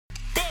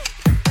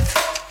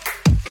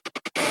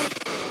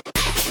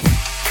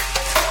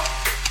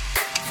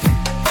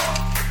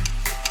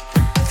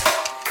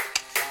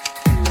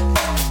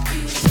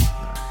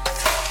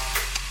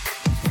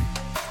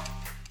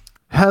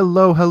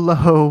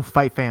Hello,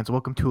 fight fans.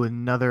 Welcome to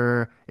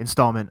another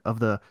installment of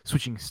the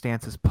Switching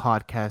Stances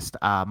podcast.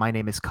 My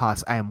name is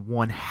Kos. I am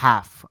one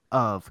half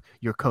of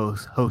your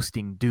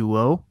co-hosting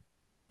duo.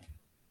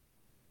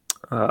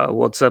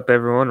 What's up,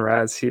 everyone?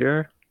 Raz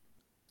here.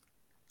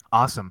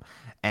 Awesome.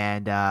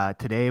 And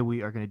today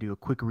we are going to do a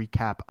quick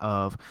recap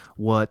of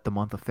what the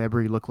month of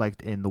February looked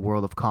like in the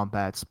world of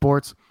combat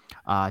sports.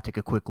 Take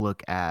a quick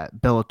look at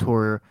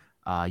Bellator,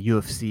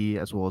 UFC,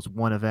 as well as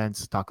one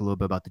events. Talk a little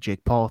bit about the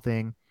Jake Paul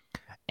thing.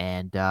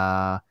 And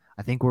I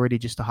think we're ready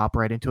just to hop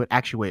right into it.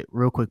 Actually, wait,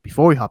 real quick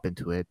before we hop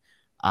into it,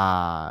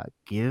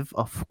 give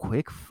a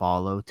quick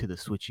follow to the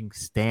Switching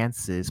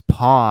Stances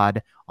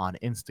pod on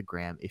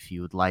Instagram if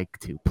you would like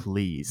to.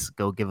 Please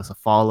go give us a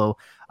follow.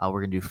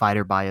 We're gonna do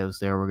fighter bios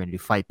there. We're gonna do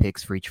fight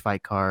picks for each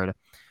fight card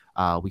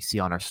we see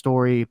on our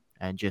story,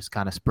 and just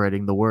kind of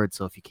spreading the word.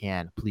 So if you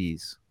can,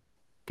 please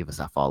give us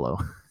that follow.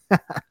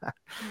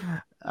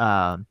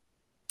 um,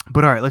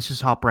 but all right, let's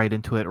just hop right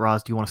into it.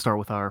 Roz, do you want to start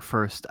with our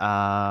first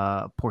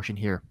portion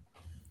here?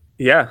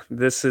 Yeah,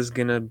 this is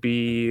gonna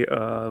be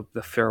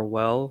the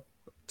farewell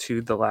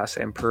to the last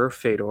Emperor,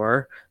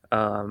 Fedor.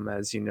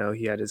 As you know,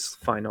 he had his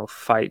final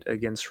fight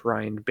against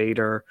Ryan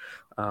Bader.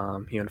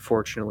 He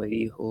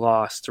unfortunately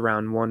lost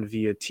round one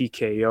via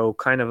TKO.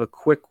 Kind of a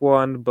quick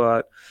one,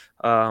 but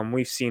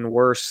we've seen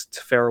worse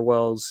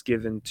farewells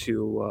given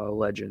to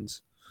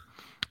legends.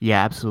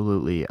 Yeah,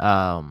 absolutely.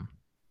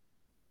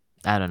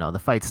 I don't know. The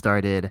fight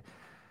started,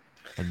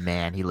 and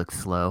man, he looked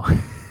slow.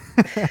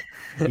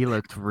 He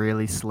looked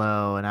really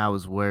slow, and I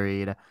was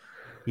worried.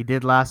 He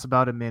did last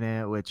about a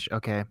minute, which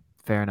okay,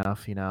 fair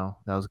enough. That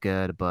was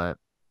good, but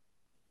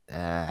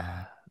uh,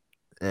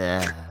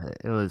 it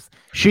was.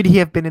 Should he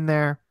have been in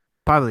there?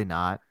 Probably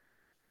not.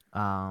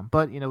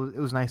 But it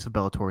was nice of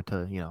Bellator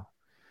to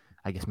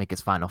I guess make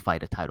his final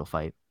fight a title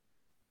fight.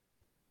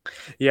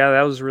 Yeah,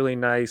 that was really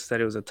nice that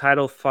it was a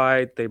title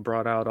fight. They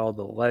brought out all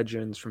the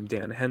legends from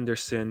Dan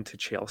Henderson to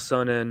Chael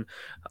Sonnen.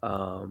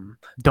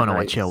 Don't know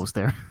why Chael Nice. was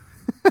there.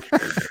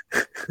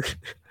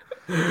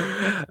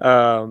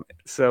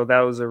 So that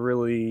was a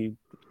really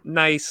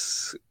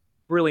nice,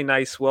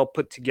 well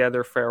put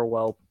together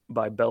farewell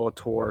by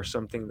Bellator.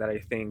 Something that I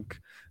think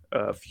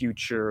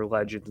future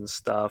legends and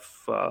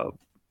stuff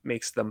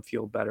makes them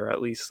feel better,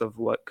 at least of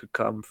what could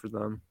come for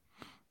them.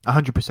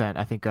 100%.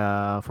 I think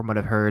from what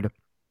I've heard,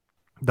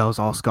 that was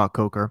all Scott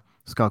Coker.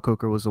 Scott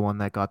Coker was the one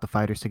that got the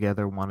fighters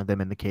together, wanted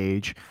them in the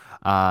cage.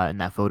 And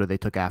that photo they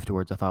took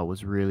afterwards, I thought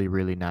was really,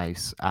 really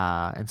nice.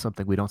 And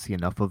something we don't see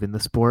enough of in the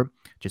sport,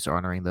 just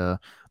honoring the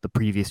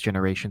previous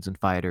generations and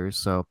fighters.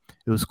 So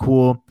it was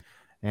cool.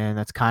 And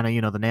that's kind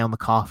of, the nail in the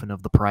coffin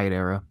of the Pride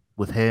era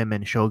with him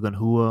and Shogun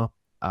Hua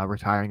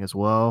retiring as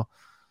well.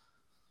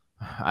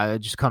 I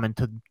just come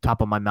into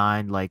top of my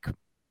mind like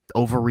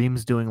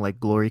Overeem's doing like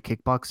glory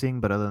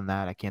kickboxing, but other than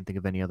that, I can't think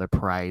of any other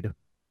Pride.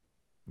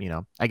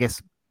 I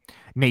guess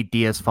Nate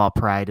Diaz fought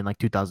Pride in like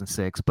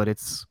 2006, but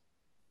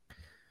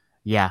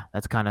yeah,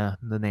 that's kind of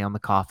the nail in the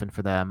coffin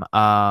for them.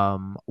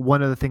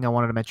 One other thing I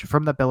wanted to mention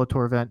from that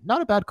Bellator event,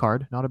 not a bad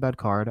card, not a bad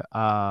card.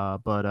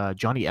 But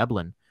Johnny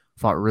Eblin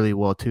fought really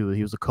well too.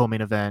 He was a co-main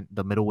event,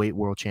 the middleweight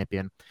world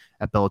champion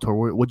at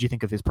Bellator. What do you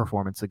think of his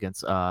performance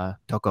against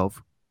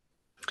Tokov?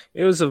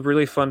 It was a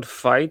really fun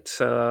fight.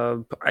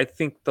 I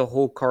think the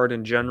whole card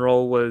in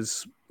general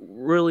was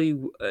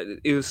really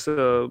it was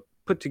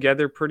put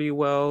together pretty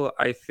well.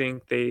 I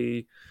think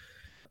they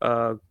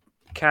uh,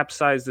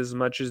 capsized as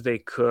much as they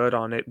could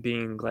on it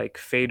being like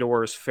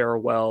Fedor's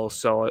farewell.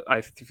 So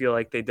I feel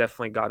like they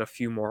definitely got a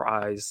few more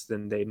eyes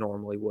than they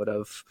normally would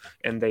have,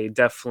 and they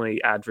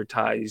definitely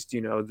advertised,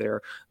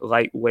 their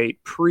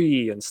lightweight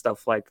pre and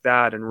stuff like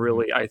that. And Mhm.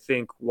 really, I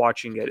think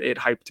watching it, it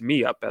hyped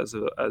me up as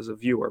a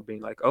viewer,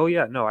 being like, oh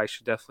yeah, no, I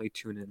should definitely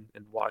tune in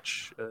and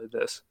watch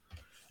this.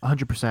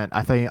 100%.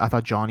 I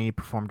thought Johnny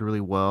performed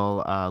really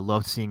well.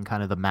 Loved seeing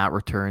kind of the mat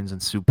returns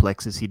and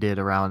suplexes he did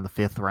around the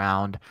fifth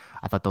round.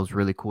 I thought that was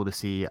really cool to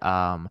see.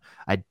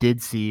 I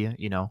did see,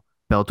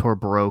 Bellator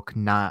broke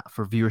not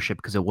for viewership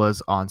because it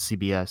was on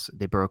CBS.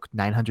 They broke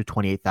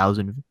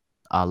 928,000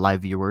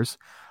 live viewers,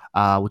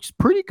 which is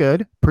pretty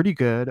good. Pretty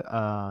good,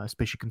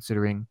 especially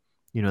considering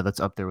that's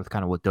up there with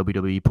kind of what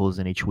WWE pulls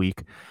in each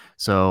week.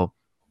 So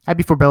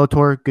happy for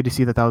Bellator. Good to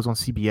see that was on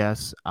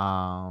CBS.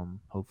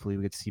 Hopefully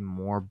we get to see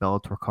more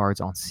Bellator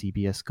cards on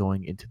CBS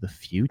going into the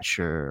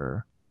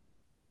future.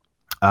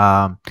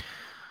 Um,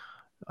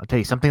 I'll tell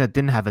you something that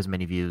didn't have as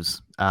many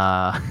views.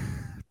 The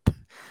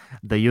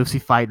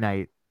UFC Fight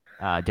Night,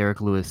 Derek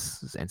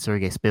Lewis and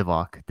Sergey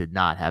Spivak did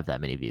not have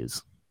that many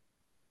views.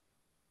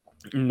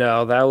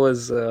 No, that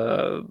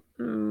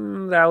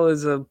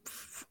was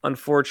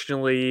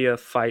unfortunately a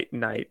fight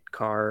night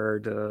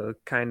card.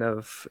 Kind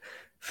of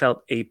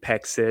felt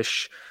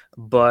Apex-ish,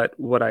 but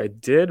what I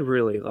did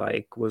really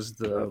like was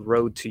the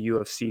road to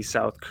UFC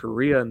South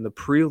Korea and the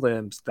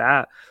prelims.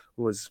 That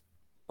was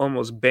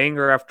almost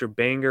banger after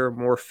banger,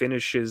 more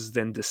finishes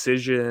than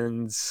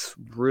decisions.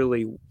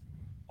 Really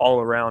all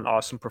around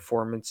awesome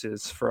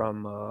performances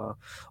from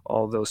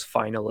all those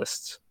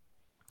finalists.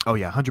 Oh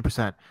yeah,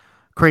 100%.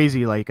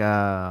 Crazy. Like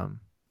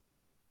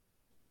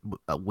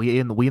we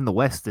in the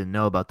West didn't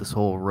know about this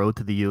whole road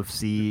to the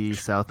UFC,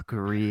 South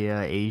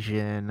Korea,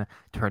 Asian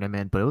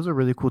tournament, but it was a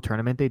really cool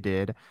tournament they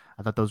did.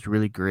 I thought that was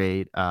really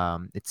great.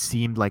 It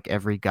seemed like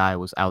every guy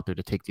was out there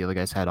to take the other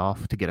guy's head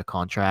off to get a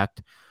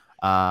contract.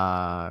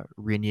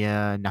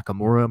 Rinya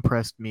Nakamura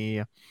impressed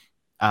me.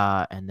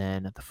 And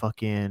then the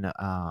fucking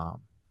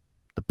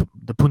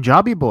the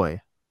Punjabi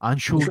boy,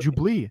 Anshul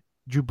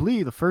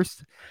Jubli, the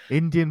first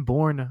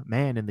Indian-born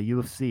man in the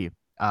UFC.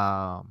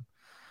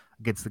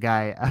 Against the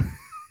guy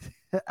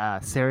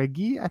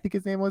Seragi, I think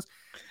his name was.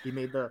 He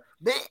made the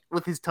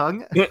with his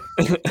tongue.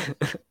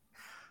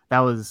 That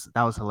was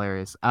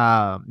hilarious.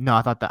 No,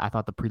 I thought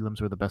the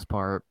prelims were the best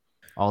part.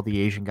 All the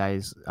Asian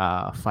guys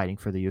fighting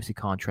for the UFC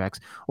contracts.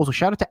 Also,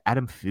 shout out to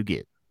Adam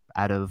Fugit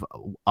out of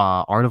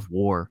Art of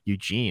War,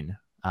 Eugene,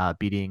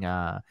 beating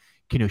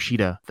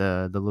Kinoshita,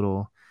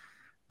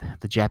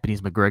 the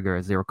Japanese McGregor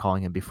as they were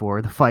calling him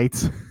before the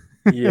fights.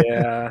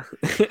 Yeah.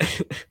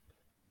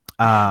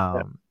 Yeah.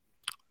 um,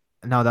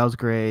 no, that was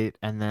great.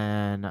 And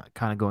then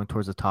kind of going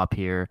towards the top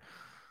here.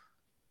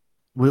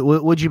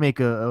 What'd you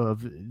make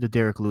of the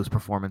Derek Lewis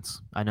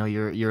performance? I know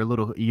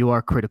you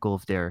are critical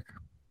of Derek.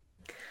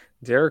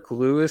 Derek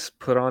Lewis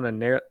put on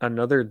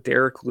another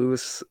Derek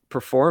Lewis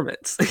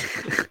performance.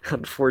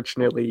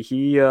 Unfortunately,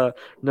 he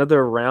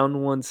another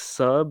round one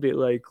sub. It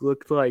like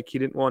looked like he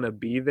didn't want to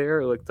be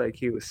there. It looked like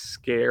he was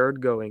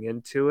scared going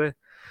into it.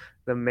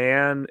 The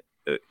man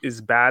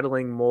is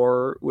battling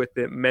more with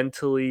it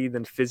mentally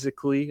than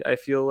physically. I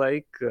feel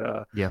like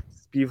Yeah,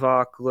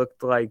 Spivak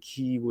looked like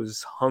he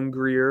was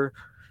hungrier,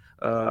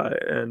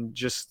 and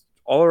just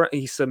all around.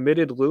 He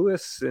submitted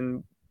Lewis,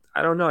 and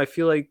I don't know. I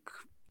feel like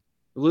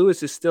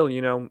Lewis is still,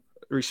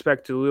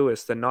 respect to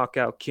Lewis, the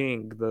knockout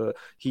king.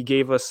 He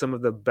gave us some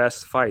of the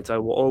best fights. I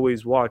will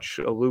always watch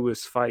a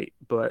Lewis fight,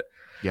 but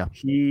yeah,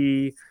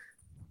 he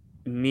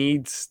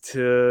needs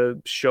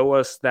to show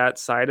us that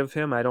side of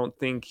him. I don't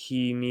think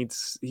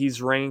he's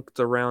ranked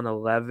around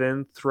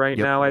 11th right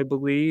yep, now, I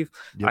believe.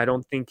 yep. I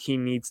don't think he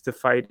needs to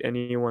fight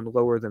anyone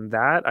lower than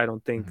that. I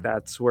don't think Mhm.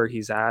 that's where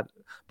he's at,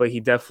 but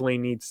he definitely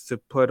needs to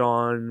put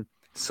on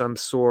some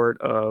sort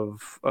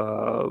of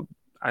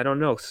I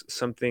don't know,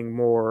 something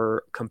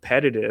more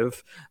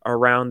competitive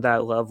around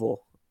that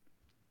level.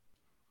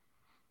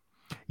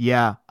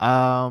 Yeah.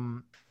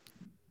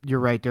 You're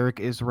right. Derek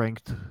is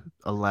ranked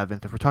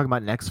 11th. If we're talking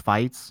about next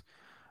fights,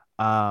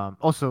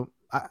 also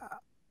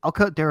I'll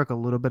cut Derek a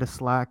little bit of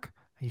slack.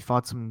 He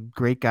fought some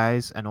great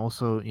guys, and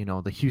also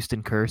the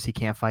Houston curse. He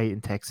can't fight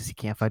in Texas. He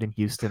can't fight in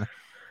Houston.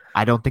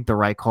 I don't think the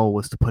right call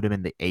was to put him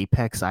in the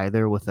Apex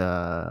either with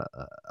a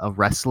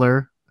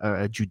wrestler or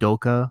a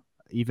judoka,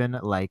 even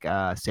like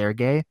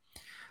Sergey.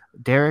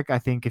 Derek, I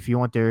think if you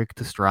want Derek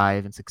to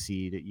strive and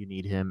succeed, you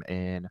need him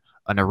in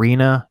an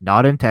arena,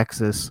 not in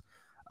Texas,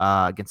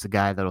 against a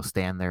guy that'll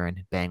stand there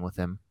and bang with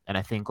him. And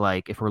I think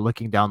like if we're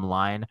looking down the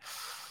line,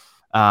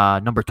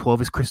 number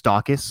 12 is Chris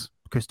Dawkins.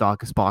 Chris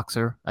Dawkins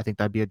boxer. I think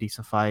that'd be a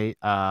decent fight.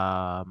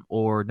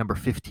 Or number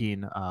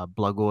 15,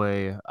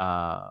 Blagoy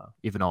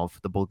Ivanov,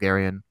 the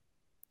Bulgarian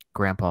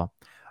grandpa.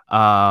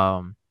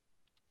 Um,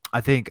 I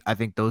think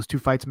those two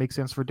fights make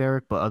sense for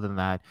Derek, but other than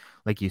that,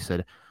 like you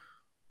said,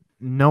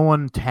 no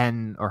one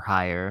 10 or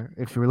higher.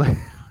 If you're like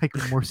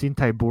Morcin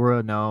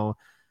Tybura, no.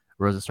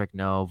 Rosenstrike,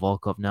 no.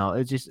 Volkov, no.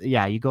 It's just,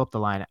 yeah, you go up the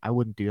line. I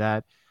wouldn't do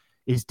that.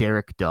 Is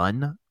Derek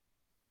done?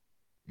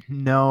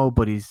 No,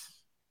 but he's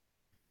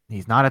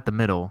not at the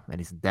middle, and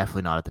he's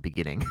definitely not at the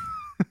beginning.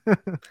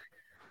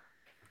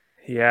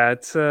 Yeah,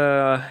 it's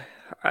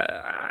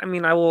I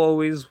mean, I will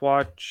always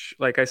watch,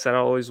 like I said,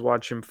 I'll always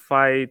watch him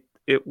fight.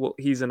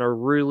 He's in a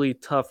really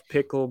tough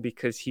pickle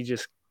because he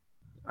just,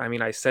 I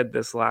mean, I said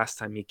this last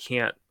time, he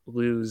can't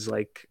lose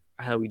like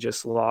how he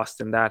just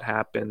lost and that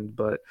happened,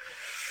 but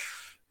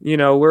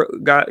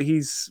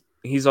he's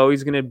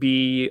always going to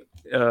be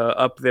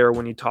up there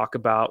when you talk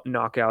about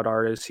knockout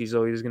artists. He's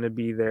always going to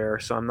be there.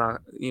 So I'm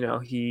not,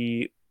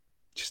 he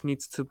just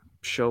needs to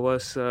show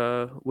us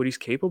what he's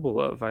capable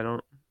of. I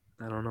don't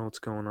know what's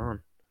going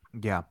on.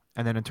 Yeah.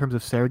 And then in terms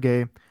of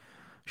Sergey,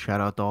 shout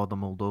out to all the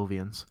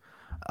Moldovians.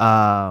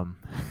 Um,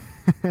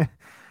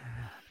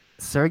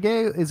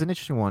 Sergey is an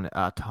interesting one.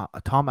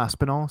 Tom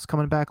Aspinall is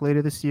coming back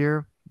later this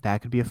year.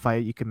 That could be a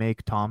fight you can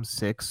make. Tom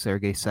 6,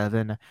 Sergey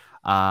 7.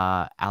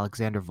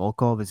 Alexander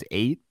Volkov is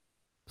 8.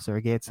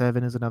 Sergey at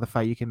 7 is another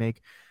fight you can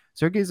make.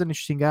 Sergey's an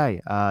interesting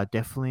guy.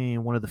 Definitely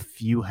one of the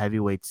few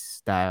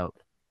heavyweights that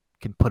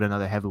can put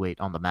another heavyweight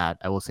on the mat.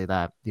 I will say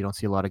that. You don't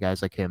see a lot of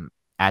guys like him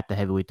at the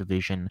heavyweight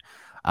division.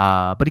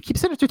 But he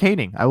keeps it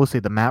entertaining. I will say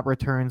the mat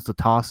returns, the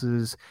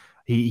tosses,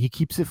 he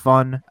keeps it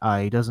fun.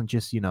 He doesn't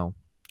just,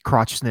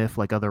 crotch sniff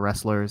like other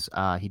wrestlers.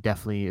 He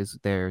definitely is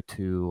there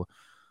to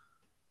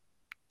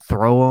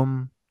throw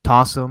him,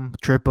 toss him,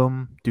 trip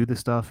him, do the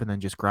stuff, and then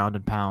just ground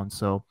and pound.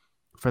 So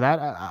for that,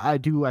 I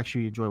do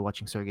actually enjoy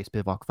watching Sergey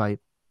Spivak fight.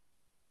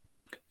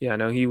 Yeah,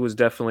 no, he was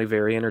definitely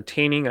very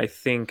entertaining. I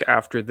think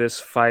after this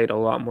fight, a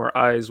lot more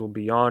eyes will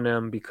be on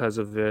him because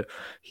of it.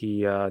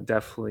 He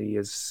definitely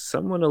is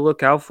someone to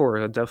look out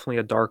for. Definitely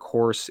a dark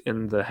horse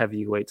in the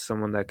heavyweight,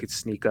 someone that could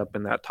sneak up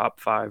in that top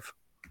five.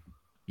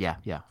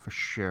 Yeah, for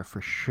sure,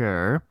 for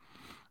sure.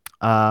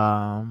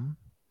 Um,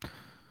 do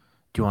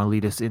you want to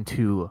lead us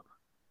into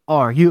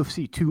our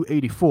UFC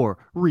 284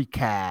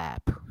 recap?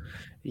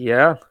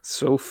 Yeah,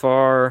 so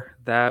far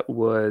that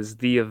was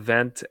the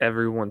event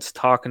everyone's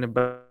talking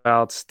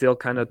about, still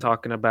kind of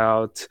talking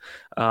about.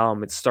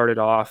 It started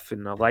off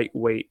in a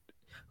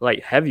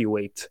light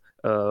heavyweight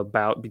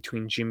bout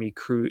between Jimmy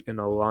Crute and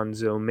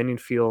Alonzo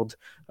Minifield.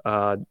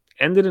 Uh,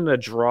 Ended in a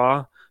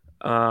draw.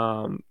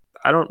 Um,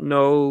 I don't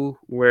know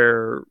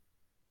where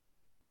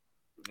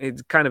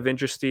it's kind of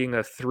interesting,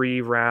 a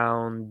 3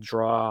 round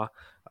draw.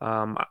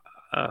 Um,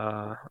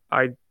 uh,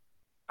 I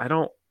I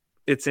don't.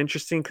 It's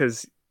interesting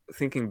because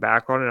thinking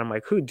back on it, I'm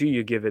like, who do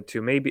you give it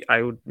to? Maybe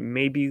I would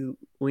maybe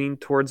lean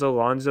towards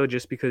Alonzo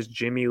just because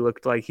Jimmy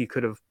looked like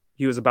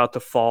he was about to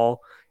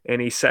fall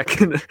any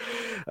second.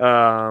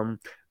 um,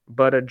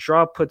 but a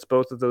draw puts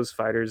both of those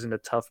fighters in a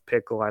tough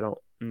pickle. I don't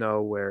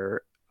know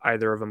where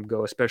either of them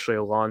go, especially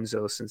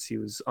Alonzo since he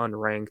was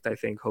unranked. I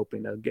think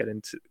hoping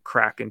to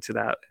crack into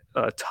that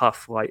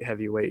tough light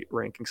heavyweight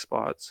ranking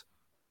spots.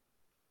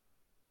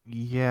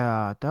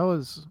 Yeah, that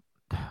was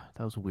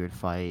a weird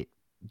fight.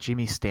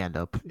 Jimmy's stand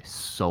up is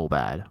so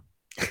bad.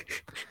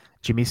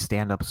 Jimmy's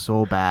stand up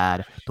so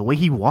bad. The way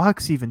he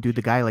walks, even dude,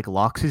 the guy like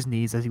locks his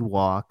knees as he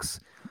walks,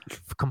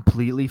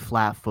 completely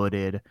flat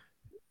footed,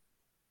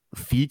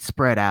 feet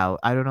spread out.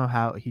 I don't know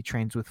how he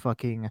trains with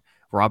fucking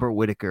Robert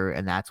Whitaker,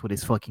 and that's what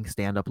his fucking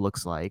stand up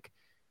looks like.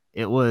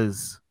 It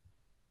was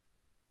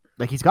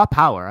like he's got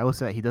power. I will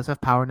say he does have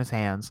power in his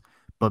hands,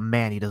 but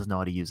man, he doesn't know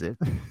how to use it.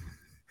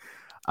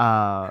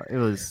 It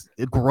was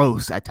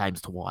gross at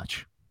times to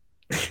watch.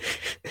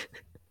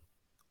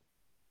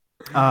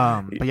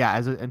 But yeah,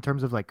 in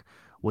terms of like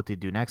what they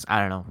do next, I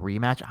don't know.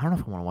 Rematch. I don't know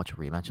if I want to watch a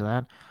rematch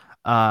of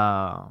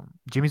that.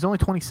 Jimmy's only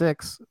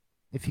 26.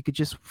 If he could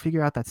just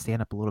figure out that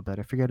stand up a little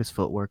better, figure out his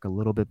footwork a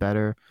little bit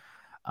better,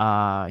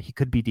 he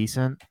could be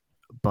decent.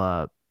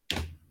 But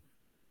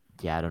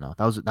yeah, I don't know.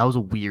 That was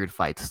a weird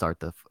fight to start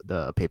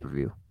the pay per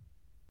view.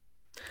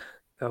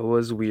 That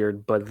was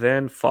weird. But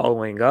then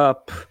following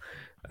up,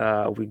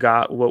 we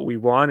got what we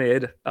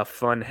wanted, a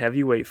fun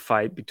heavyweight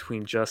fight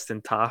between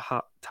Justin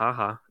Taha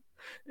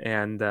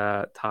and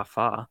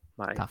Tafa,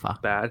 my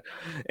Tafa. bad,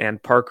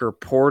 and Parker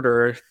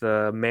Porter,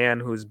 the man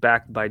who's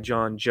backed by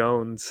John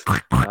Jones.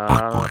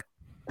 Uh,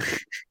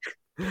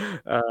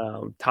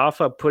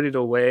 Tafa put it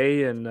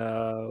away in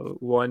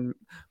 1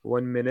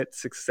 minute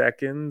 6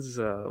 seconds.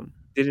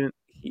 Didn't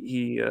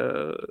he?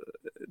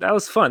 That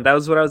was fun. That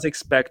was what I was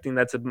expecting.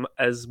 That's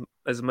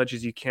as much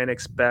as you can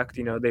expect.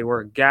 You know, they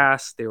were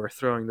gassed. They were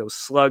throwing those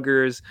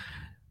sluggers.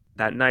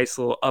 That nice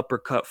little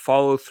uppercut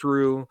follow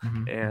through,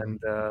 Mm-hmm.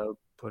 and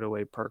put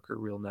away Parker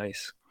real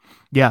nice.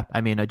 Yeah,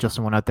 I mean,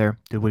 Justin went out there,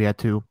 did what he had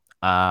to.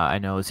 I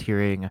know I was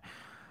hearing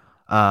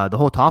the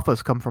whole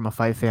Tafa's come from a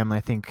fight family.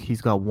 I think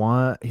he's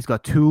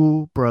got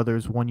two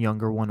brothers, one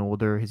younger, one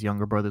older. His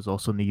younger brother's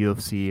also in the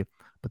UFC,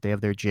 but they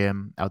have their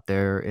gym out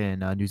there in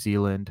New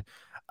Zealand.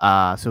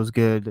 So it was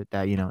good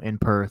that, in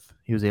Perth,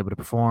 he was able to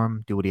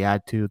perform, do what he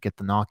had to, get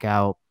the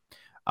knockout.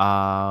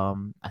 I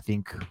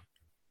think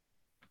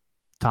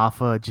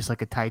Tafa, just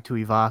like a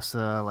Taito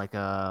Ivasa, like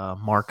a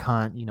Mark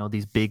Hunt,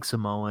 these big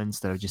Samoans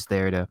that are just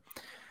there to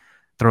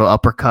throw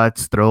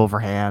uppercuts, throw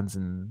overhands,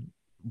 and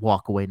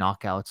walk away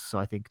knockouts. So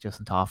I think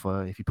Justin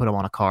Tafa, if you put him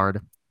on a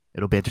card,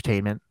 it'll be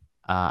entertainment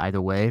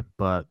either way.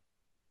 But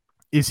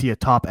is he a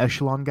top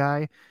echelon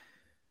guy?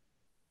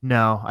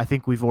 No, I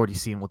think we've already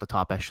seen what the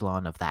top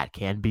echelon of that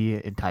can be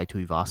in Tai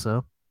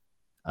Tuivasa.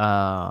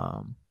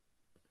 Um,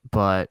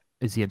 but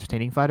is he an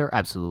entertaining fighter?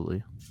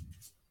 Absolutely.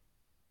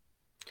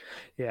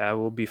 Yeah, it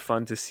will be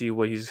fun to see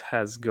what he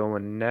has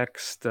going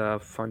next.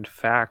 Fun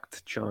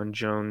fact: John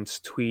Jones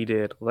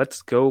tweeted,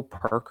 "Let's go,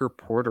 Parker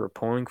Porter,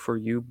 pulling for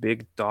you,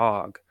 big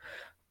dog."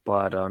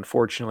 But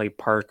unfortunately,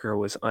 Parker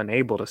was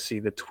unable to see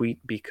the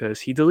tweet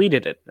because he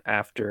deleted it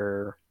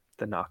after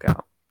the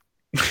knockout.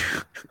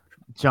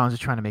 John's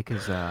just trying to make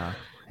his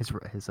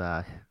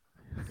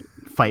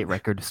fight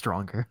record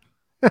stronger.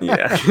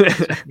 Yeah.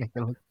 Make it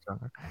look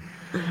stronger.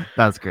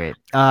 That's great.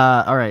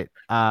 All right.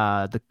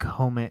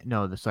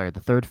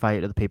 The third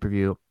fight of the pay per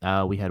view.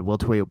 We had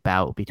welterweight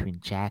bout between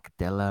Jack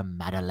Della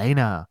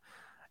Maddalena,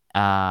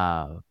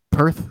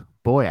 Perth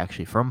boy,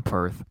 actually from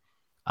Perth,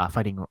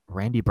 fighting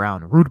Randy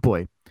Brown, Rude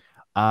Boy.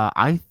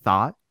 I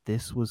thought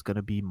this was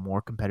gonna be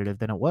more competitive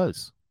than it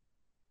was.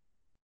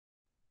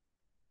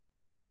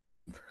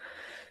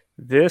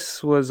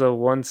 This was a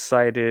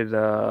one-sided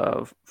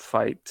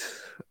fight.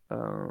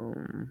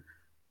 Um,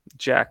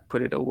 Jack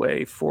put it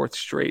away, fourth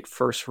straight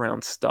first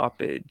round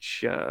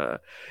stoppage.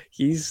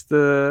 He's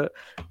the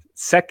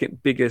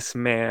second biggest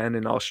man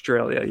in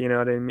Australia. You know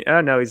what I mean? Oh,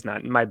 no, he's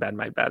not. My bad.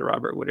 My bad.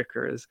 Robert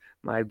Whitaker is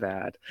my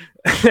bad.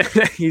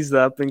 He's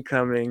the up and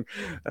coming.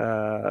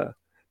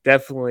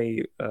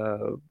 Definitely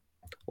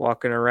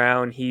walking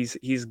around. He's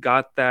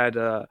got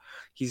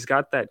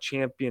that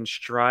champion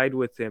stride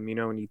with him. You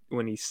know,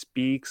 when he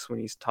speaks, when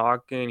he's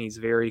talking, he's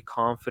very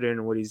confident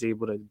in what he's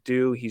able to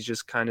do. He's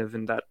just kind of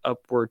in that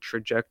upward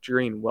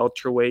trajectory in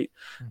welterweight.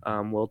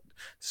 Well,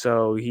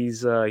 so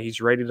he's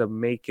ready to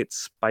make it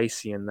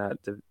spicy in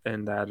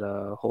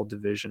that whole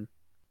division.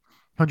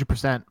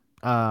 100%.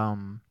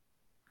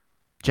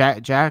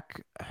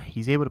 Jack,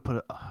 he's able to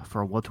put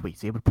for a welterweight.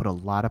 He's able to put a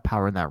lot of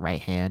power in that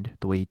right hand.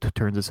 The way he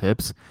turns his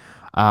hips,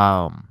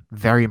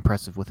 very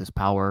impressive with his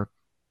power.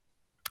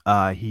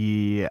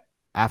 He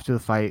after the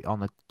fight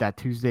on that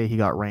Tuesday, he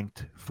got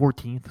ranked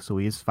 14th, so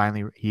he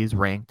is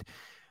ranked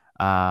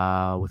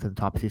within the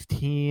top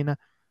 15.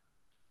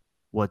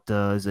 What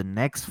does the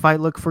next fight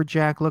look for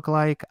Jack look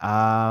like? If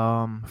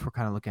we're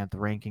kind of looking at the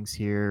rankings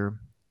here,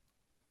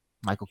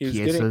 Michael He was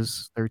getting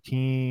Chiesa's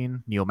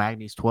 13, Neil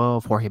Magny's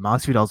 12, Jorge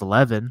Masvidal's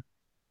 11.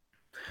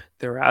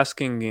 They're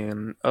asking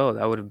him. Oh,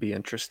 that would be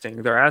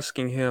interesting. They're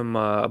asking him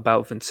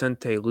about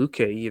Vincente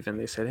Luque. Even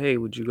they said, "Hey,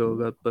 would you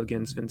go up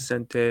against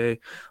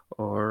Vincente?"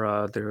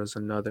 Or there was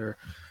another.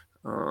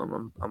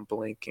 I'm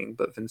blanking,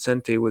 but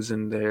Vincente was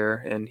in there,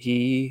 and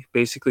he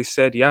basically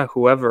said, "Yeah,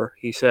 whoever."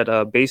 He said,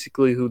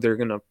 basically, who they're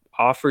gonna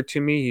offer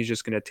to me, he's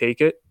just gonna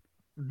take it.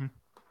 Mm-hmm.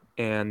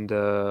 And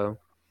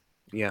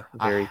yeah,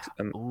 very.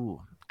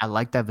 Ooh, I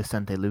like that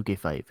Vicente Luque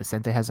fight.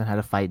 Vicente hasn't had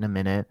a fight in a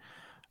minute.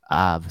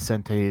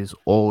 Vicente is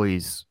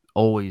always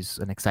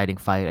an exciting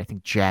fight. I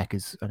think Jack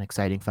is an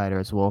exciting fighter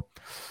as well.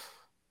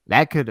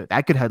 That could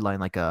headline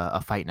like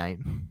a fight night.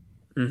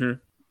 Mm-hmm,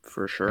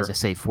 for As I sure.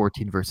 say,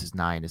 14 versus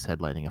 9 is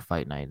headlining a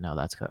fight night. Now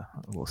that's a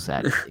little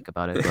sad to think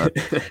about it,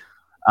 but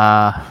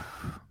uh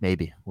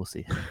maybe we'll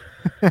see.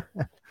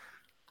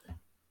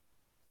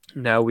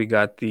 Now we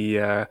got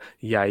the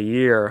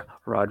Yair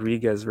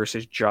Rodriguez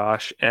versus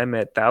Josh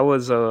Emmett. That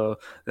was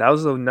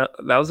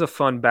a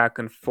fun back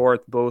and forth.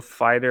 Both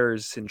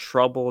fighters in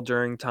trouble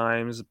during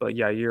times, but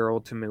Yair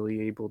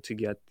ultimately able to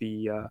get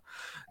the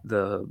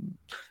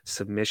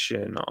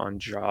submission on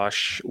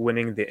Josh,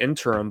 winning the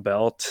interim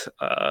belt.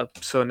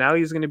 So now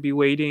he's going to be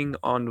waiting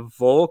on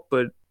Volk,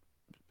 but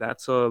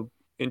that's a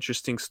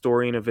interesting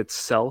story in of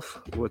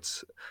itself.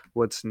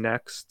 What's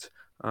next?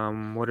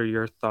 What are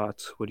your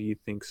thoughts? What do you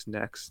think's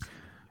next?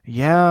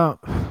 Yeah,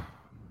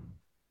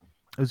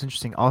 it was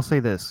interesting. I'll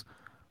say this.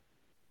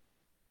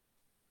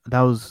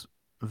 That was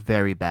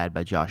very bad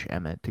by Josh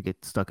Emmett to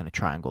get stuck in a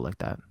triangle like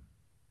that.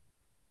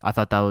 I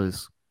thought that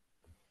was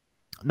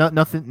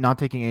nothing, not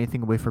taking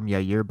anything away from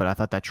Yair, but I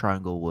thought that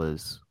triangle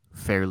was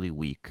fairly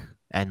weak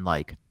and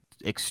like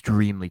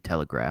extremely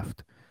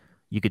telegraphed.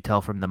 You could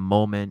tell from the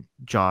moment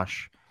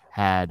Josh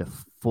had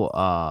full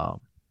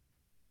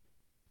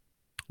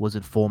was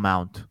in full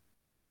mount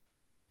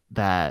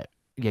that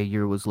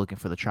Yair was looking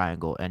for the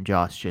triangle, and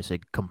Josh just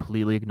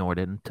completely ignored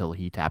it until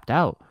he tapped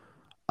out.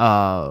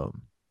 So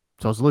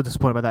I was a little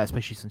disappointed by that,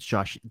 especially since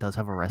Josh does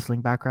have a wrestling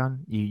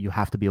background. You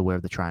have to be aware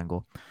of the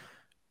triangle.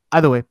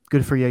 Either way,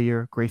 good for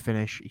Yair. Great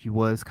finish. He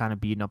was kind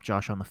of beating up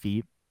Josh on the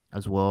feet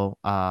as well.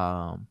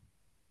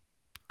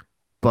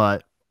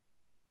 But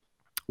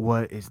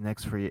what is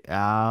next for you?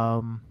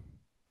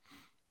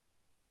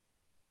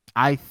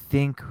 I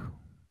think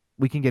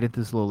we can get into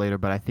this a little later,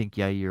 but I think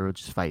Yair will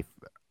just fight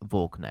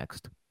Volk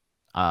next.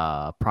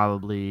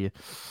 Probably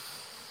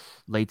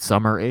late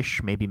summer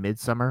ish, maybe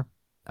midsummer.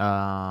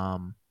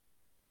 Um,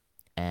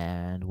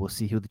 and we'll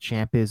see who the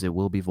champ is. It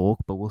will be Volk,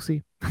 but we'll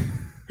see.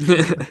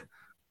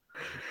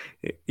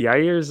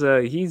 Yair's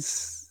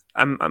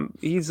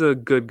he's a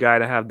good guy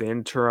to have the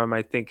interim.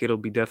 I think it'll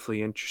be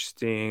definitely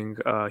interesting.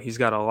 He's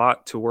got a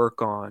lot to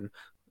work on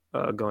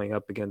going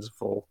up against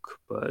Volk,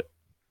 but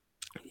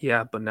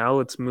yeah. But now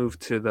let's move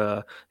to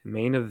the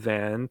main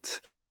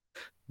event.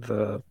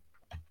 The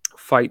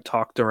fight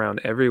talked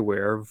around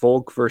everywhere.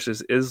 Volk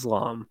versus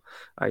Islam.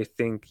 I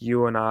think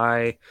you and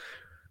I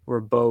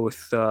were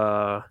both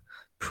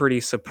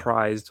pretty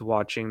surprised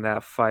watching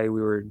that fight.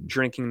 We were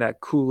drinking that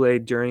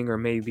Kool-Aid during, or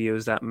maybe it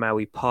was that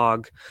Maui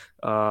Pog.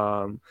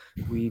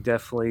 We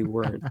definitely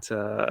weren't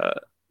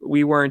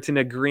in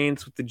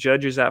agreement with the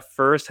judges at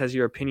first. Has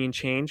your opinion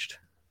changed?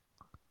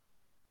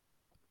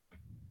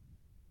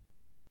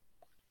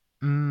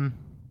 Mm,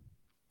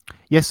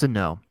 yes and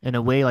no. In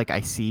a way, like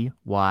I see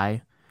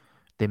why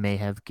they may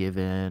have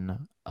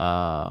given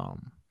the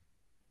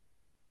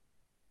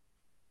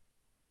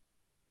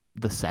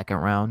second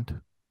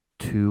round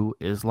to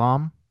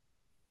Islam,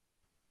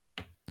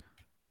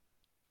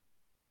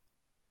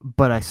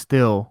 but I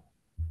still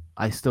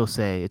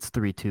say it's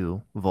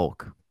 3-2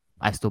 Volk.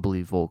 I still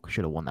believe Volk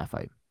should have won that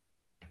fight.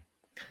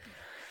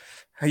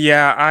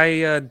 Yeah,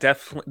 I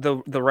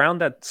definitely the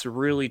round that's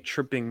really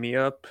tripping me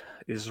up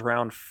is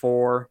round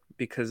four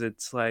because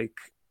it's like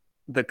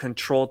the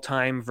control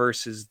time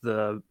versus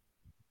the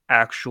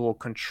actual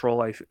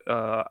control.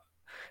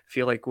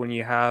 Feel like when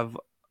you have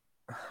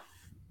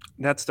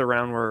that's the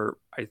round where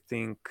I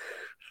think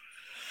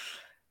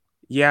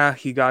yeah,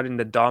 he got in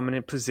the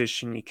dominant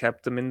position. He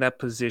kept him in that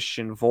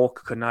position.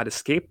 Volk could not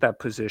escape that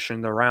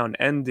position. The round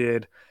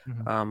ended.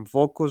 Hmm.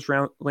 Volk was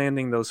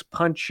landing those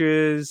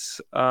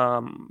punches.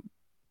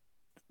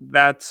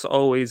 That's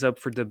always up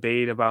for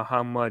debate about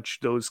how much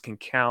those can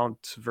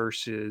count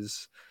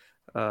versus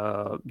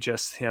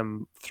just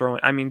him throwing.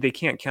 I mean, they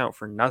can't count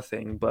for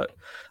nothing, but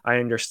I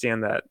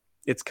understand that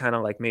it's kind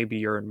of like maybe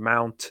you're in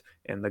mount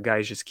and the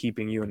guy's just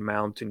keeping you in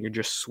mount and you're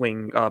just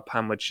swinging up.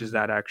 How much is Hmm.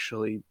 that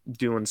actually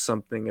doing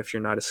something if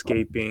you're not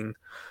escaping?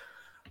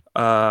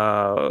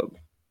 Uh,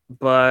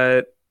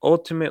 but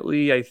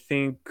ultimately, I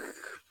think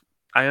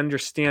I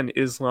understand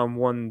Islam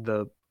won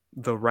the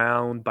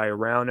round by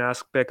round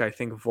aspect. I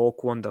think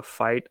Volk won the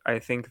fight. I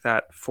think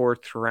that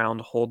fourth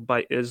round hold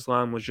by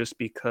Islam was just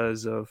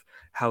because of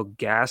how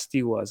gassed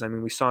he was. I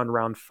mean, we saw in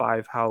round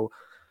five how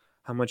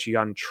much he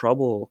got in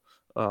trouble.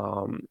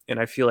 And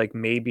I feel like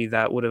maybe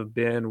that would have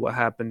been what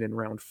happened in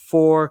round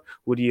four.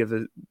 Would he have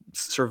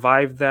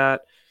survived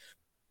that?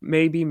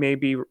 Maybe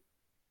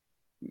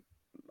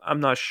I'm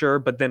not sure,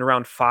 but then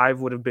round five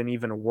would have been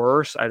even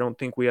worse. I don't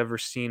think we ever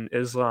seen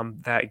Islam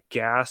that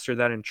gassed or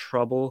that in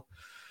trouble.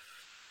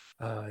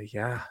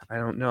 Yeah, I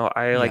don't know.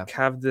 I Yeah. like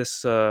have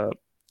this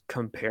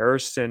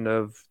comparison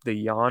of the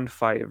Yan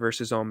fight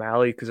versus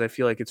O'Malley because I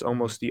feel like it's Hmm.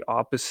 almost the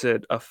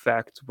opposite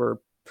effect where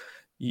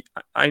y-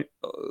 I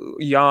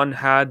Jan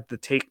had the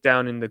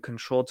takedown in the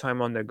control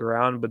time on the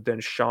ground, but then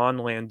Sean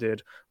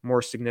landed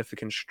more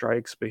significant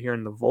strikes. But here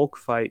in the Volk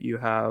fight, you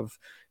have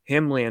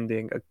him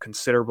landing a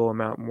considerable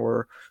amount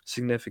more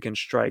significant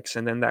strikes,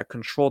 and then that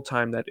control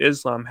time that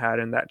Islam had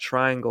in that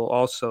triangle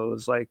also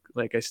is like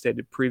I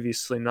stated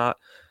previously, not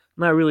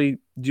really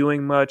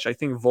doing much. I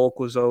think Volk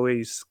was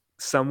always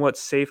somewhat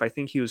safe. I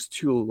think he was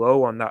too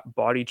low on that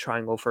body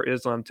triangle for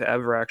Islam to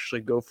ever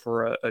actually go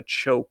for a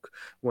choke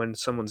when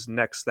someone's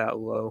neck's that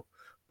low.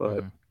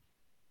 But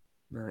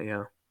Hmm.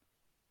 yeah.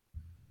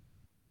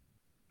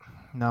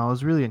 No, it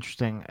was really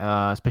interesting,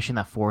 especially in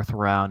that fourth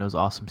round. It was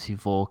awesome to see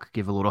Volk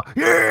give a little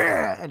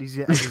yeah, and he's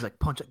like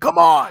punching, come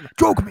on,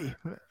 choke me.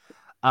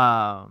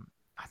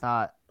 I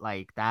thought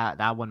like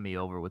that won me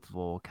over with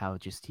Volk. How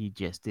just he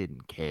just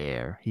didn't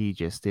care. He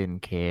just didn't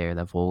care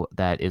that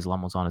that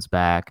Islam was on his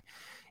back.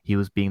 He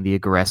was being the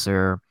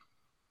aggressor.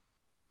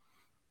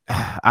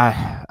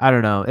 I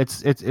don't know.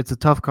 It's a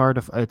tough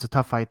card. It's a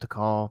tough fight to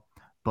call,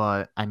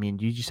 but I mean,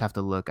 you just have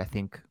to look. I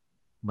think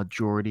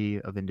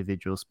majority of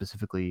individuals,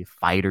 specifically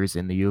fighters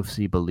in the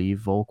UFC, believe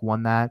Volk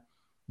won that.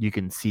 You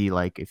can see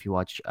like if you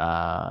watch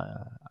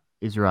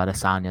Israel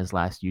Adesanya's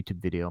last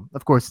YouTube video.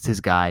 Of course, it's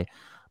his guy,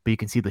 but you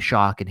can see the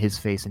shock in his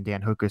face and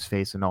Dan Hooker's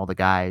face and all the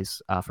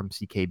guys from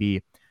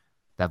CKB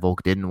that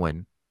Volk didn't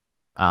win.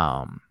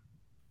 Um,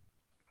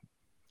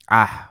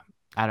 I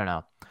don't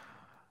know.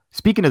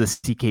 Speaking of the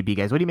CKB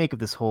guys, what do you make of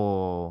this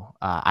whole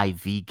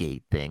IV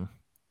gate thing?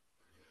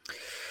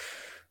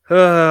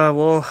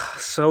 Well,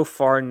 so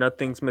far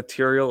nothing's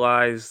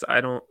materialized.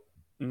 I don't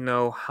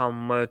know how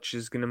much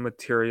is gonna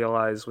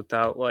materialize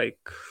without like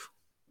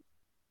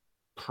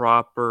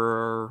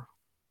proper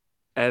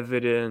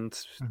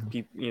evidence.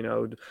 Mhm. You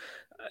know,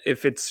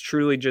 if it's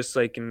truly just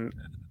like an,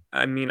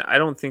 I mean, I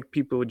don't think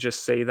people would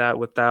just say that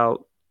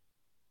without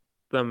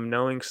them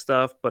knowing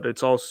stuff, but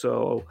it's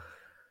also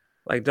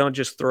like don't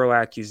just throw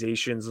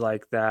accusations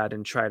like that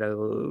and try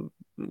to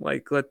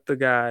like let the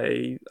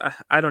guy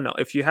I don't know.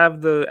 If you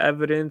have the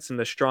evidence and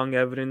the strong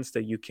evidence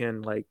that you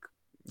can like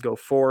go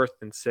forth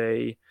and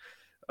say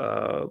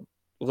uh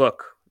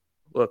look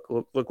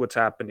look what's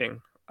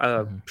happening,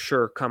 Mhm.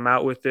 sure, come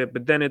out with it,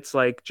 but then it's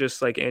like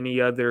just like any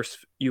other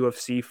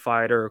UFC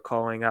fighter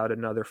calling out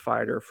another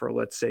fighter for,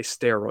 let's say,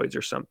 steroids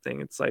or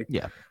something. It's like,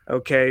 Yeah.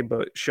 okay,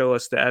 but show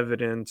us the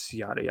evidence,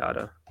 yada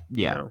yada,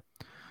 you Yeah. know.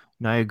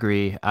 No, I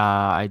agree.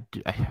 I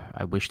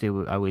wish they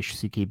would. I wish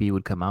CKB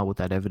would come out with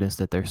that evidence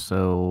that they're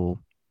so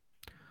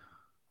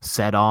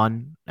set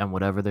on and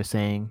whatever they're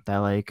saying that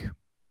like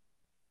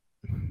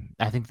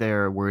I think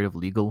they're worried of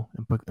legal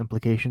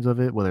implications of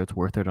it, whether it's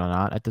worth it or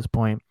not at this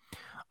point.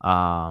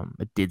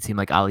 It did seem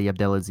like Ali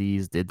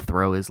Abdelaziz did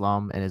throw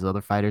Islam and his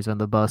other fighters on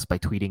the bus by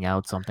tweeting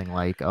out something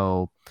like,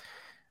 "Oh,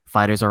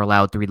 fighters are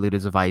allowed 3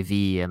 liters of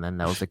IV," and then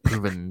that was like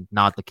proven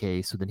not the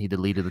case. So then he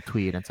deleted the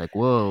tweet, and it's like,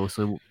 whoa.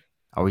 So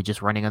are we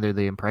just running under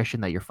the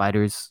impression that your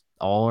fighters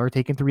all are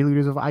taking 3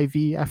 liters of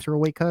IV after a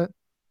weight cut?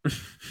 Like,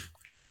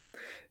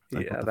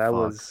 what Yeah, the that fuck?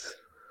 was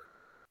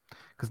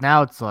Because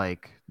now it's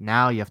like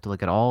now you have to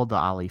look at all the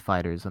Ali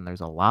fighters, and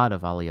there's a lot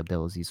of Ali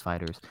Abdelaziz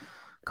fighters,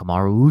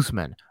 Kamaru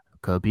Usman,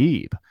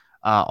 Khabib,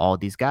 all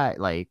these guys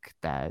like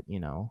that,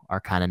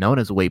 are kind of known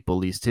as weight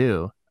bullies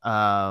too.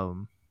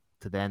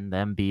 To then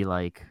them be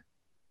like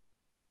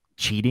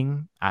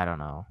cheating, I don't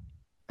know.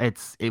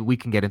 We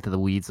can get into the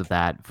weeds of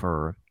that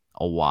for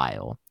a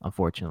while,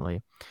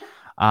 unfortunately.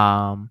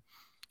 Um,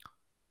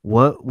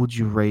 what would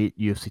you rate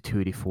UFC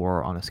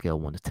 284 on a scale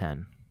of 1 to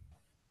 10?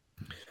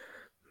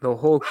 the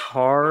whole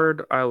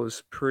card I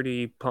was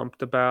pretty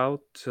pumped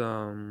about.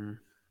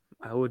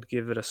 I would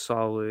give it a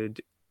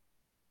solid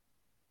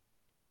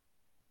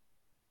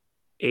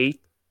 8.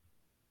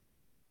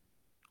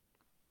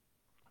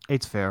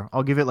 It's fair.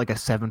 I'll give it like a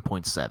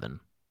 7.7.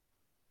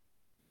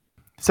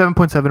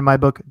 7.7 in my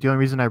book. The only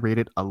reason I rate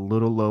it a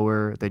little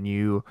lower than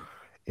you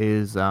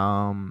is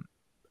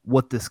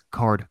what this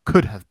card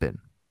could have been.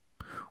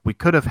 We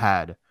could have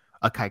had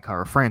a Kai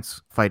Kara France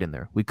fight in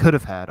there. We could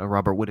have had a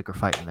Robert Whitaker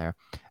fight in there.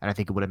 And I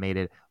think it would have made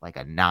it like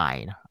a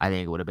 9. I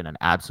think it would have been an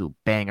absolute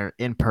banger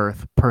in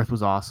Perth. Perth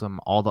was awesome.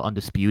 All the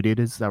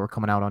Undisputeds that were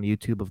coming out on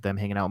YouTube of them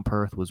hanging out in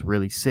Perth was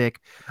really sick.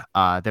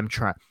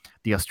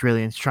 The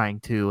Australians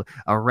trying to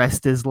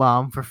arrest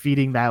Islam for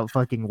feeding that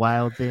fucking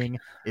wild thing.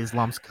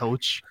 Islam's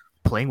coach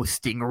playing with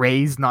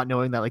stingrays, not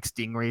knowing that like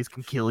stingrays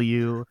can kill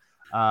you.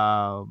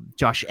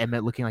 Josh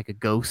Emmett looking like a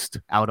ghost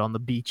out on the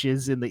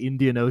beaches in the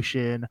Indian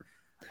Ocean.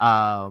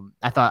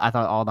 I thought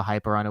all the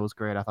hype around it was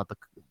great. I thought the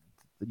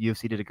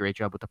UFC did a great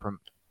job with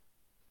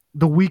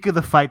the week of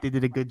the fight. They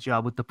did a good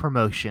job with the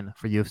promotion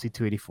for UFC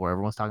 284.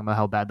 Everyone's talking about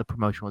how bad the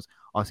promotion was.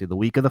 Obviously, the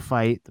week of the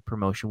fight, the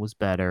promotion was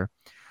better.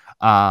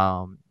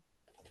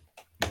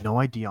 No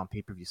idea on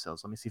pay-per-view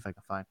sales. Let me see if I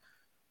can find.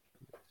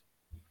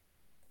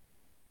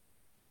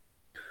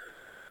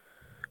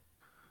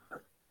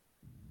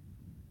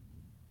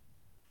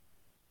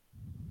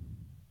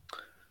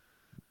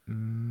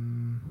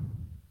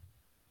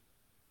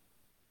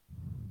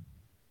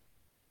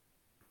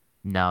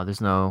 No,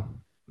 there's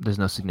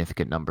no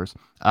significant numbers.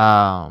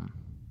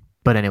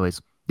 But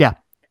anyways, yeah,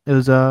 it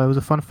was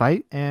a fun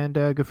fight and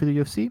good for the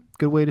UFC.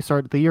 Good way to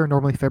start the year.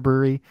 Normally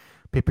February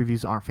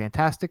pay-per-views aren't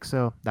fantastic,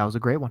 so that was a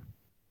great one.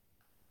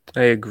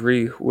 I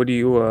agree.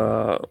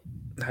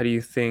 How do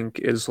you think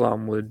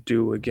Islam would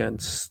do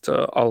against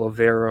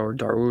Oliveira or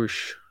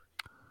Darush?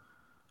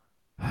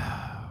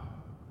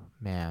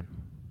 Man,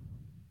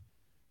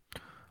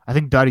 I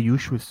think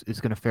Dariush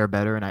is going to fare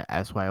better, and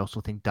that's why I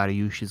also think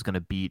Dariush is going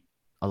to beat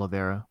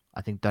Oliveira.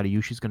 I think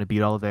Dariush is going to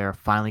beat Oliveira,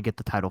 finally get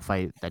the title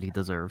fight that he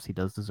deserves. He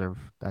does deserve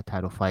that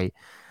title fight.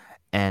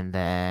 And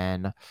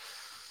then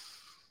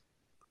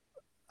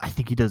I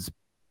think he does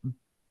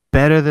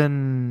better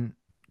than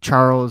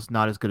Charles,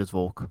 not as good as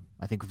Volk.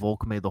 I think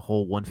Volk made the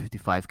whole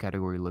 155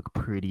 category look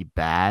pretty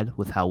bad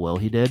with how well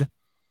he did.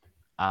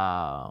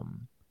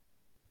 Um,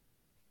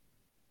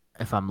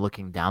 if I'm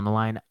looking down the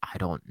line, I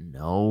don't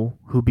know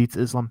who beats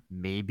Islam.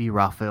 Maybe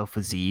Rafael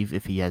Fiziev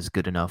if he has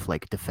good enough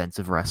like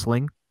defensive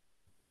wrestling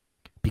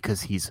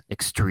because he's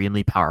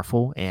extremely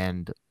powerful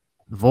and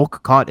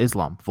Volk caught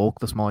Islam. Volk,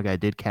 the smaller guy,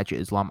 did catch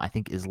Islam. I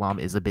think Islam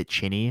is a bit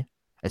chinny,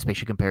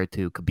 especially compared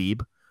to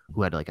Khabib,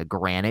 who had like a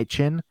granite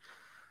chin.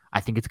 I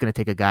think it's going to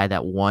take a guy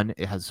that one,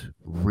 it has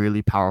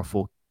really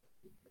powerful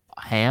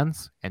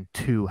hands, and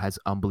two, has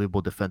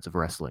unbelievable defensive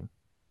wrestling.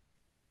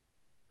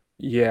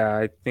 Yeah,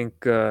 I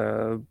think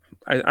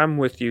I'm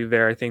with you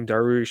there. I think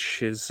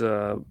Darush is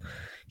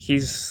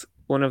he's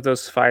one of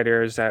those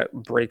fighters that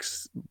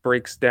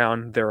breaks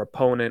down their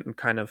opponent and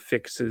kind of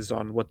fixes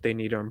on what they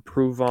need to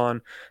improve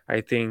on.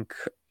 I think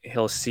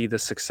he'll see the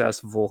success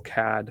Volk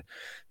had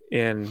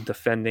in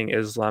defending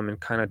Islam and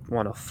kind of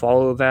want to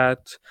follow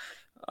that,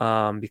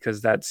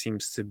 because that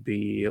seems to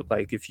be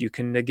like if you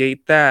can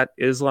negate that,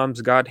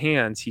 Islam's got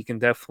hands. He can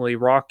definitely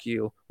rock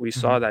you. We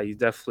saw Mm-hmm. that he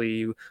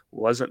definitely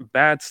wasn't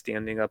bad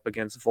standing up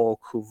against Volk,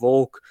 who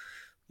Volk,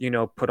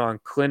 put on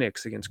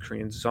clinics against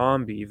Korean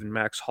Zombie, even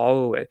Max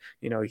Holloway.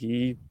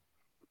 He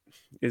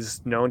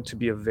is known to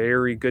be a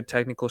very good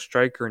technical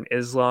striker, and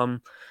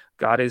Islam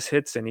got his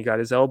hits in, he got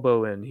his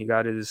elbow in, he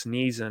got his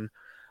knees in.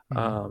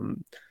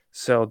 Mm-hmm.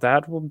 So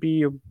that will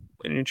be an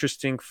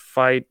interesting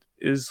fight.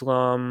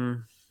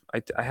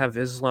 I have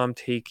Islam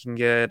taking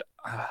it.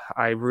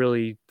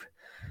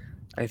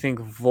 I think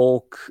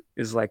Volk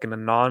is like an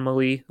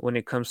anomaly when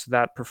it comes to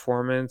that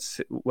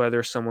performance.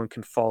 Whether someone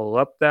can follow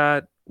up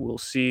that, we'll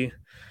see.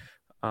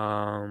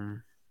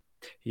 Um,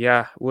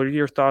 yeah, what are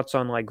your thoughts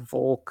on like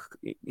Volk?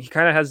 He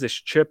kind of has this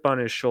chip on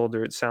his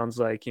shoulder. It sounds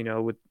like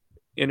with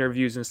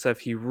interviews and stuff,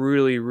 he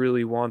really,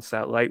 really wants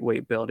that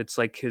lightweight belt. It's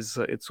like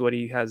it's what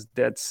he has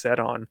dead set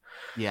on.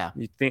 Yeah.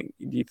 Do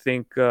you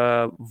think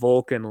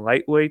Volk and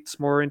lightweight's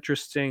more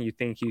interesting? You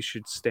think he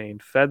should stay in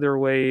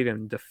featherweight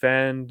and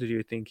defend? Do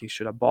you think he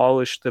should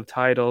abolish the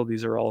title?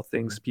 These are all Mhm.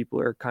 things people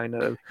are kind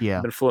of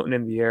Yeah. been floating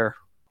in the air.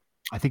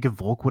 I think if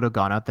Volk would have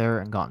gone out there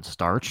and gotten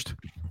starched,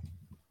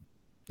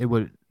 it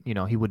would,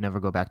 he would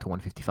never go back to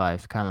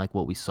 155, kind of like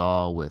what we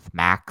saw with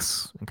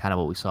Max and kind of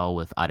what we saw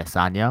with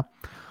Adesanya.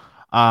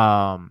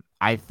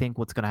 I think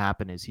what's going to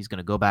happen is he's going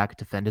to go back,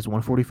 defend his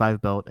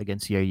 145 belt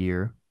against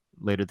Yair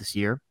later this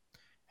year.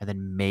 And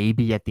then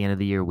maybe at the end of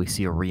the year, we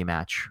see a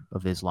rematch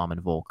of Islam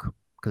and Volk.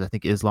 Because I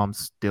think Islam's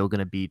still going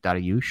to beat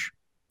Dariush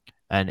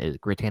and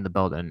retain the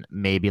belt. And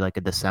maybe like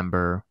a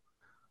December,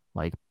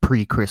 like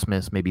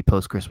pre-Christmas, maybe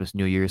post-Christmas,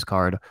 New Year's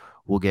card,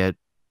 we'll get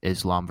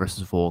Islam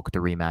versus Volk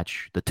to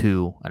rematch the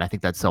two. And I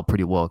think that'd sell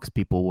pretty well because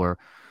people were,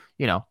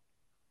 you know,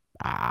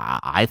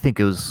 I think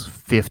it was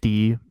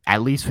 50,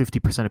 at least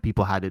 50% of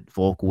people had it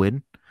Volk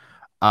win.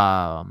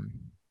 Um,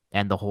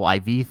 and the whole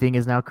IV thing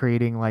is now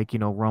creating like,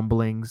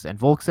 rumblings. And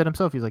Volk said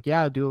himself, he's like,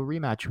 yeah, do a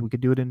rematch. We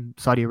could do it in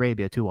Saudi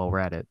Arabia too while we're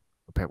at it,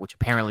 which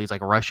apparently is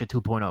like Russia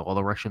 2.0. All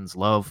the Russians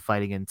love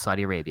fighting in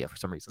Saudi Arabia for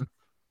some reason.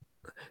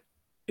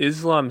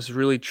 Islam's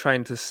really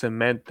trying to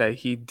cement that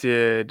he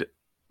did,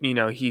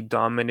 he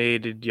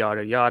dominated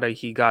yada yada.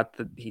 He got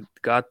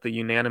the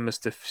unanimous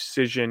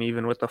decision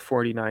even with the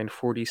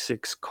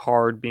 49-46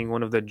 card being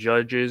one of the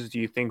judges. Do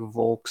you think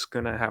Volk's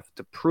going to have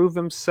to prove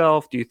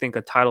himself? Do you think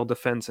a title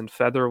defense in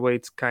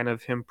featherweight's kind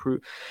of him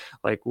prove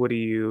like what do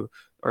you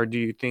or do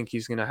you think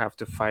he's going to have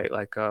to fight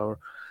like a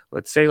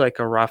let's say like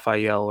a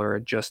Raphael or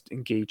a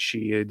Justin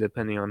Gaethje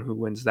depending on who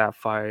wins that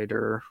fight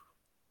or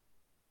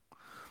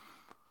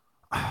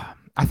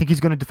I think he's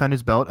going to defend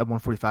his belt at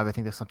 145. I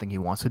think that's something he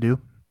wants to do.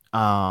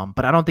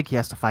 But I don't think he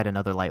has to fight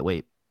another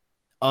lightweight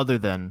other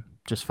than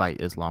just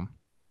fight Islam.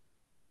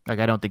 Like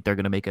I don't think they're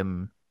going to make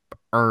him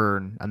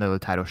earn another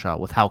title shot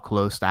with how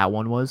close that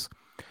one was,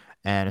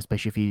 and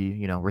especially if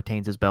he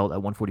retains his belt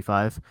at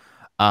 145.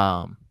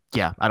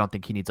 Yeah, I don't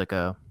think he needs like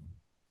a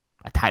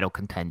title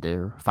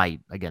contender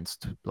fight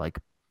against like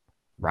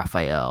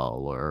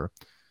Raphael or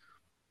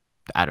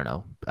I don't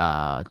know,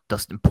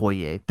 Dustin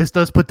Poirier. This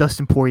does put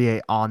Dustin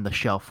Poirier on the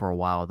shelf for a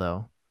while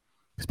though,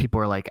 because people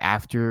are like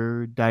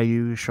after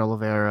Dariush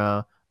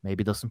Oliveira,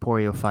 maybe Dustin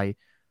Poirier will fight.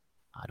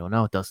 I don't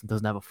know. Dustin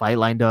doesn't have a fight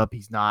lined up.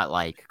 He's not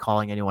like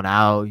calling anyone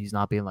out. He's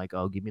not being like,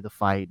 "Oh, give me the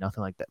fight."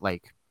 Nothing like that.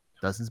 Like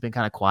Dustin's been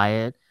kind of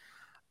quiet.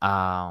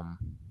 Um,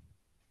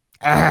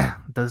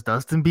 does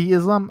Dustin beat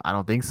Islam? I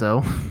don't think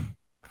so.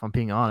 If I'm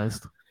being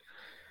honest.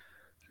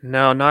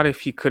 no, not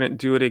if he couldn't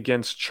do it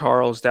against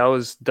Charles. That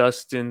was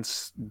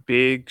Dustin's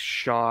big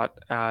shot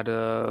at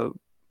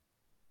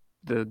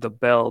the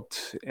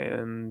belt,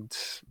 and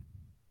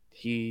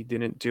he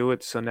didn't do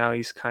it. So now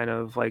he's kind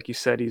of like you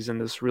said, he's in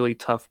this really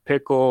tough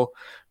pickle.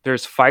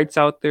 There's fights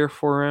out there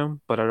for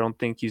him, but I don't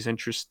think he's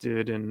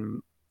interested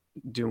in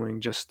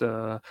doing just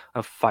a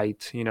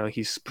fight.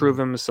 He's Mm,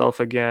 proven himself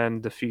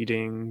again,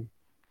 defeating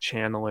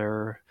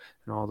Chandler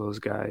and all those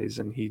guys,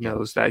 and he yeah.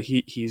 knows that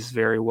he's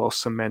very well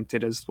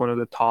cemented as one of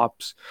the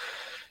tops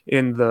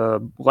in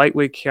the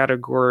lightweight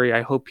category.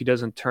 I hope he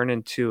doesn't turn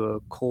into a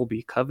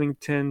Colby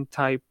Covington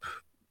type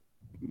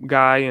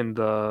guy in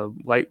the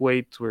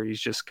lightweight where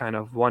he's just kind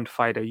of one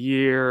fight a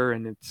year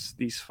and it's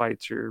these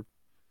fights are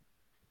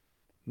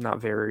not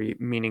very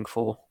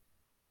meaningful.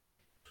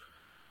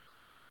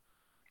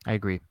 I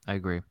agree. I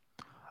agree.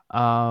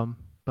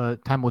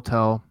 But time will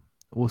tell.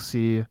 We'll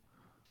see.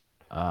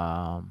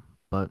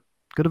 But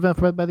good event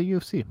for by the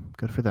UFC.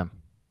 Good for them.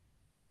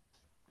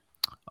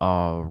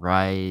 All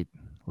right.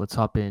 Let's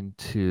hop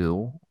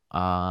into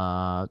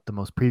the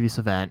most previous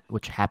event,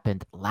 which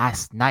happened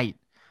last night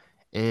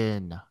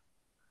in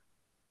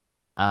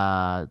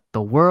the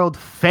world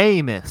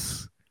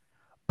famous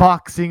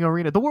boxing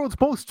arena, the world's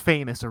most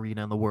famous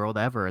arena in the world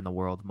ever, in the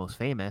world most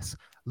famous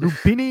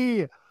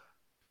Lumpini,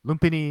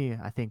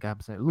 I think I'm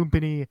saying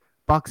Lumpini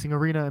Boxing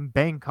Arena in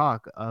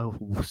Bangkok, a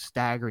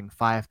staggering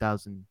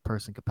 5,000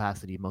 person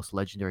capacity, most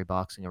legendary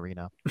boxing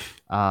arena.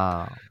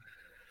 Uh,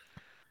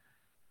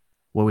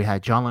 where we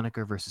had John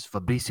Lineker versus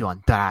Fabricio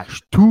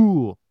Andrade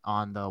 2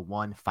 on the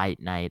one fight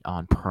night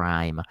on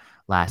Prime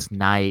last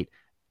night.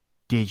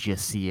 Did you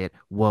see it?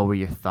 What were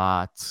your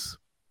thoughts?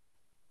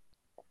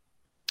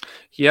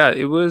 Yeah,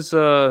 it was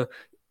an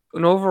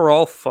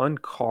overall fun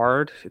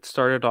card. It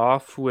started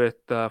off with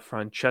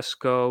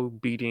Francesco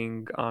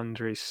beating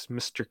Andres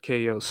Mr.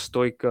 KO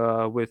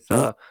Stoica with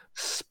a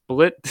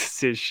split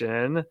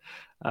decision.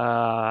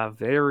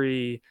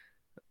 Very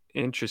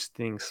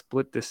interesting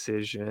split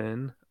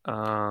decision.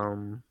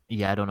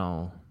 Yeah, I don't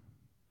know.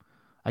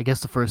 I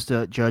guess the first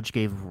judge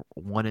gave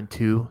 1 and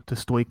 2 to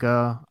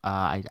Stoica.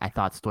 I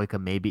thought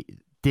Stoica maybe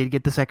did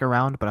get the second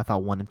round, but I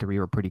thought 1 and 3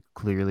 were pretty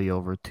clearly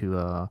over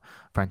to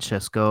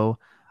Francesco.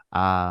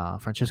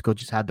 Francesco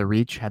just had the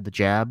reach, had the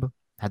jab,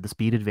 had the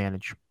speed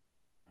advantage.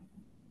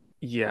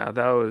 Yeah,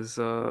 that was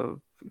a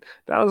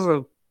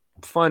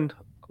fun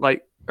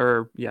light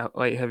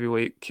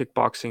heavyweight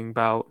kickboxing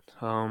bout.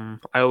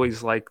 I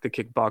always like the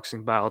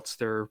kickboxing bouts.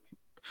 They're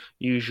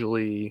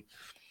usually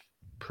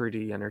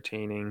pretty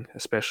entertaining,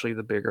 especially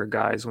the bigger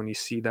guys when you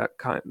see that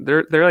kind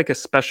they're like a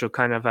special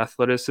kind of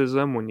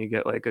athleticism when you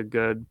get like a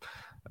good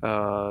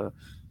uh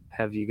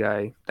heavy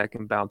guy that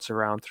can bounce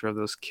around, throw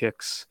those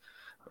kicks.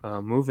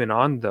 Moving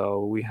on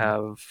though, we Mhm,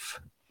 have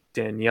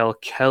Danielle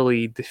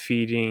Kelly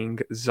defeating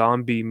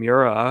Zombie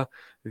Mura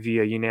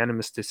via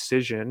unanimous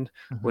decision.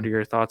 What mhm. are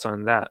your thoughts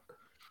on that?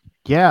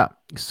 Yeah.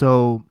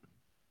 So,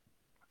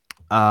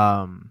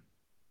 um,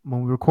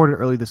 when we recorded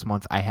early this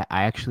month, I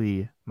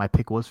actually my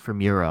pick was for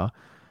Mira.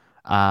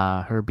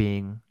 Her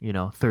being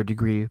third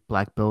degree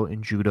black belt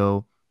in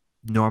judo,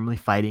 normally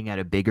fighting at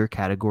a bigger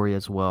category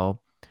as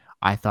well.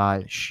 I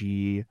thought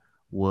she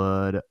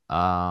would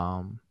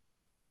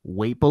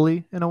weight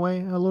bully in a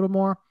way a little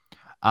more.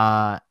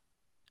 Uh,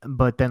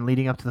 but then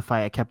leading up to the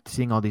fight, I kept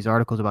seeing all these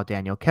articles about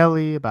Danielle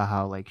Kelly, about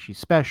how like she's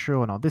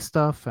special and all this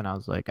stuff, and I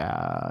was like,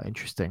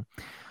 interesting.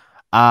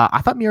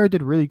 I thought Mira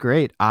did really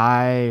great.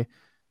 I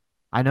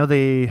know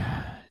they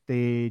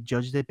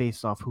judged it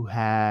based off who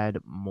had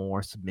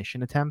more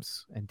submission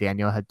attempts, and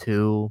Daniel had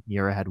two,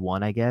 Mira had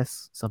one, I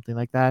guess, something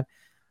like that.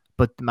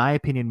 But in my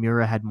opinion,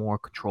 Mira had more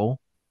control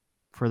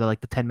for the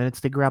 10 minutes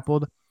they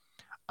grappled.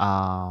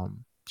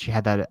 She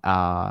had that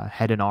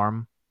head and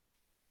arm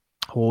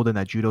hold and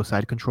that judo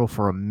side control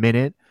for a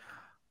minute,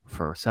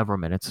 for several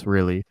minutes,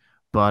 really.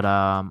 But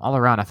all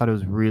around, I thought it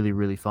was really,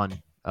 really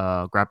fun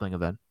grappling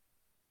event.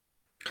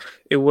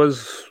 It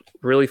was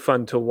really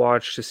fun to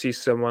watch to see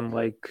someone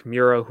like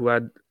Mira who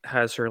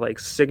has her like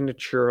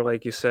signature,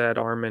 like you said,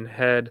 arm and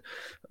head,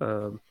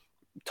 uh,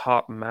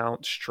 top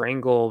mount,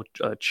 strangle,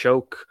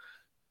 choke,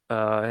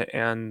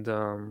 and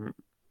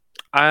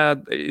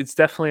it's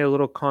definitely a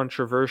little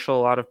controversial.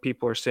 A lot of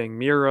people are saying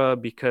Mira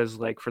because,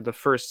 like, for the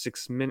first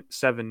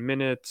 7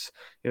 minutes,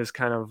 it was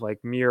kind of like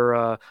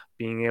Mira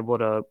being able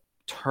to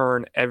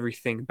turn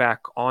everything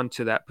back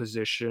onto that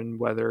position,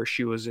 whether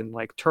she was in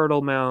like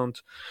turtle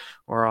mount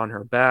or on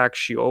her back.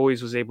 She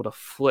always was able to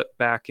flip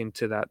back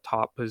into that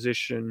top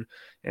position,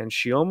 and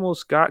she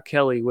almost got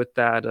Kelly with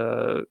that.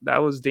 That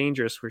was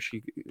dangerous, where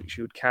she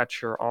would catch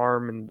her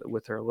arm and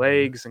with her Mhm.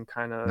 legs and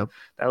kind of Yep.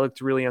 that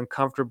looked really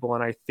uncomfortable.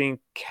 And I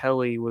think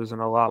Kelly was in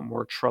a lot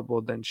more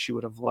trouble than she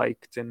would have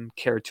liked and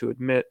cared to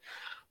admit.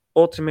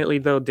 Ultimately,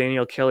 though,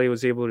 Danielle Kelly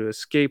was able to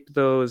escape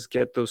those,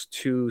 get those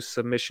two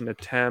submission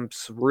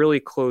attempts really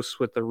close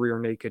with the rear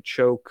naked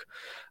choke.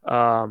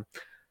 Um,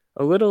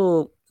 a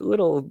little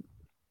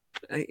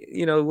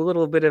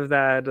bit of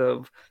that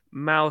of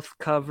mouth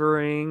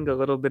covering, a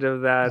little bit of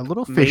A that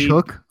little fish made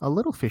hook. A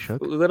little fish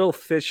hook. little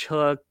fish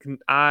hook,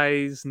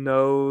 eyes,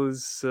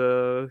 nose.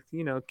 I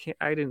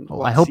didn't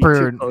Oh, I hope see too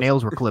her close.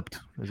 nails were clipped,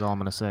 is all I'm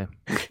gonna say.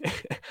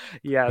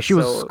 Yeah, She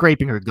was so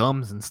scraping her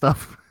gums and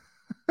stuff.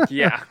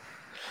 yeah,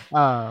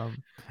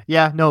 um,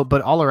 yeah, no,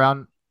 but all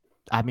around,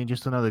 I mean,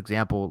 just another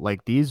example.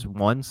 Like these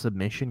one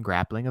submission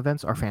grappling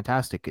events are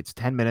fantastic. It's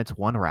 10 minutes,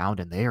 one round,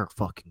 and they are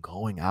fucking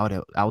going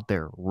out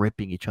there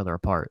ripping each other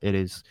apart. It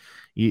is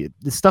the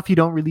stuff you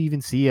don't really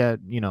even see at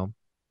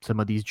some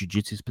of these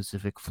jujitsu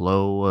specific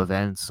flow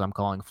events. I'm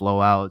calling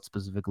flow out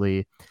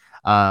specifically.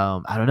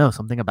 I don't know,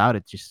 something about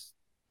it just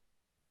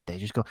they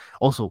just go.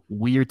 Also,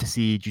 weird to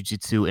see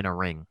jujitsu in a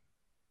ring.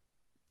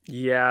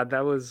 yeah,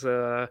 that was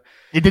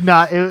It did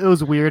not. It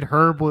was weird.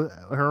 Herb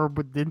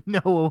didn't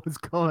know what was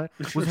going.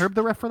 Was Herb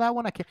the ref for that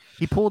one? I can't.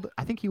 He pulled.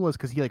 I think he was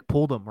because he like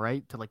pulled him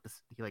right to like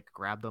this. He like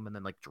grabbed them and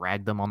then like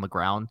dragged them on the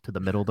ground to the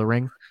middle of the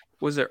ring.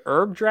 was it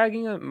Herb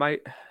dragging it?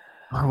 Might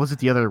Or was it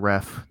the other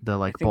ref, the I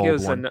like think it bald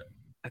was one?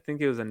 I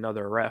think it was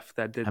another ref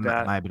that did It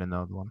that. might have been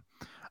another one.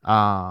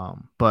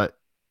 But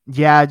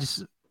yeah,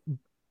 just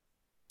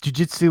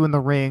jujitsu in the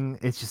ring.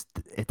 It's just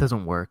it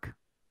doesn't work.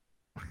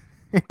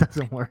 It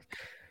doesn't work.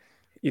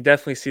 You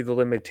definitely see the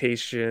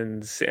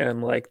limitations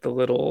and like the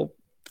little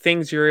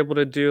things you're able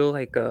to do,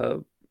 like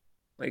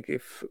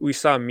if we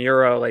saw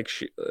Mira like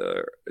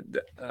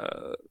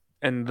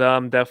and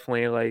them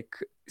definitely like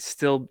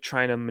still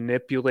trying to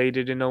manipulate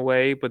it in a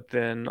way, but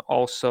then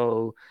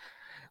also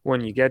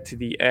when you get to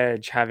the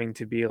edge having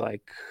to be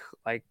like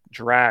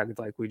dragged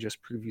like we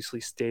just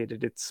previously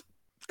stated, it's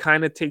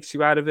kind of takes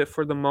you out of it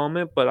for the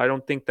moment, but I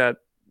don't think that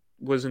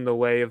was in the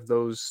way of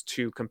those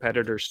two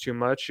competitors too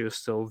much. It was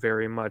still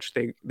very much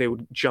they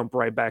would jump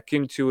right back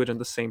into it in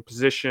the same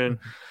position, Mhm.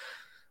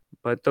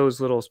 but those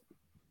little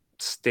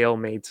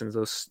stalemates and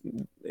those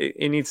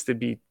it needs to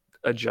be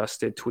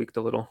adjusted, tweaked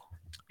a little.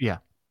 Yeah.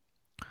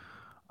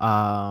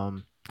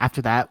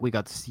 After that, we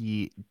got to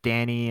see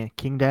Danny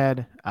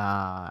Kingdad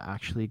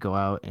actually go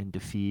out and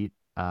defeat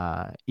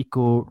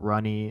Iko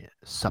Rani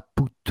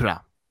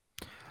Saputra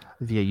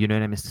via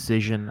unanimous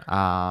decision.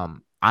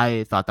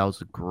 I thought that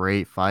was a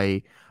great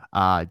fight.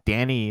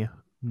 Danny,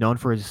 known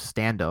for his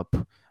stand-up,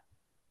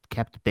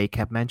 they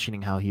kept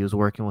mentioning how he was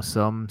working with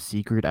some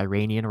secret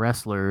Iranian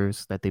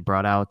wrestlers that they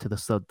brought out to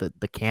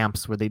the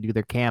camps where they do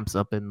their camps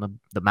up in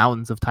the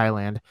mountains of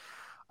Thailand.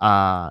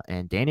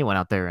 And Danny went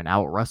out there and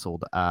out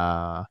wrestled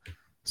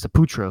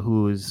Saputra,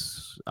 who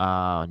is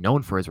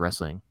known for his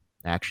wrestling.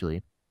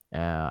 Actually,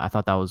 I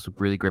thought that was a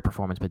really great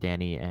performance by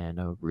Danny and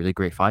a really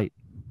great fight.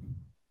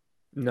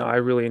 No, I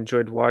really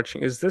enjoyed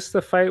watching. Is this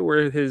the fight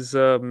where his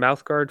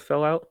mouth guard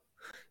fell out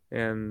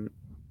and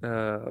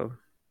uh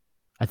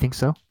I think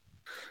so.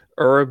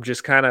 Herb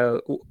just kind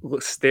of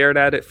stared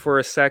at it for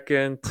a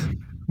second,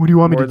 What do you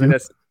want me to more than do?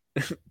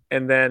 a,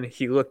 and then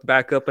he looked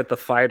back up at the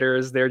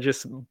fighters. They're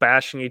just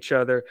bashing each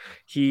other.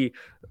 He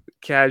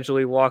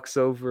casually walks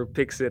over,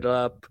 picks it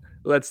up,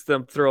 lets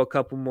them throw a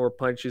couple more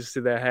punches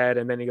to the head,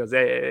 and then he goes,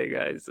 "Hey,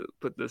 guys,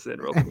 put this in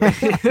real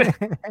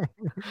quick."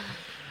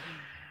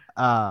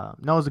 No,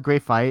 it was a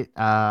great fight.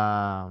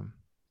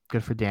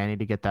 Good for Danny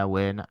to get that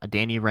win.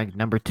 Danny ranked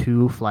number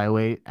two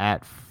flyweight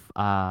at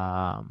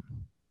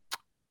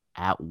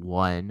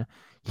one.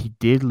 He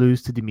did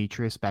lose to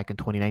Demetrius back in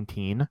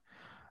 2019.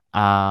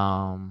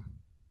 Um,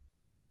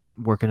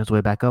 Working his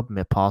way back up.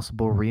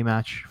 Possible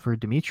rematch for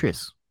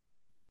Demetrius.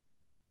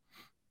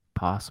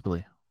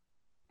 Possibly.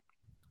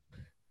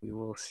 We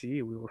will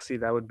see. We will see.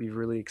 That would be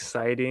really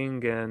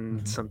exciting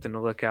and Mhm. something to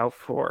look out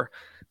for.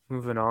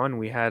 Moving on,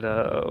 we had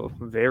a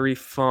very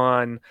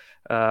fun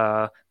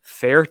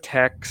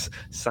Fairtex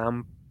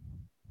Sam.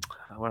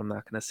 Well, I'm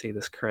not going to say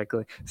this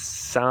correctly.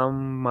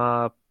 Sam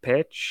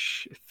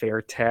Pitch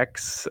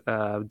Fairtex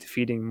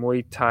defeating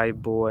Muay Thai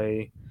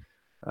boy.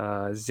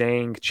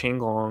 Zhang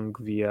Qinglong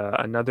via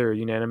another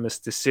unanimous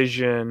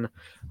decision.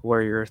 What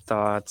are your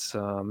thoughts?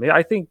 Yeah,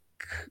 I think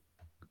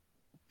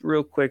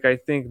real quick, I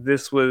think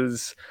this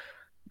was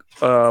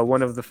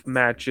one of the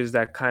matches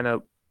that kind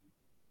of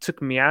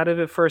took me out of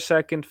it for a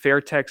second.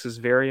 Fairtex is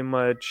very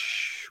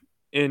much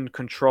in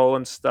control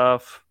and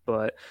stuff,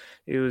 but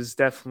it was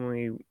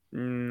definitely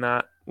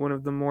not one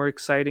of the more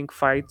exciting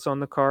fights on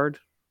the card.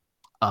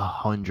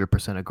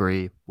 100%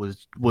 agree.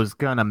 Was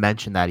gonna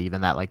mention that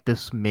even that like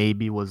this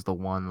maybe was the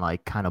one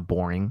like kind of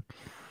boring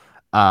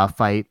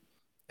fight.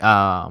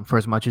 For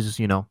as much as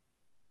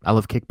I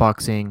love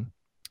kickboxing.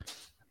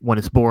 When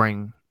it's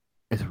boring,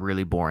 it's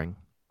really boring.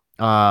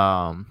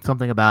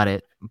 Something about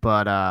it,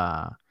 but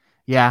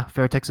yeah,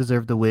 Fairtex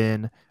deserved the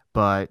win,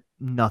 but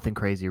nothing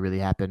crazy really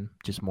happened.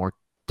 Just more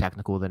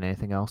technical than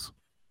anything else.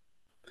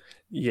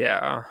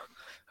 Yeah.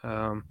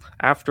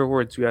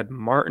 Afterwards, we had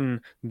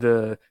Martin,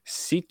 the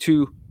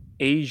C2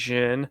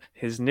 Asian,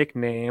 his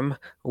nickname,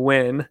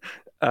 win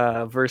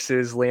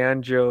versus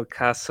Leandro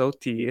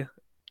Cassotti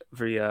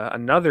via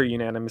another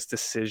unanimous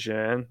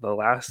decision, the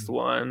last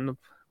one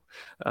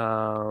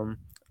um,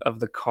 of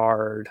the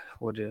card.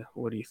 What do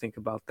you think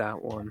about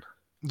that one?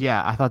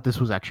 Yeah, I thought this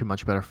was actually a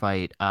much better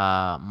fight.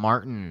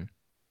 Martin,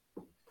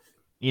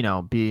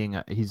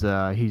 being he's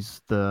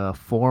the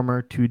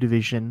former two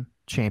division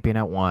champion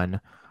at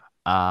one,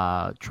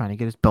 trying to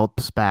get his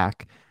belts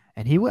back,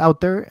 and he went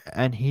out there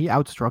and he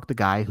outstruck the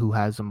guy who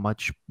has a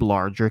much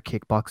larger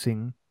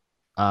kickboxing,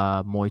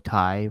 Muay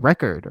Thai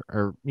record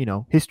or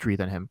history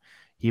than him.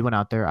 He went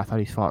out there. I thought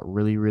he fought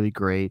really really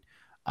great.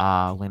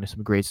 Landed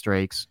some great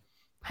strikes.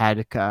 Had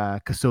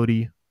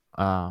Kasodi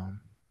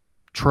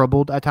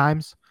troubled at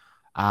times,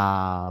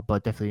 but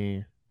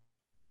definitely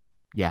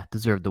yeah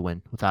deserved the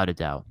win without a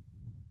doubt.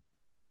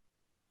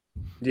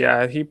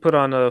 Yeah, he put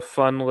on a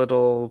fun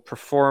little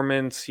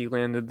performance. He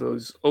landed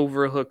those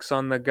overhooks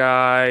on the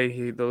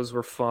guy. Those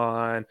were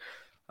fun.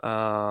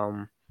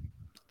 Um,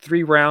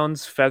 3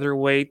 rounds,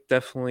 featherweight.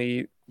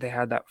 Definitely, they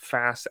had that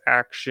fast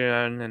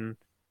action, and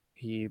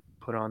he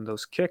put on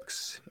those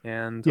kicks.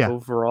 And Yeah,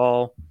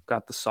 overall,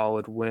 got the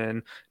solid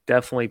win.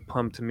 Definitely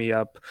pumped me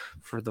up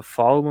for the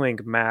following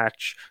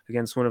match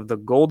against one of the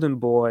Golden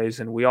Boys,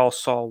 and we all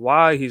saw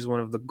why he's one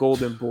of the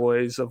Golden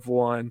Boys of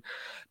one.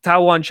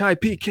 Tawan Chai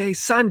PK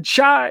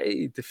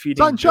Sanchai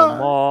defeating sunshine.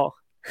 Jamal,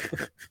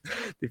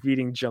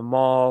 defeating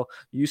Jamal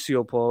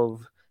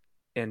Yusuopov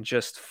in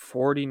just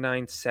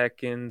 49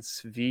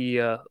 seconds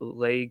via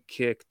leg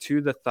kick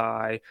to the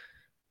thigh.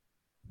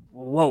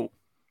 Whoa.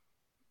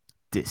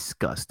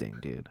 Disgusting,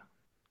 dude.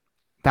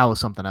 That was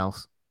something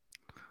else.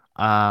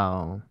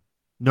 Uh,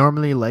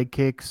 Normally leg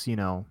kicks,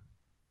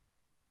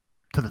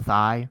 to the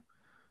thigh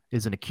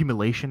is an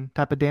accumulation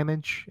type of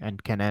damage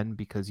and can end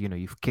because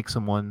you've kicked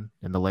someone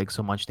in the leg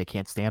so much they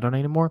can't stand on it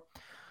anymore.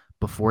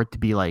 Before it to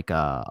be like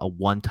a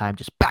one time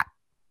just bat,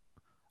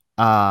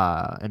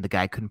 and the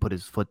guy couldn't put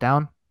his foot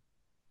down.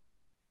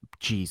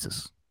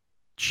 Jesus,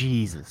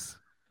 Jesus,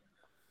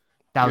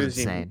 that It was was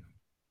insane.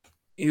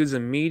 it was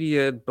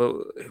immediate, but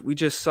we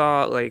just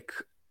saw like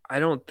I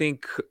don't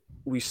think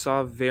we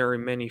saw very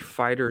many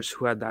fighters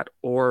who had that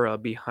aura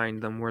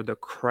behind them where the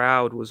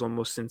crowd was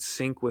almost in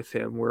sync with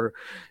him, where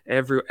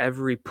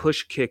every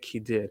push kick he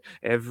did,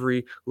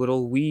 every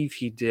little weave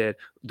he did,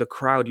 the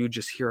crowd you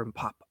just hear him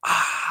pop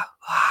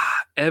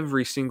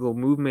every single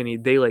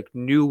movement they like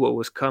knew what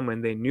was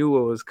coming. They knew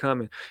what was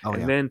coming. Oh And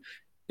yeah, then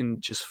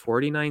in just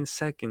 49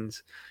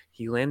 seconds,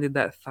 he landed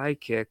that thigh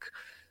kick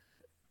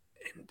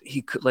and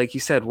he could, like you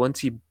said, once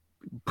he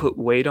put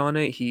weight on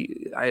it,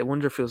 I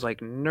wonder if it was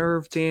like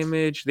nerve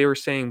damage. They were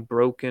saying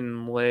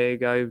broken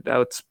leg.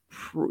 That's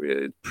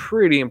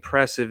pretty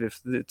impressive if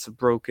it's a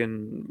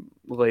broken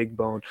leg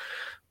bone,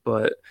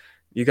 but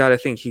you got to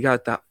think he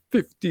got that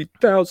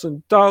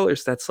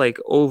 $50,000. That's like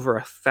over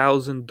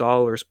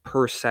 $1,000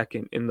 per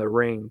second in the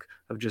ring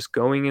of just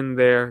going in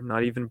there,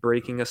 not even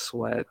breaking a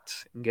sweat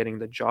and getting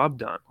the job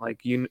done.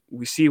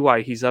 We see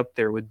why he's up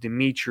there with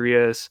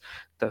Demetrius,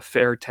 the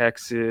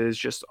Fairtexes,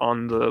 just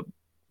on the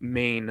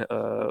main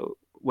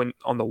when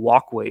on the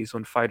walkways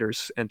when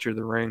fighters enter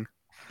the ring.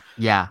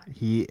 yeah.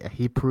 He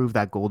proved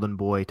that Golden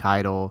Boy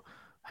title.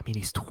 I mean,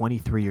 he's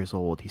 23 years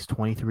old. He's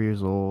 23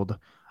 years old.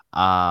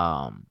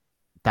 Um,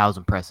 that was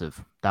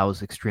impressive. That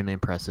was extremely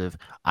impressive.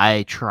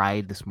 I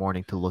tried this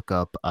morning to look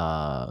up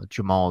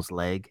Jamal's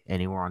leg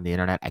anywhere on the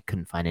internet. I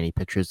couldn't find any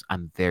pictures.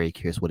 I'm very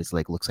curious what his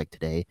leg looks like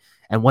today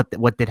and what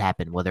did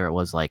happen. Whether it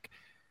was like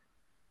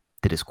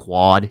did his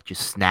quad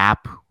just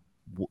snap?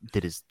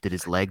 Did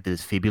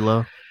his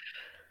fibula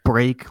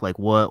break? Like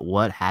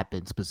what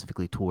happened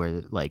specifically to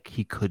where like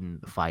he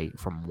couldn't fight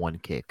from one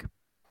kick?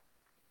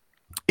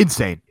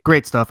 Insane.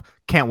 Great stuff.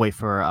 Can't wait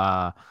for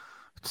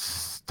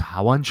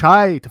Tawan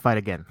Chai to fight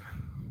again.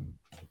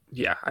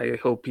 Yeah, I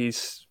hope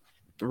he's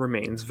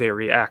remains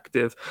very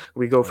active.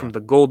 We go Oh from yeah.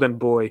 the Golden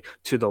Boy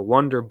to the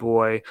Wonder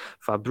Boy,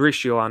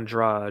 Fabricio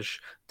Andrade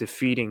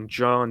defeating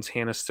Jones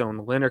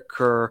Hannastone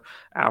Lineker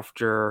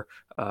after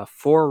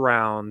 4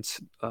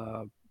 rounds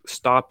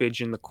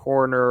stoppage in the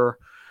corner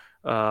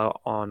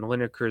on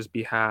Lineker's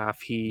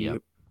behalf. He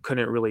Yep.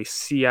 couldn't really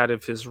see out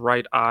of his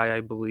right eye,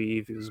 I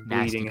believe. He was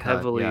Nasty bleeding cut.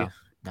 heavily. Yeah.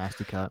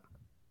 Nasty cut.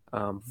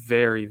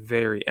 Very,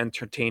 very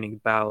entertaining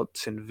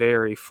bouts and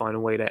very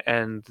fun way to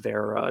end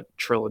their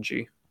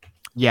trilogy.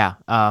 Yeah.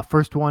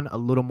 First one a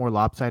little more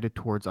lopsided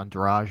towards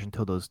Andrade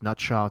until those nut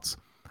shots.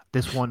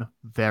 This one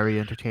very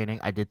entertaining.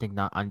 I did think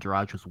not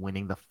Andrade was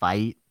winning the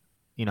fight,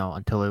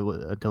 until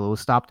it was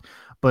stopped.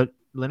 But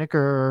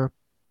Lineker,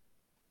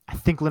 I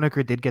think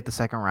Lineker did get the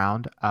second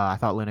round. I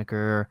thought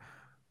Lineker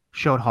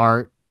showed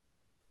heart.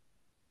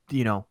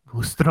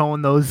 Was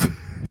throwing those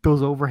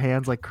those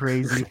overhands like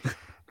crazy.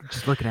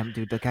 Just looking at him,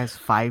 dude. That guy's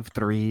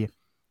 5'3",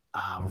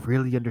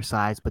 really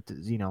undersized, but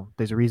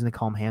there's a reason they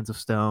call him Hands of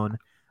Stone.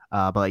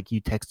 But like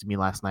you texted me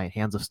last night,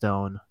 Hands of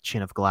Stone,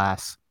 Chin of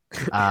Glass.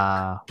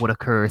 What a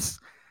curse.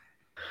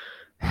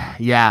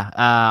 Yeah,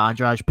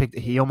 Andrade picked.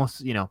 He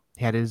almost,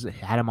 had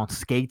him on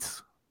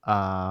skates,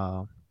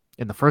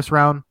 in the first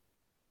round,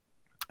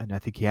 and I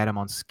think he had him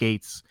on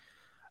skates,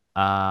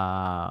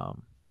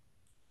 um,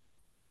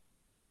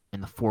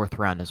 in the fourth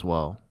round as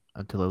well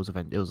until it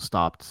was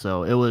stopped.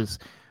 So it was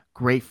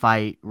great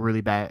fight,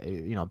 really bad,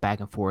 back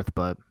and forth,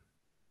 but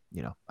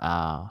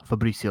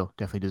Fabricio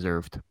definitely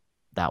deserved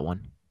that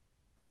one.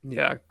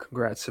 Yeah,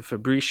 congrats to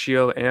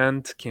Fabricio,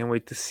 and can't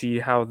wait to see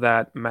how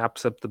that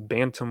maps up the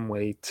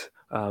bantamweight.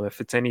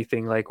 If it's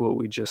anything like what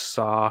we just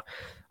saw,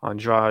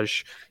 Andrade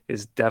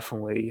is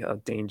definitely a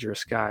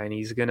dangerous guy, and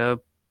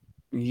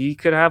he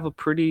could have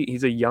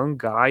he's a young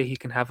guy. He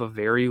can have a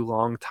very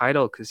long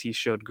title because he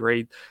showed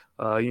great.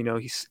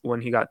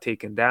 When he got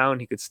taken down,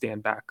 he could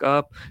stand back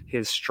up.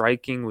 His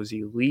striking was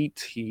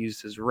elite. He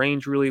used his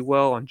range really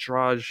well.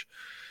 Andrade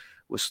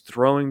was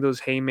throwing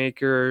those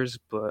haymakers,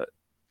 but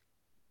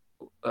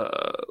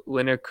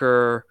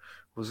Lineker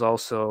was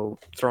also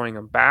throwing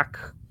him back.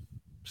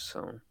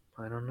 So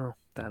I don't know.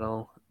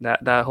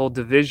 That whole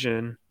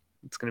division,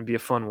 it's going to be a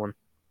fun one.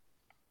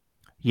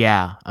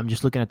 Yeah, I'm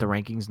just looking at the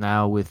rankings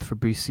now with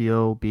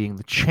Fabricio being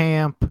the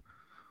champ.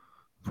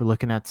 We're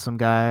looking at some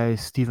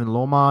guys. Steven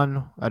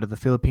Loman out of the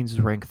Philippines is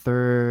ranked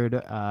third.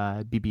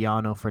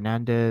 Bibiano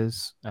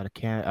Fernandez out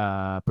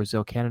of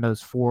Brazil, Canada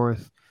is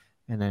fourth.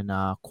 And then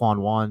Kwon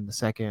Won, the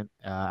second,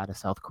 out of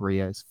South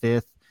Korea, is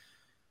fifth.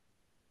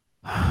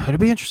 It'll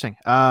be interesting.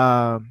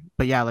 But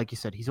yeah, like you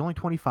said, he's only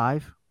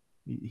 25.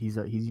 He's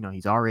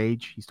our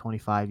age. He's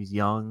 25. He's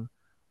young.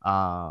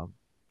 Uh,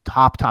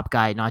 top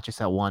guy, not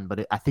just at one,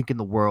 but I think in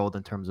the world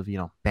in terms of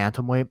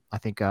bantamweight. I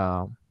think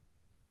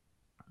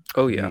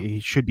Oh yeah. he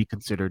should be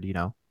considered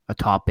a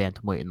top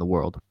bantamweight in the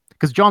world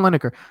because John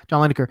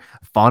Lineker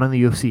fought in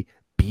the UFC,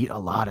 beat a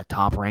lot of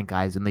top ranked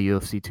guys in the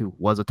UFC too.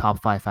 Was a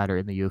top 5 fighter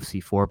in the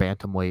UFC for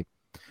bantamweight.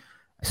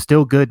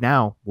 Still good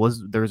now.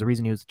 There was a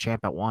reason he was the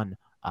champ at one.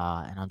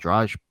 And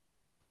Andrade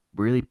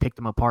really picked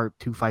him apart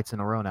 2 fights in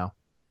a row now.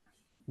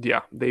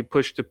 Yeah, they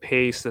pushed the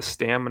pace. The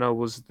stamina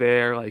was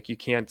there. Like you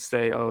can't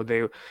say, oh,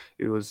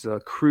 it was a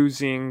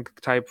cruising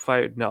type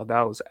fight. No,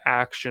 that was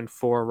action,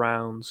 4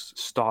 rounds,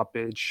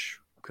 stoppage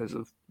because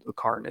of the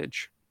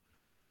carnage.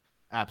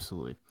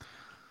 Absolutely.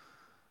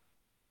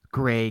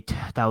 Great.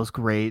 That was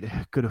great.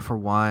 Good for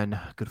one.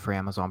 Good for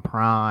Amazon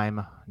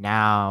Prime.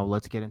 Now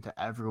let's get into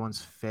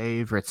everyone's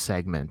favorite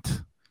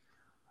segment.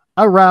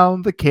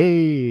 Around the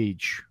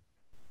Cage.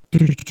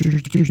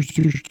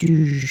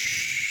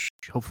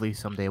 Hopefully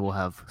someday we'll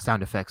have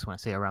sound effects when I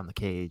say around the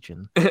cage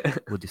and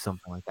we'll do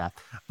something like that.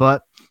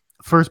 But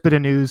first bit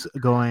of news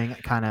going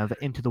kind of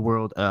into the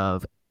world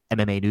of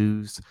MMA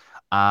news.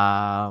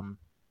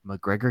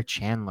 McGregor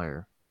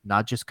Chandler,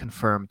 not just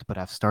confirmed, but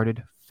have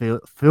started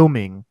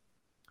filming.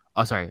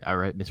 Oh, sorry,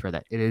 I misread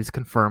that. It is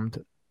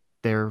confirmed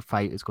their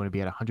fight is going to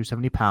be at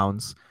 170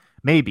 pounds.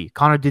 Maybe.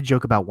 Connor did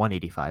joke about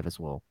 185 as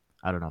well.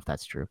 I don't know if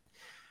that's true.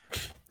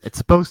 It's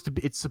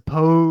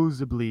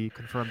supposedly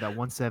confirmed at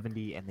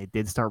 170, and they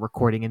did start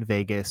recording in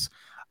Vegas.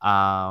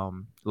 It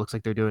looks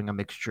like they're doing a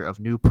mixture of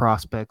new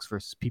prospects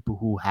versus people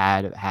who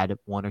had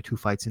 1 or 2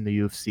 fights in the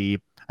UFC.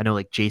 I know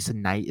like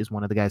Jason Knight is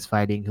one of the guys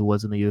fighting who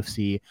was in the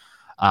UFC.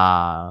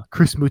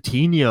 Chris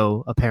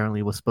Moutinho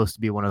apparently was supposed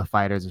to be one of the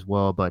fighters as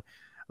well, but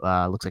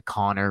looks like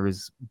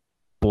Connor's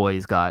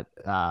boys got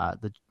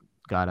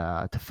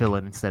to fill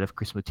in instead of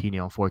Chris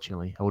Moutinho.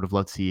 Unfortunately, I would have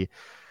loved to see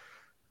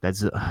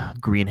that's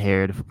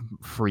green-haired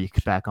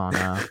freak back on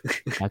the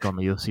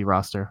UFC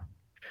roster.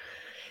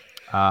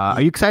 Are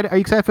you excited? Are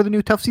you excited for the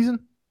new TUF season?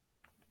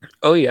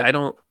 Oh yeah, I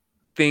don't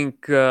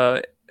think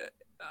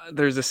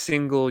there's a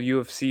single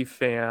UFC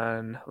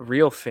fan,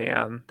 real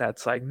fan,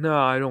 that's like, no,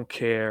 I don't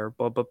care,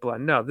 blah blah blah.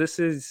 No, this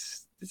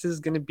is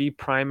gonna be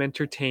prime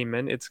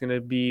entertainment. It's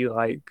gonna be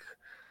like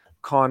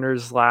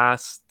Connor's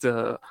last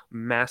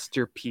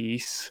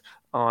masterpiece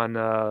on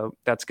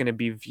that's going to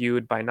be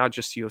viewed by not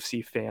just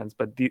UFC fans,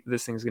 but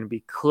this thing's going to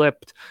be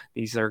clipped.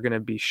 These are going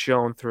to be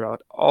shown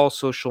throughout all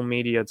social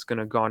media. It's going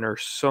to garner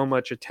so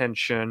much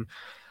attention.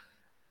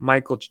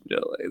 Michael,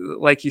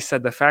 like you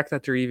said, the fact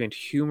that they're even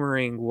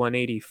humoring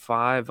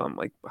 185, I'm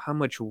like, how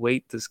much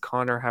weight does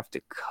Connor have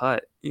to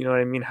cut? You know what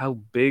I mean? How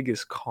big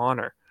is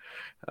Connor?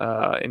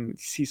 And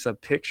see some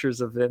pictures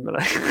of him, and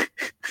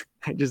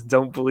I just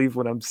don't believe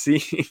what I'm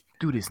seeing.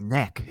 Dude, his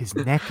neck is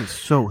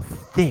so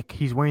thick.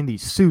 He's wearing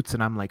these suits,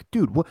 and I'm like,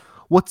 dude,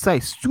 what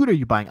size suit are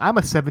you buying? I'm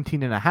a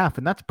 17 and a half,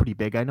 and that's pretty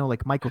big. I know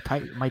like Mike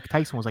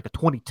Tyson was like a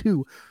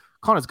 22.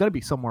 Connor's got to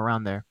be somewhere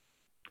around there.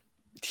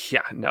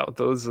 Yeah, no,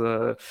 those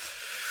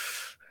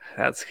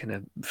that's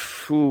gonna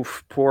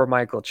oof, poor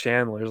Michael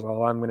Chandler is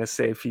all I'm gonna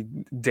say if he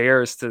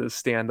dares to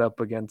stand up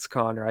against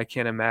Connor. I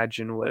can't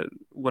imagine what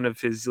one of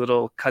his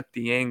little cut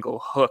the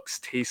angle hooks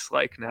tastes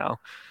like now.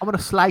 I'm gonna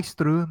slice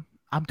through him.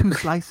 I'm too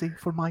slicey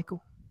for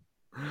Michael.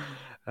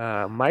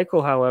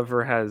 Michael,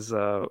 however, has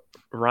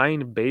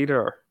Ryan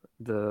Bader,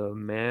 the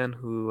man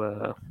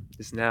who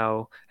is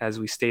now, as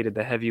we stated,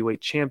 the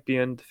heavyweight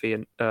champion,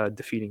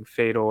 defeating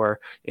Fedor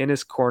in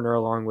his corner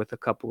along with a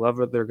couple of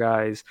other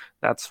guys.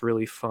 That's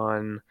really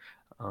fun.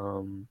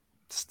 Um,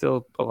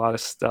 Still a lot of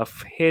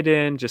stuff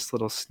hidden, just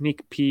little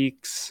sneak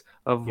peeks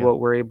of Yep. what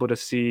we're able to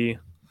see.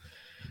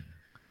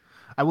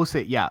 I will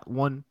say, yeah,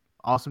 one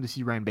awesome to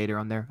see Ryan Bader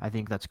on there. I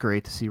think that's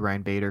great to see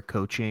Ryan Bader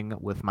coaching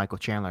with Michael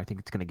Chandler. I think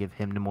it's going to give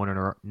him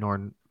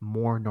more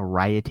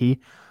notoriety.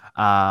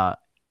 Uh,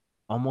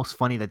 Almost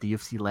funny that the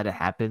UFC let it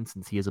happen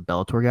since he is a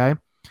Bellator guy,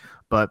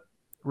 but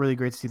really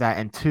great to see that.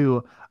 And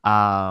two,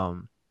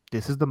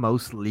 this is the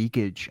most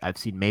leakage I've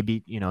seen.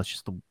 Maybe, it's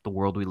just the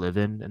world we live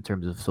in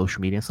terms of social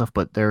media and stuff,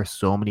 but there are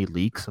so many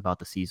leaks about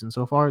the season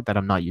so far that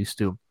I'm not used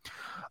to.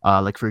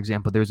 Like, for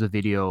example, there's a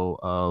video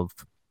of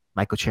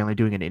Michael Chandler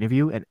doing an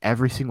interview, and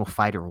every single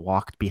fighter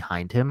walked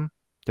behind him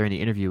during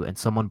the interview, and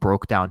someone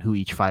broke down who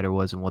each fighter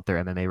was and what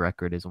their MMA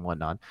record is and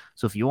whatnot.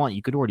 So if you want,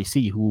 you could already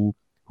see who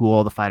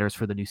all the fighters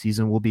for the new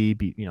season will be,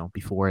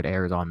 before it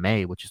airs on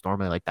May, which is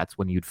normally like that's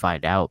when you'd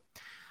find out.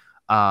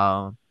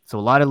 So a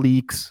lot of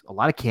leaks, a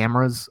lot of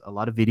cameras, a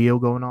lot of video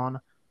going on.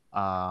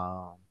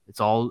 It's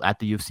all at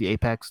the UFC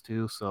Apex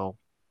too, so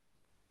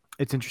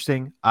it's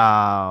interesting.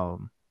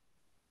 I'm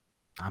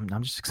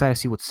just excited to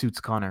see what suits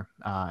Connor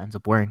ends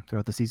up wearing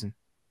throughout the season.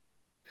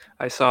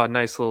 I saw a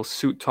nice little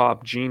suit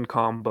top jean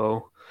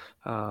combo.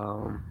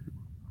 Um,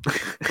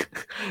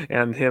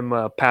 and him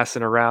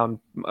passing around.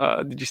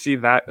 Did you see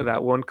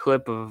that one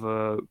clip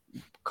of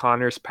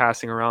Connor's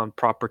passing around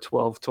proper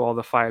 12 to all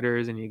the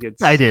fighters, and he I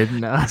gets did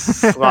no.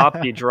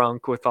 sloppy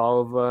drunk with all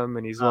of them,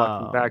 and he's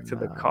walking Oh back to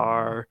the no.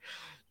 car.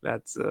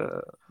 That's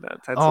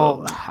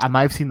Oh, I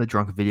might have seen the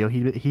drunk video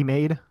he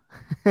made.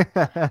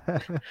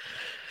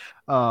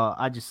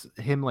 I just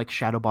him like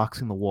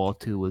shadowboxing the wall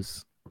too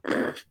was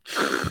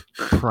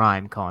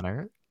prime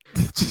Connor.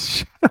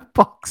 Just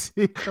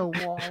shadowboxing the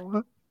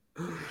wall,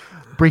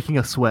 breaking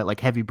a sweat, like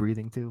heavy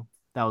breathing too.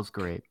 That was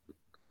great.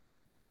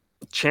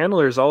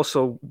 Chandler's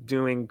also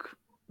being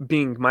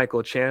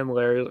Michael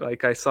Chandler.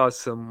 Like I saw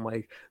some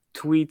like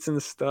tweets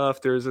and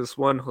stuff. There's this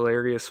one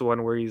hilarious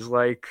one where he's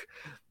like,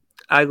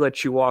 I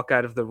let you walk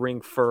out of the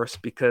ring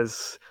first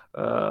because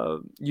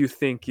you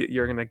think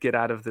you're gonna get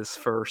out of this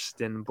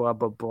first, and blah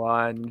blah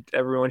blah. And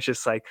everyone's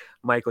just like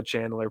Michael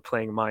Chandler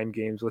playing mind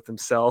games with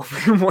himself.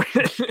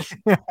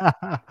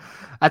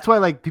 That's why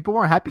like people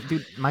weren't happy,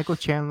 dude. Michael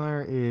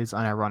Chandler is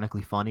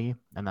unironically funny,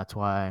 and that's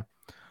why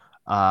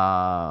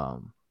I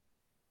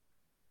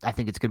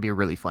think it's gonna be a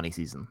really funny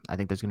season. I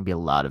think there's gonna be a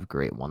lot of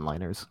great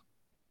one-liners.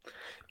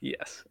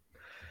 Yes.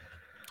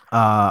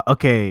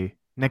 Okay,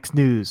 next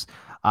news.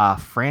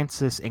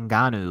 Francis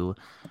Ngannou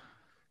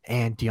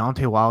and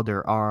Deontay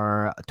Wilder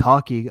are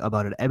talking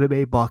about an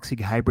MMA boxing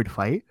hybrid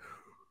fight.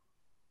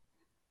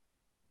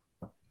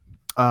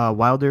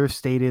 Wilder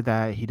stated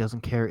that he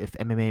doesn't care if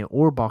MMA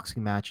or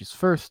boxing matches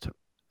first,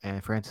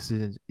 and Francis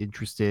is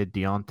interested.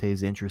 Deontay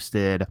is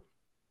interested.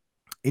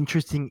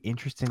 Interesting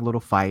little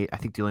fight. I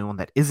think the only one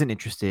that isn't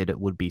interested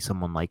would be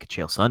someone like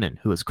Chael Sonnen,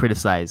 who has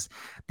criticized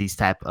these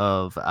type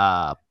of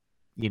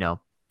you know,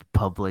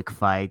 public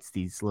fights,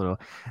 these little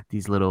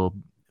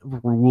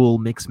rule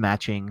mix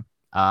matching.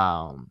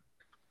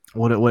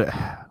 What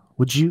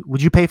would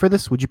you pay for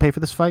this? Would you pay for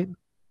this fight?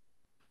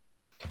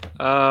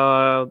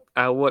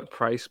 At what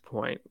price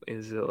point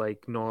is it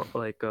like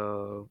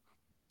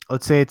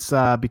Let's say it's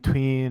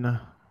between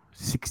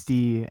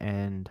 60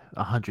 and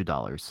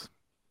 $100.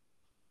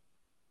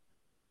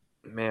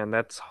 man,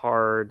 that's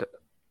hard.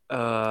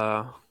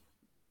 Uh,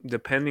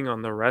 Depending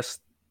on the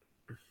rest,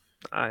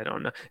 I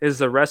don't know. Is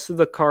the rest of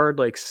the card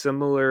like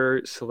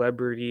similar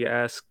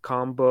celebrity-esque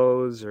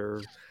combos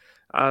or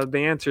the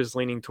answer is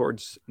leaning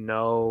towards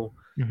no.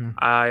 Mm-hmm.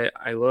 I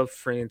love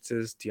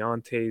Francis.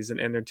 Deontay's an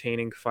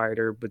entertaining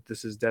fighter, but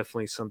this is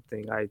definitely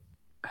something I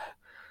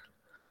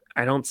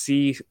don't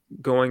see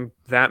going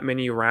that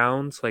many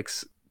rounds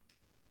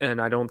and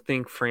I don't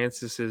think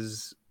Francis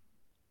is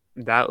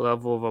that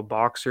level of a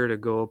boxer to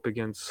go up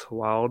against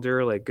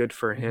Wilder. Like, good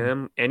for Mm-hmm.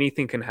 him.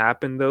 Anything can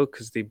happen though,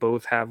 because they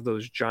both have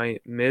those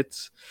giant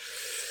mitts.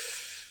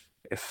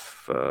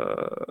 If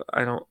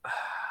I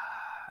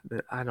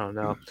don't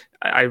know.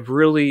 I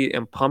really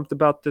am pumped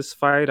about this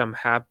fight. I'm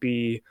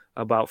happy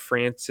about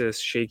Francis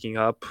shaking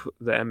up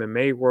the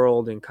MMA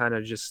world and kind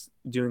of just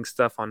doing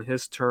stuff on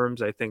his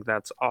terms. I think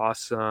that's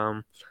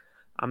awesome.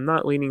 I'm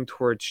not leaning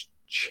towards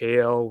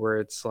Chael, where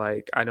it's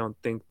like I don't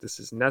think this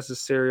is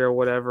necessary or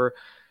whatever.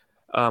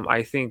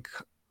 I think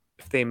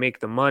if they make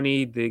the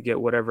money, they get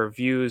whatever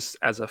views.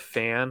 As a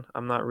fan,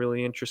 I'm not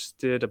really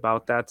interested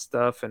about that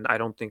stuff, and I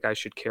don't think I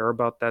should care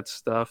about that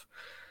stuff.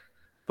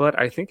 But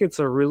I think it's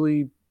a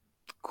really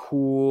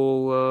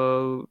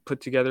cool put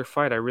together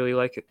fight. I really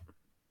like it.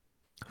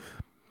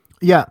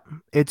 Yeah,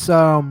 it's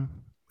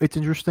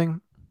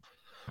interesting.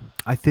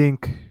 I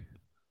think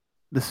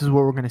this is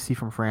what we're gonna see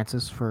from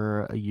Francis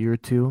for a year or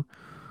two.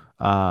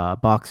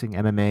 Boxing,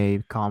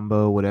 MMA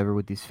combo, whatever,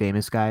 with these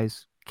famous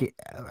guys,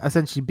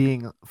 essentially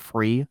being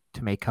free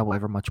to make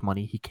however much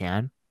money he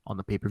can on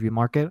the pay-per-view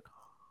market.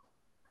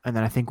 And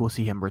then I think we'll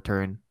see him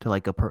return to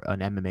like an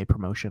MMA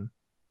promotion,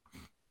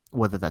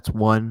 whether that's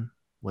one,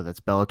 whether that's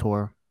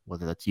Bellator,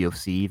 whether that's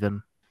UFC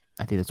even.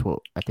 I think that's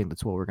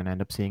what we're gonna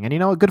end up seeing. And you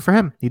know what? Good for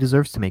him. He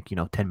deserves to make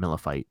 10 mil a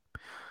fight.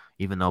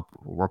 Even though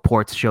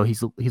reports show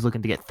he's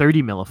looking to get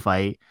 30 mil a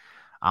fight.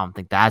 I don't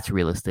think that's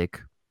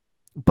realistic.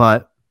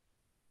 But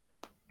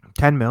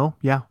 10 mil,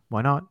 yeah,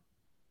 why not?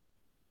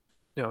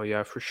 Oh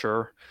yeah, for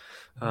sure.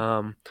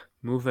 Um,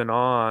 Moving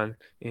on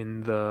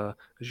in the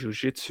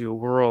jiu-jitsu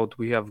world,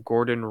 we have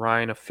Gordon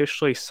Ryan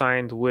officially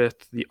signed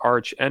with the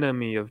arch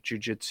enemy of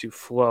jiu-jitsu,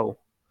 Flow.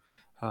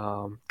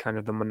 Kind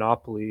of the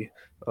monopoly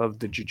of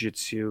the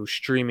jiu-jitsu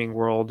streaming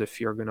world.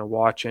 If you're going to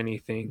watch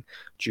anything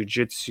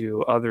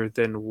jiu-jitsu other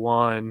than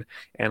one,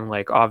 and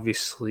like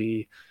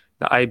obviously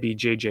the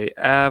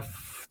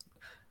IBJJF,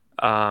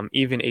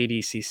 even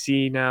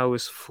ADCC now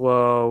is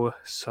Flow.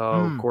 So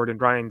Mm, Gordon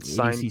Ryan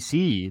signed.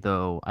 ADCC,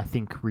 though, I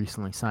think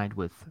recently signed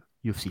with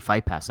UFC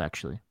Fight Pass,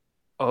 actually.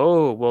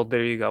 Oh, well,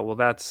 there you go. Well,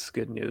 that's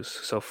good news.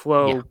 So Yeah.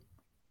 Flow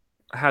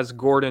has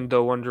Gordon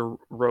though under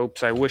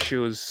ropes. I wish it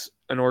was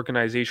an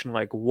organization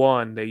like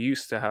One they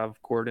used to have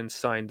Gordon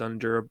signed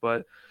under,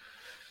 but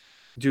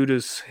due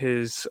to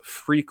his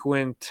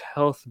frequent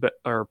health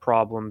or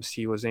problems,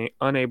 he was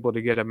unable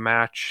to get a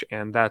match,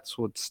 and that's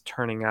what's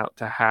turning out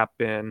to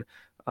happen.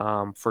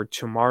 For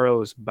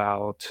tomorrow's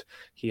bout,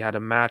 he had a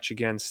match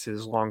against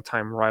his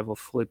longtime rival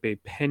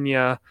Felipe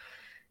Pena.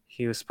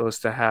 He was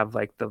supposed to have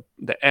like the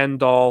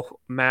end all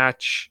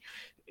match,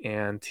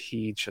 and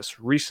he just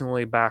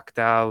recently backed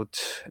out.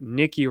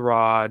 Nicky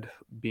Rod,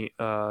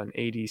 an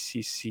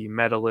ADCC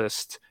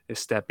medalist, is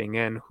stepping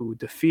in, who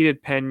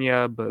defeated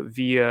Pena, but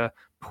via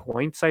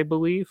points, I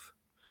believe,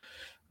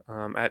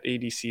 at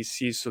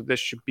ADCC. So this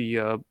should be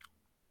a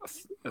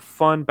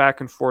fun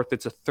back and forth.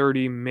 It's a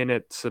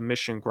 30-minute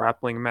submission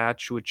grappling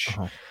match, which,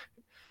 Uh-huh.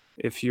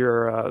 if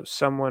you're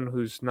someone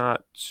who's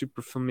not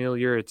super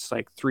familiar, it's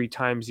like 3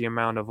 times the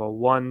amount of a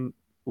one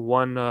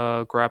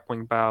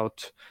grappling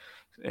bout,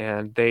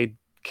 and they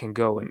can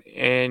go in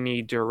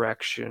any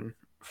direction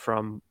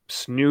from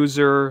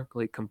snoozer,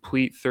 like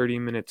complete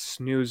 30-minute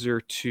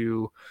snoozer,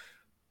 to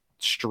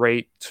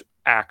straight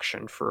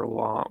action for a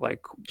long,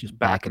 like Just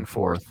back back and and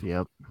forth. forth.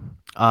 Yep.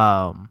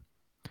 Um,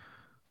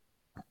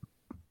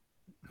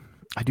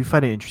 I do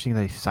find it interesting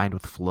that he signed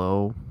with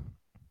Flow.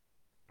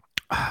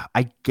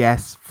 I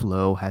guess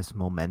Flow has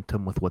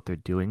momentum with what they're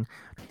doing.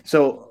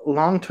 So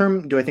long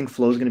term, do I think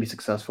Flow is going to be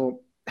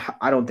successful?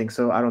 I don't think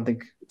so. I don't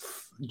think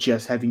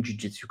just having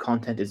jujitsu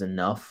content is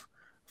enough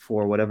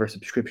for whatever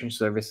subscription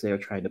service they are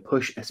trying to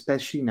push,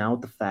 especially now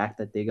with the fact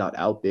that they got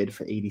outbid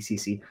for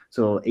ADCC.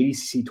 So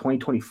ADCC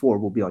 2024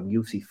 will be on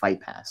UFC Fight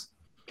Pass.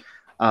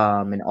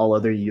 And all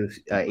other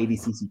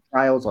ADCC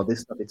trials, all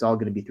this stuff, it's all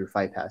going to be through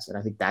Fight Pass. And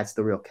I think that's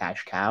the real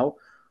cash cow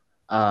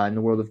in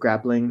the world of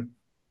grappling.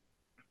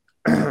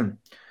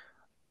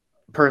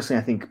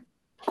 Personally, I think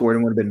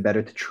Gordon would have been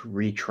better to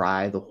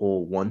retry the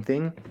whole one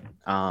thing.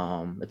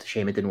 It's a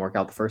shame it didn't work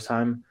out the first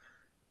time.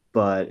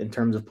 But in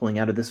terms of pulling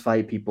out of this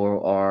fight,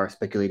 people are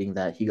speculating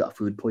that he got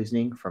food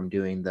poisoning from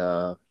doing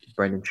the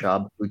Brendan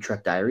Schaub Food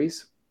Truck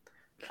Diaries.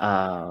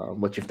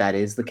 Which, if that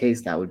is the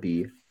case, that would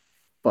be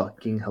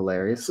fucking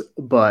hilarious.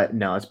 But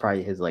no, it's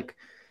probably his like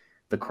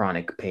the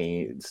chronic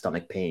pain,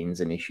 stomach pains,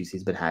 and issues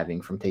he's been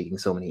having from taking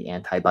so many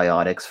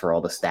antibiotics for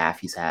all the staph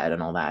he's had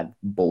and all that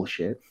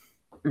bullshit.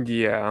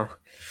 Yeah,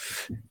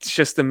 it's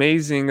just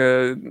amazing.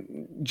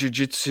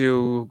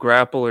 Jiu-jitsu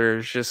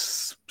grapplers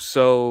just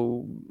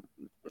so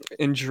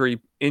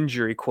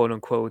injury quote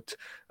unquote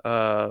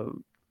uh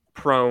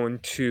prone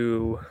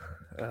to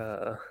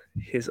uh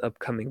his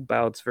upcoming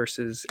bouts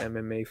versus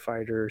MMA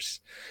fighters.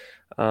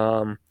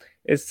 um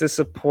it's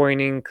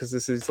disappointing because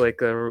this is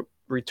like a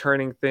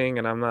returning thing,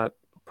 and I'm not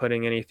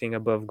putting anything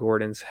above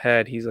Gordon's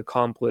head. He's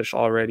accomplished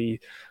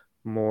already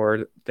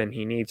more than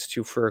he needs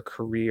to for a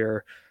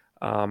career.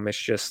 It's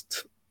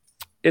just,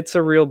 it's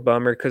a real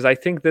bummer because I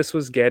think this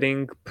was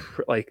getting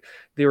like,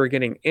 they were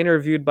getting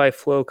interviewed by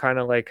Flow, kind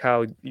of like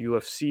how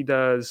UFC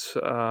does.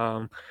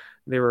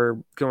 They were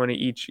going to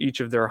each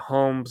of their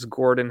homes.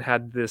 Gordon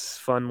had this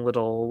fun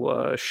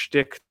little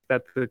shtick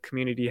that the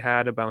community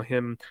had about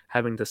him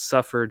having to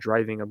suffer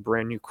driving a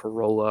brand new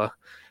Corolla.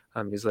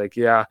 He's like,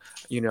 yeah,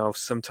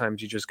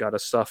 sometimes you just gotta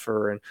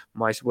suffer, and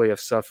my way of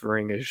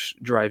suffering is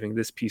driving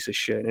this piece of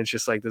shit. And it's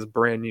just like this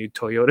brand new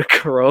Toyota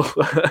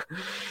Corolla,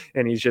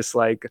 and he's just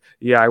like,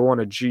 yeah, I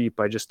want a Jeep,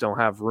 I just don't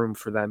have room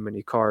for that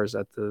many cars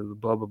at the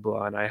blah blah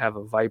blah, and I have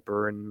a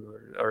Viper, and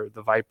or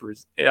the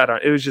Vipers. I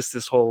don't. It was just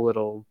this whole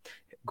little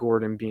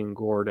Gordon being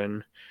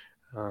Gordon.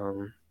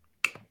 Um,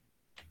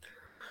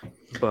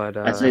 but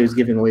I saw he was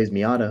giving away his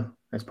Miata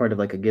as part of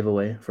like a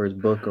giveaway for his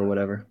book or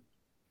whatever.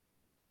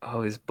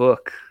 Oh, his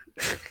book.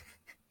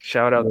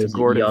 Shout out What to was it,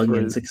 Gordon Young for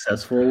and his.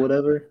 Successful or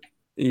whatever?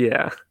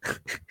 Yeah.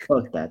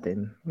 Fuck that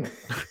thing.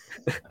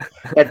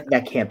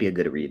 that can't be a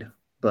good read.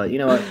 But you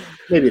know what?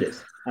 Maybe it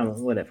is. I don't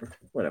know,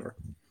 whatever.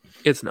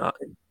 It's not.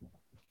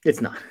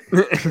 It's not.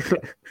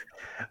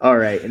 All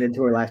right, and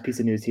into our last piece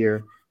of news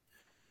here.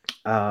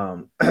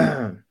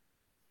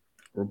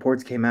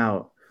 Reports came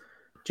out.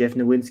 Jeff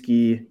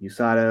Nowinski,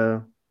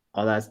 USADA,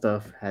 all that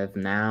stuff have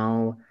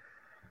now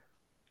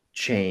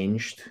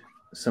changed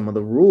some of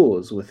the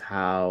rules with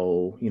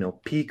how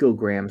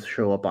picograms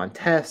show up on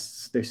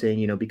tests. They're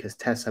saying because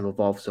tests have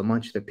evolved so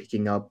much, they're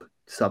picking up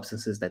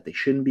substances that they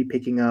shouldn't be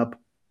picking up.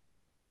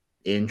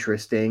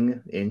 Interesting.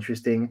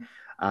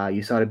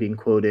 USADA being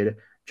quoted.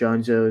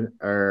 John Jones,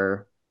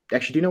 or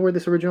actually, do you know where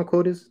this original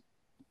quote is?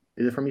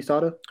 Is it from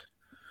USADA?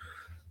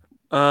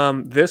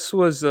 This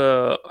was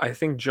I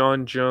think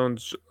John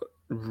Jones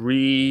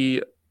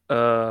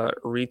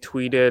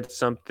retweeted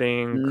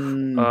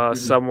something Mm-hmm.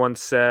 someone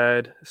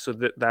said, so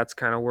that's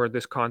kind of where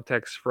this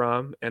context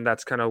from, and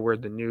that's kind of where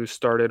the news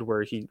started,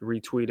 where he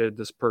retweeted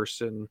this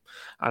person.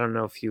 I don't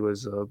know if he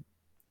was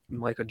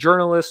like a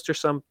journalist or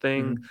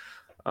something.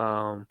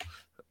 Um,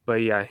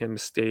 but yeah, him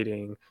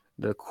stating,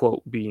 the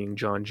quote being,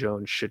 John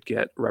Jones should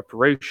get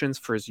reparations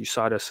for his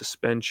USADA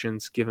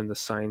suspensions given the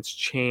science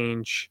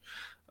change.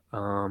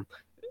 Um,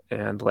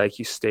 and like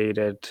you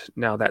stated,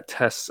 now that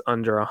tests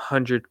under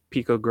 100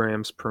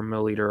 picograms per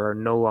milliliter are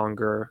no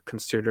longer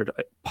considered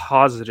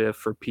positive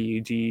for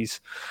PEDs.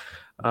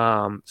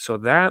 So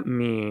that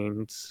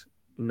means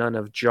none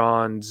of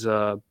John's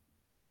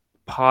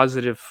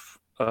positive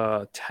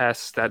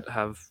tests that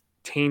have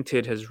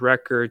tainted his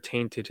record,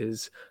 tainted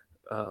his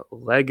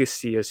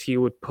legacy, as he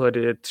would put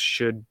it,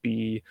 should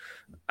be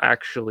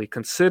actually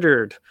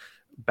considered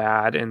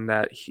bad, and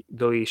that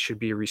they should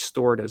be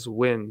restored as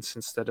wins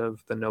instead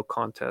of the no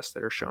contest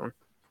that are shown.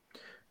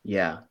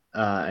 Yeah.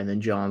 And then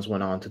Johns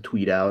went on to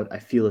tweet out, I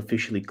feel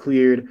officially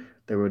cleared.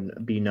 There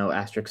would be no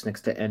asterisks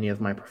next to any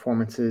of my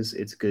performances.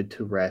 It's good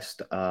to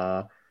rest.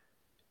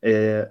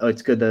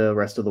 It's good the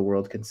rest of the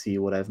world can see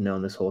what I've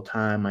known this whole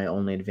time. My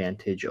only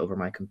advantage over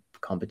my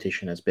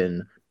competition has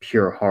been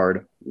pure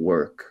hard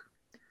work.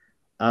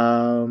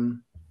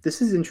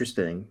 This is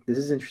interesting. This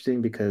is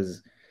interesting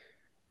because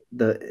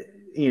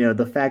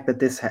the fact that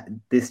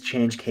this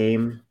change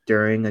came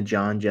during a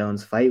John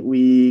Jones fight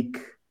week,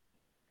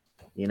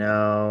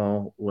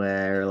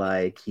 where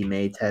like he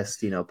may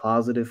test,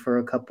 positive for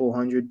a couple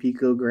hundred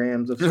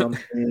picograms of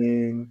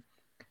something.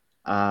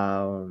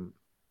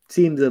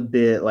 Seems a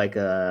bit like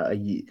a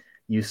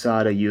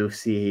USADA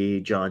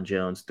UFC John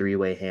Jones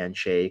three-way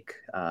handshake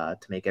to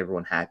make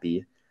everyone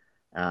happy.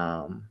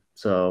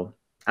 So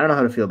I don't know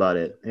how to feel about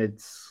it.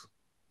 It's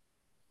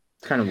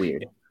kind of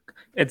weird.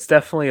 It's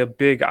definitely a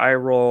big eye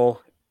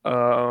roll,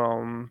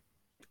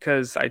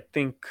 because I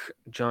think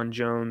John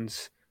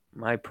Jones,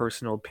 my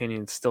personal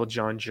opinion, still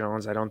John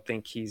Jones. I don't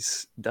think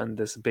he's done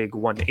this big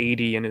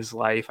 180 in his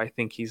life. I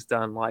think he's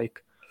done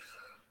like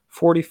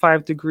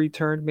 45-degree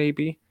turn,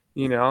 maybe.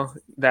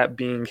 That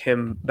being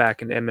him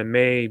back in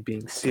MMA,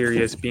 being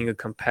serious, being a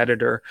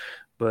competitor.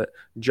 But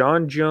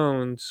John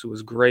Jones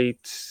was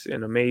great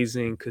and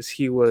amazing because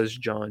he was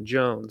John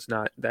Jones,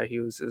 not that he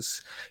was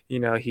this, he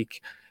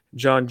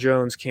John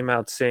Jones came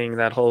out saying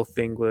that whole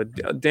thing with,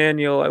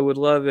 Daniel, I would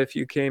love if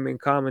you came and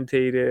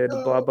commentated,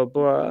 blah blah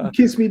blah,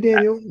 Kiss me,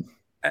 Daniel.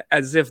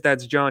 as if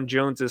that's John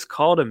Jones's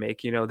call to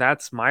make.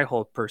 That's my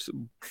whole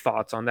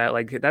thoughts on that.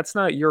 Like, that's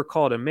not your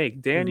call to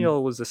make.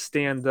 Daniel was a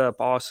stand-up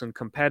awesome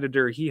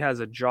competitor. He has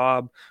a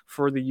job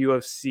for the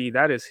UFC.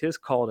 That is his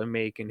call to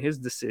make and his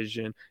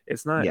decision.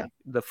 It's not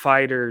the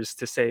fighters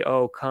to say,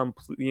 oh, come,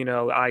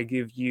 I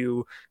give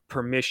you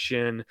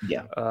permission,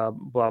 blah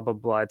blah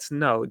blah. It's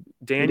no,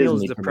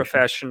 Daniel's the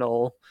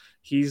professional.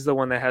 He's the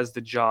one that has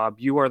the job.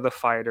 You are the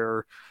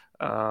fighter.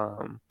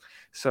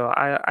 So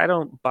I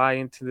don't buy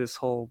into this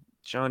whole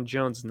John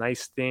Jones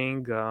nice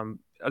thing.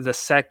 The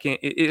second,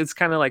 it's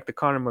kind of like the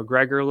Conor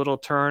McGregor little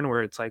turn,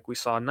 where it's like we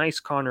saw nice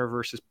Conor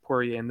versus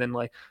Poirier, and then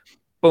like,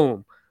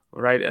 boom,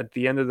 right at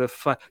the end of the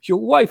fight, your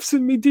wife's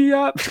in me,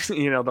 Diop.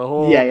 The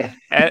whole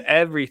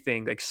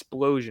everything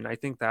explosion. I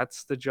think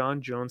that's the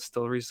John Jones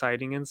still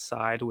residing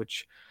inside,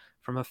 which,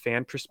 from a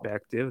fan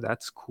perspective,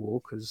 that's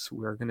cool, because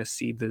we're gonna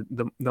see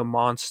the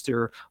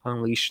monster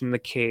unleashed in the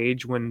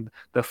cage when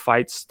the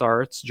fight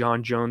starts.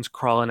 John Jones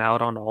crawling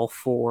out on all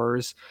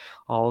fours,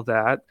 all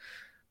that.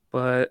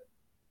 But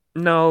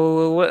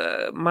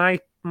no, my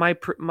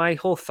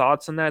whole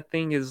thoughts on that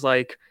thing is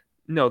like,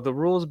 No, the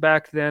rules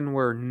back then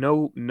were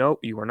no,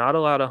 you were not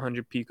allowed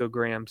 100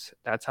 picograms.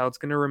 That's how it's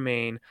going to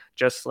remain.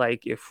 Just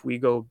like if we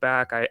go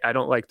back, I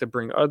don't like to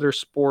bring other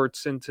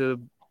sports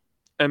into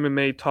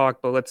MMA talk,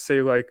 but let's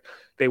say like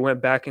they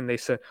went back and they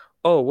said,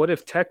 oh, what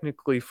if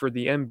technically for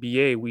the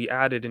NBA we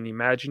added an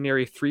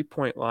imaginary 3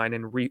 point line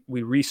and we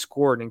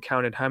rescored and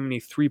counted how many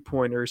 3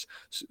 pointers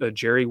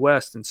Jerry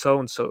West and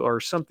so, or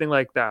something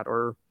like that,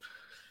 or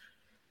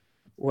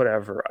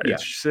whatever. Yeah,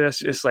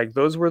 It's like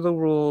those were the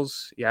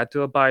rules. You had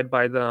to abide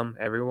by them.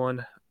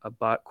 Everyone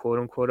quote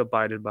unquote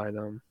abided by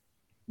them.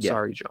 yeah.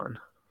 Sorry, John.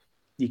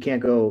 You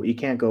can't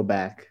go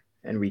back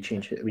and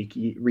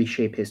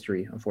reshape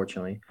history,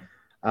 unfortunately.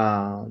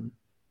 Um,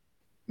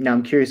 Now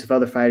I'm curious if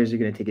other fighters are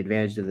going to take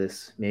advantage of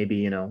this.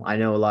 Maybe, I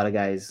know a lot of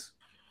guys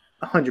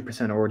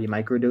 100% already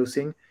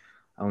microdosing.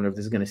 I wonder if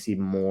this is going to see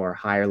more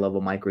higher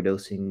level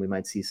microdosing. We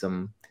might see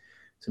some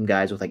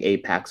guys with like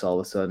 8 packs all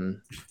of a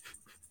sudden.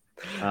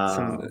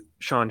 Some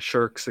Sean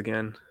Shirks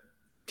again.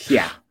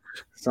 Yeah,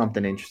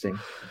 something interesting.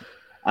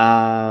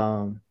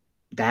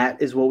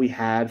 That is what we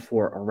had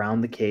for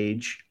Around the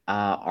Cage.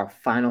 Our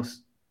final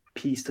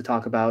piece to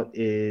talk about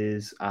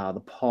is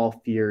the Paul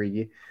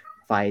Fury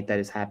fight that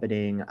is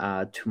happening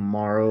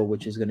tomorrow,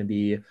 which is going to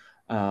be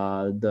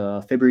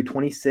the February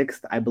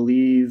 26th, I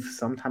believe,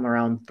 sometime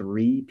around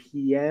 3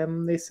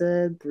 p.m. They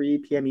said 3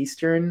 p.m.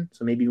 Eastern,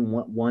 so maybe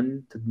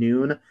 1 to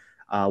noon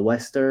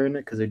Western,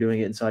 because they're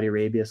doing it in Saudi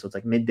Arabia, so it's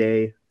like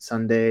midday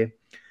Sunday.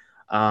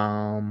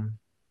 Um,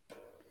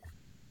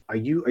 are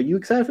you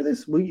excited for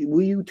this? Will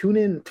you tune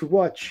in to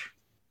watch?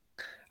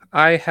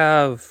 I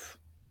have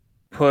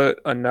put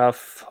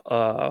enough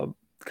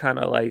kind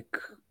of like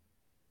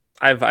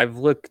I've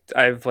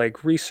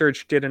like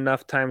researched it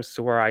enough times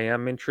to where I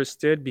am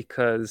interested,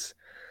 because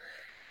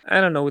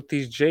I don't know, with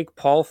these Jake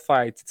Paul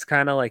fights, it's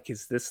kind of like,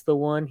 is this the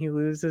one he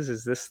loses?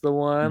 Is this the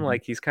one? Mhm.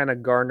 Like he's kind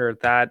of garnered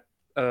that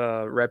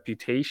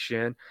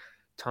reputation.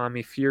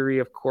 Tommy Fury,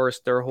 of course,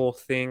 their whole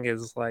thing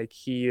is like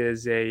he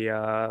is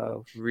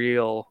a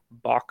real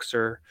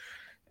boxer,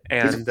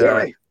 He's a and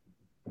Fury.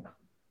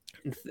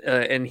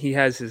 and he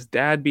has his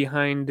dad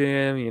behind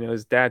him. You know,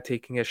 his dad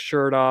taking his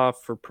shirt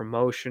off for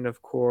promotion.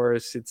 Of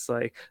course, it's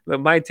like, but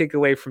my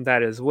takeaway from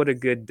that is what a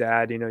good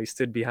dad. You know, he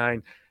stood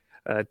behind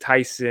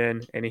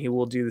Tyson, and he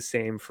will do the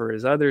same for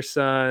his other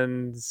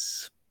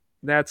sons.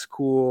 That's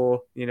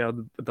cool. You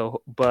know,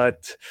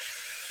 but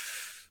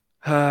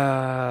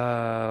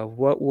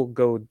what will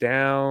go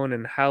down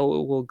and how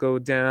it will go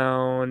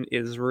down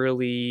is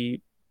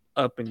really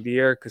up in the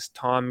air, because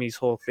Tommy's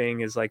whole thing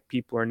is like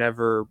people are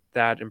never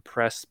that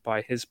impressed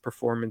by his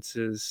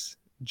performances.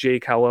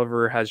 Jake,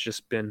 however, has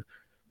just been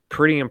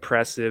pretty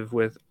impressive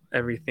with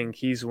everything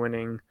he's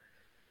winning.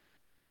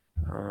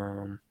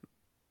 Um,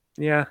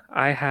 yeah,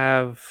 I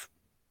have.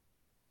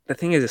 The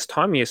thing is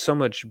Tommy is so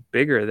much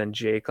bigger than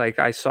Jake. Like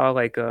I saw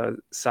like a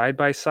side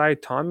by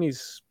side.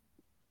 Tommy's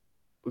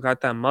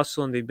got that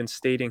muscle, and they've been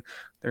stating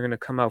they're gonna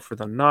come out for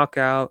the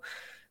knockout.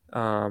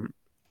 Um,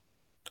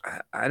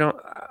 I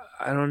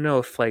don't know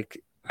if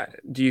like,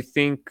 do you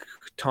think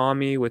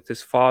Tommy with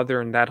his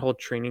father and that whole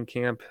training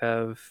camp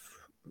have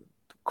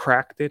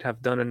cracked it,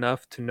 have done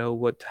enough to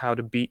know how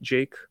to beat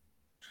Jake?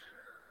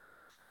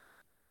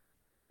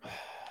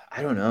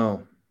 I don't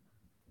know.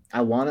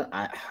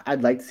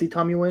 I'd like to see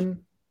Tommy win.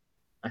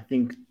 I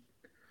think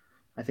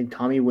I think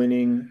Tommy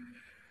winning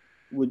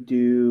would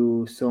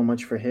do so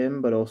much for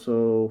him, but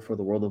also for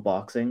the world of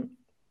boxing.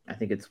 I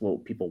think it's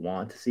what people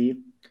want to see.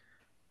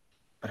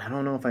 But I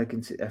don't know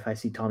if I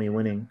see Tommy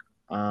winning.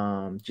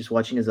 Just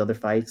watching his other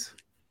fights,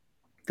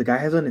 the guy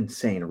has an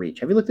insane reach.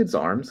 Have you looked at his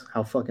arms?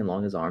 How fucking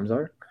long his arms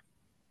are?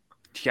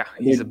 Yeah,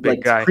 They're he's a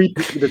big like guy.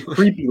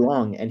 creepy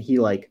long, and he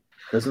like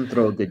doesn't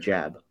throw a good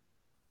jab.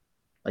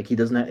 Like it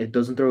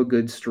doesn't throw a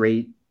good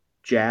straight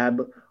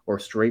jab or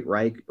straight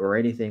right or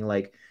anything.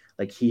 Like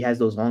he has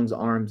those long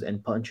arms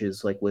and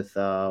punches like with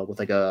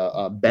like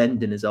a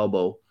bend in his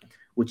elbow,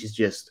 which is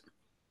just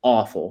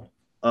awful.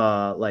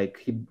 Like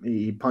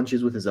he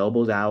punches with his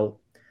elbows out.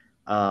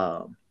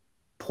 Uh,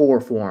 poor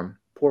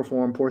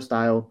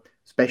style,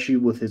 especially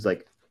with his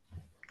like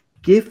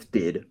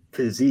gifted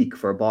physique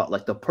for a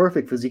like the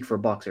perfect physique for a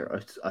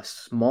boxer. A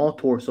small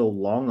torso,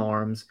 long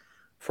arms,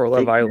 For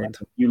Love thick neck. Island.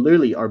 You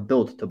literally are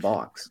built to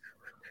box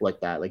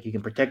like that. Like you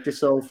can protect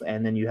yourself,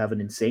 and then you have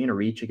an insane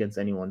reach against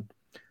anyone.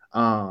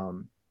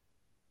 Um,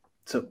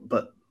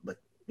 but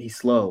he's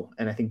slow,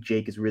 and I think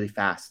Jake is really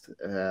fast,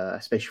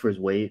 especially for his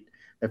weight.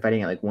 They're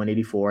fighting at like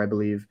 184, I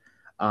believe.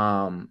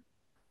 Um,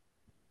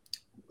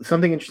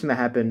 Something interesting that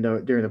happened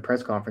during the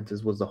press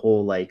conferences was the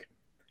whole like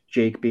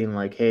Jake being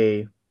like,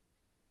 "Hey,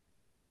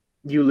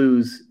 you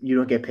lose, you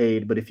don't get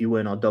paid, but if you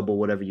win, I'll double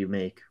whatever you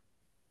make."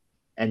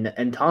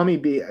 And Tommy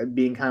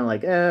being kind of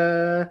like,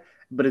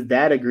 but his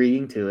dad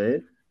agreeing to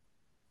it,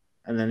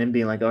 and then him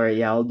being like, all right,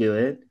 yeah, I'll do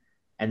it.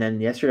 And then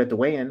yesterday at the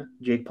weigh-in,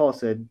 Jake Paul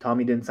said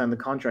Tommy didn't sign the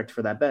contract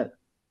for that bet,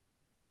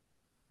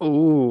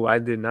 Ooh, I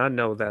did not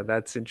know that.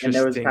 That's and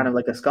there was kind interesting. of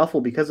like a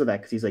scuffle because of that,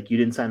 because he's like, you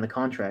didn't sign the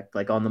contract,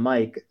 like on the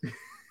mic.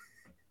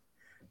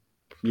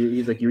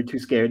 He's like, you were too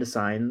scared to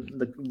sign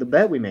the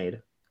bet we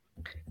made.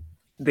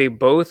 They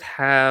both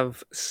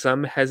have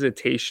some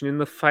hesitation in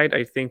the fight.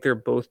 I think they're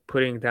both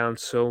putting down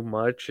so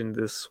much in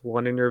this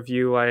one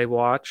interview I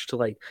watched.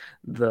 Like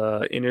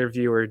the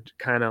interviewer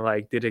kind of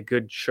like did a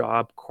good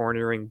job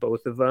cornering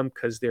both of them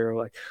because they're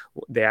like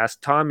they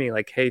asked Tommy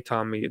like, "Hey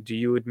Tommy, do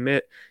you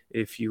admit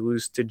if you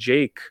lose to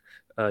Jake,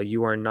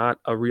 you are not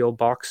a real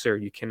boxer.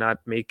 You cannot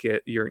make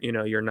it.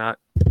 You're not,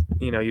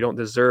 you don't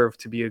deserve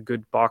to be a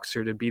good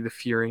boxer to be the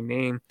Fury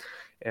name."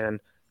 And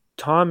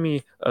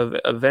Tommy of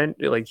event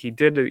like he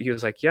did it, he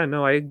was like, "Yeah,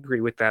 no, I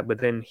agree with that." But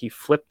then he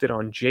flipped it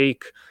on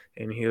Jake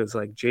and he was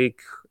like,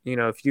 "Jake,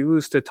 if you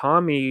lose to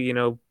Tommy,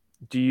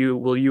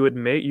 will you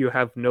admit you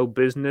have no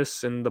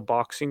business in the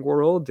boxing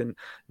world?" And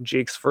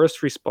Jake's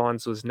first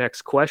response was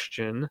next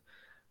question.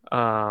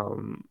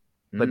 Um,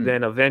 but Mm.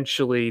 then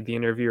eventually the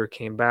interviewer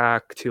came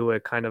back to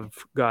it, kind of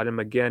got him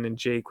again, and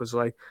Jake was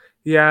like,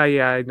 "Yeah,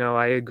 yeah, I know,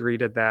 I agree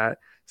to that."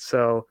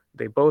 So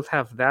they both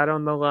have that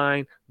on the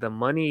line. The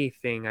money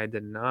thing I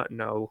did not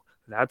know.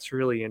 That's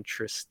really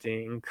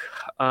interesting.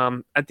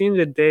 At the end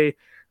of the day,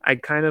 I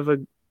kind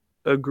of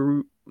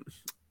agree.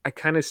 I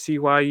kind of see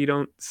why you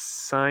don't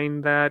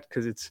sign that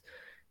because it's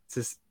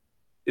just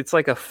it's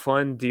like a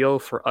fun deal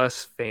for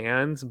us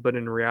fans, but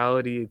in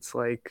reality, it's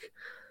like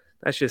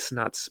that's just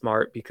not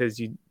smart because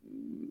you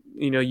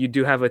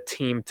do have a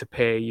team to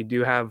pay. You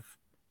do have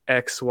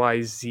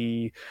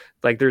XYZ.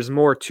 Like there's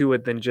more to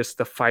it than just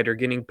the fighter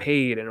getting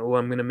paid and oh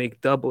I'm gonna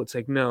make double. It's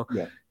like no,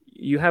 Yeah.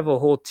 you have a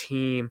whole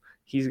team.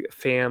 He's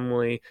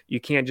family. You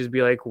can't just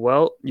be like,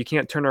 well, you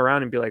can't turn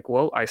around and be like,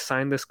 well, I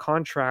signed this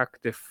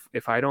contract.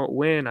 If I don't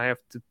win, I have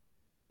to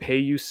pay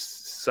you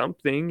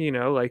something,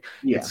 like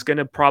Yeah. it's going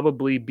to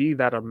probably be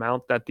that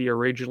amount that they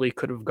originally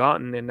could have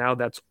gotten. And now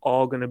that's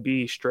all going to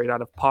be straight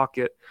out of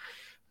pocket,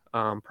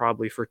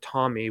 probably for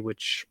Tommy,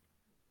 which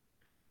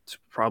it's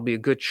probably a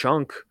good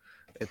chunk.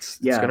 It's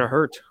going Yeah. to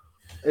hurt.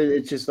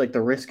 It's just like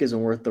the risk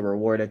isn't worth the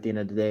reward at the end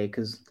of the day.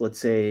 Because let's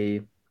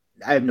say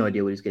I have no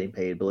idea what he's getting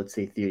paid, but let's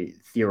say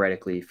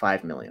theoretically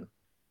 5 million.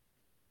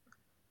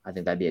 I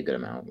think that'd be a good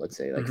amount. Let's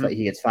say like Hmm.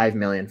 he gets 5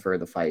 million for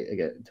the fight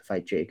to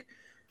fight Jake.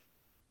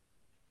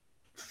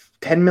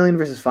 10 million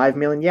versus 5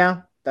 million,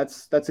 yeah,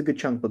 that's a good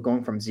chunk. But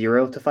going from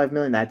 0 to 5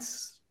 million,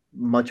 that's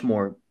much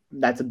more.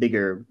 That's a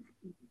bigger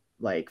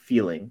like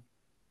feeling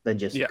than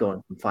just Yeah.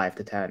 going from 5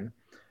 to 10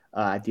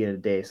 at the end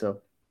of the day.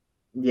 So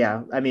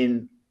yeah, I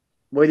mean,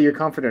 whether you're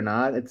confident or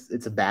not,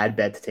 it's a bad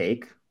bet to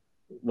take.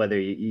 Whether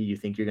you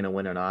think you're gonna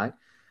win or not.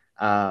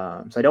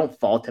 So I don't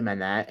fault him on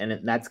that,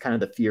 and that's kind of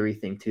the Fury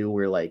thing too,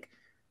 where like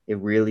it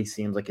really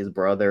seems like his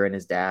brother and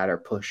his dad are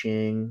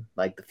pushing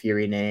like the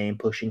Fury name,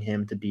 pushing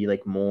him to be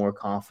like more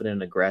confident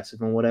and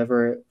aggressive and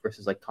whatever,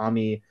 versus like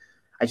Tommy.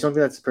 I just don't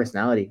think that's his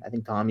personality. I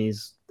think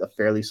Tommy's a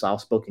fairly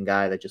soft-spoken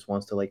guy that just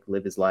wants to like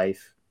live his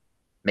life,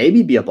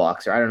 maybe be a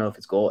boxer. I don't know if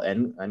it's goal.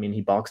 And I mean,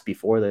 he boxed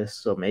before this,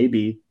 so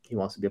maybe he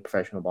wants to be a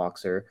professional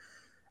boxer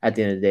at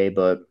the end of the day.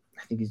 But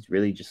I think he's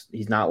really just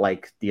he's not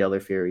like the other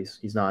Furies.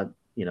 He's not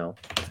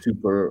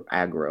super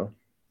aggro.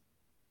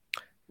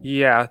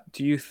 Yeah.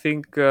 Do you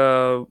think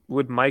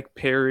would Mike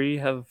Perry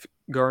have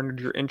garnered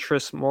your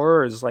interest more,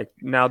 or is like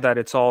now that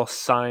it's all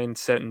signed,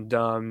 set and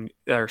done,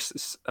 or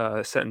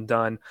set and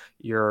done,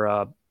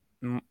 you're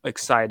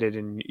excited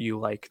and you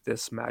like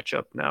this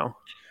matchup now?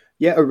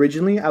 Yeah,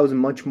 originally I was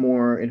much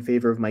more in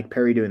favor of Mike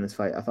Perry doing this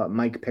fight. I thought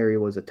Mike Perry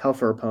was a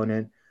tougher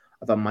opponent.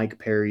 I thought Mike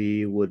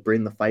Perry would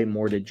bring the fight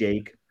more to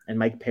Jake, and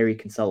Mike Perry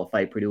can sell a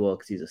fight pretty well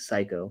because he's a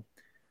psycho.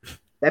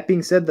 That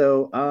being said,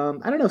 though,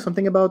 I don't know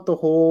something about the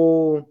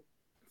whole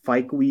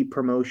Fight Week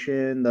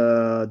promotion,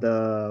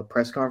 the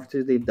press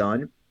conferences they've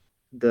done,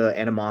 the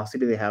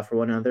animosity they have for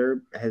one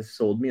another has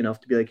sold me enough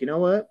to be like, you know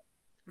what?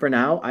 For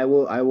now, I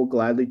will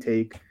gladly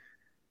take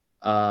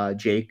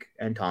Jake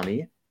and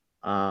Tommy.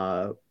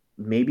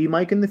 Maybe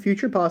Mike in the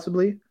future,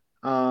 possibly.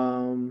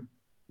 Um,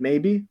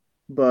 maybe,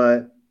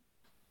 but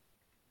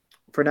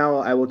for now,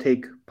 I will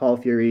take Paul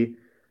Fury.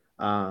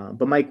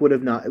 But Mike would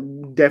have not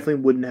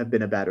definitely wouldn't have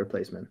been a bad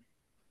replacement.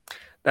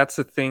 That's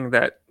the thing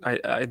that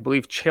I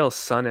believe Chael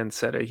Sonnen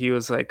said it. He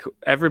was like,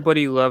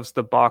 everybody loves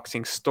the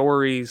boxing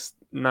stories,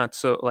 not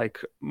so like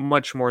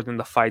much more than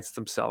the fights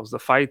themselves. The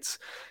fights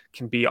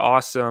can be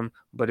awesome,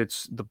 but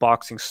it's the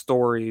boxing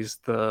stories,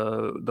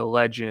 the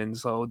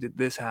legends. Oh, did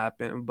this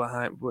happen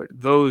behind?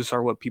 Those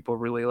are what people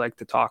really like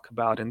to talk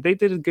about, and they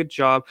did a good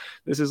job.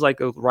 This is like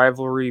a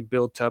rivalry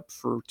built up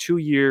for 2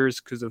 years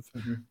because of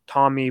Mm-hmm.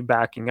 Tommy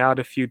backing out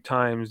a few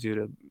times due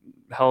to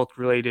health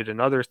related and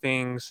other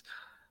things.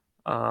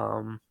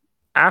 um,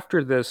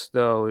 After this,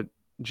 though,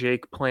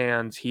 Jake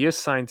plans, he is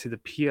signed to the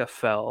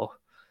PFL.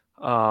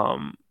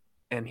 Um,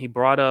 and he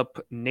brought up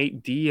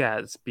Nate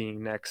Diaz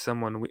being next,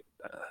 someone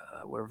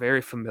we're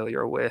very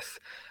familiar with.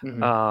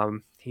 Mm-hmm.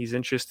 He's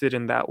interested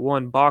in that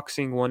one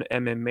boxing, one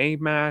MMA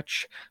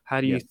match.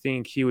 How do Yeah. you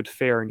think he would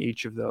fare in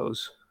each of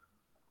those?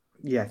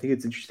 Yeah, I think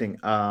it's interesting.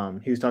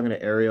 He was talking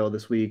to Ariel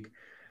this week,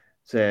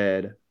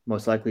 said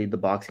most likely the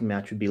boxing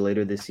match would be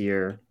later this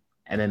year,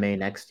 MMA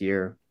next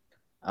year.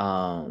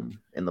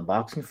 In the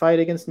boxing fight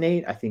against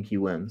Nate, I think he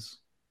wins.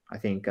 I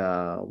think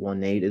while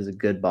Nate is a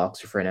good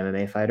boxer for an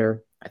MMA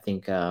fighter, I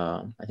think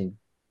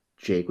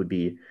Jake would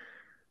be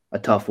a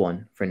tough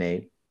one for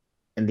Nate.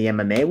 In the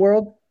MMA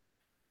world,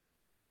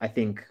 I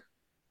think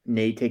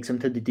Nate takes him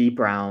to the deep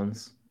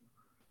rounds.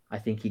 I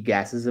think he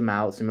gasses him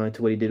out, similar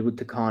to what he did with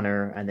the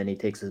Connor, and then he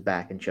takes his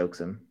back and chokes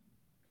him.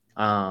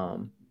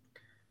 Um,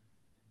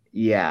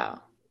 yeah,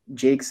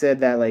 Jake said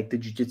that like the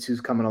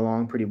jiu-jitsu's coming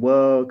along pretty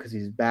well because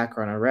he's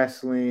background on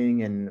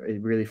wrestling, and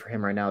it really for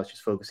him right now is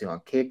just focusing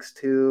on kicks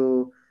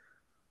too.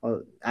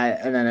 And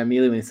then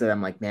immediately when he said,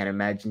 I'm like, man,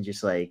 imagine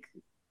just like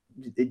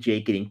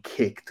Jake getting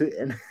kicked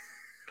and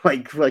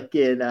like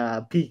fucking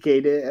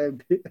PK'd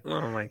it.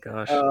 Oh my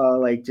gosh.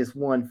 Like just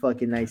one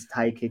fucking nice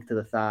tight kick to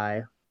the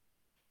thigh.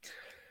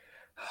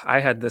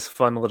 I had this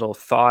fun little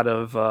thought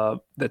of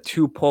the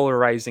two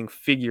polarizing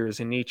figures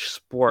in each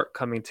sport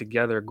coming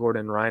together,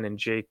 Gordon Ryan and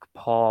Jake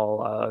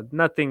Paul.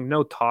 Nothing,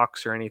 no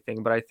talks or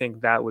anything, but I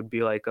think that would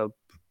be like a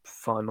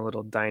fun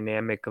little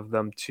dynamic of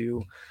them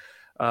two.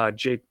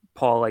 Jake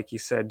Paul, like you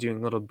said,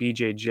 doing little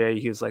BJJ,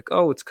 he was like,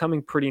 oh, it's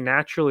coming pretty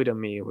naturally to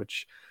me,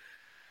 which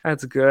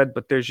that's good,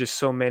 but there's just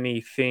so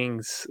many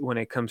things when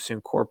it comes to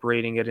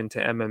incorporating it into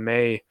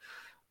MMA.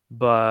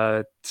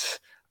 But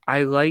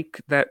I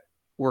like that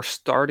we're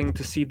starting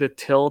to see the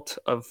tilt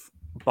of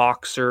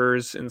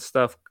boxers and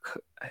stuff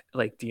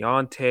like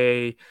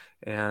Deontay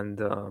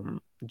and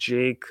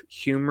Jake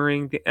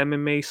humoring the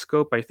MMA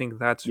scope. I think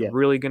that's Yeah.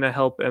 really going to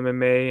help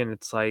MMA. And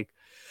it's like,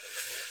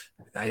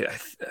 I,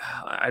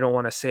 I don't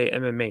want to say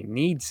MMA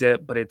needs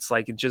it, but it's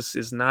like it just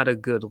is not a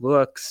good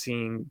look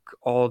seeing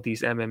all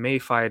these MMA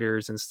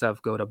fighters and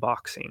stuff go to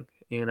boxing.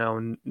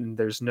 And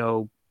there's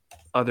no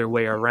other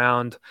way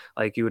around.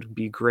 Like it would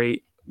be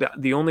great.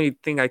 The only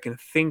thing I can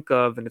think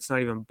of, and it's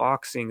not even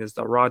boxing, is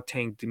the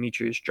Rodtang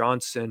Demetrius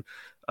Johnson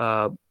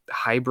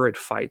hybrid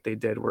fight they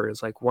did, where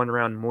it's like 1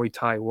 round Muay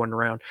Thai, 1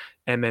 round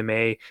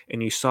MMA,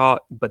 and you saw,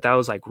 but that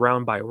was like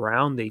round by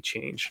round they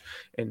change,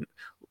 and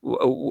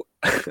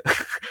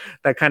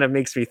that kind of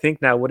makes me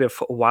think now, what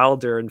if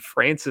Wilder and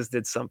Francis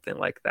did something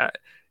like that?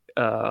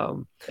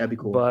 That'd be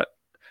cool.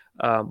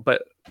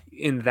 But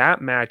in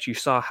that match, you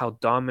saw how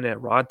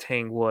dominant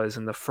Rodtang was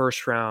in the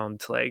first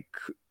round. Like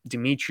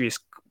Demetrius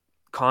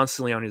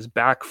constantly on his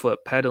back foot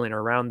pedaling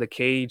around the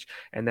cage,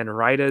 and then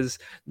right as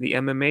the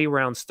MMA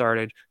round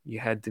started, you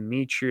had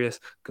Demetrius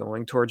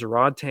going towards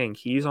Rodtang.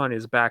 He's on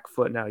his back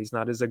foot now. He's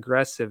not as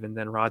aggressive, and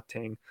then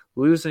Rodtang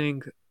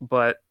losing.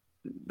 But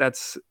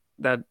that's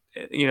that.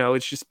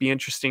 It's just be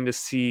interesting to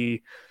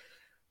see.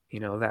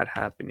 That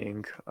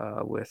happening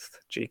with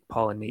Jake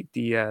Paul and Nate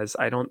Diaz.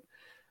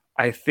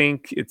 I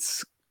think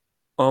it's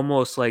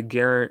almost like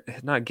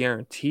not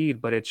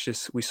guaranteed, but it's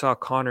just we saw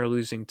Conor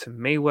losing to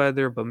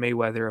Mayweather, but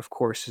Mayweather, of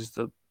course, is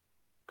the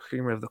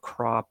cream of the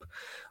crop.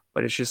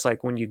 But it's just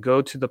like when you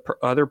go to the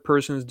other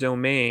person's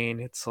domain,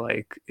 it's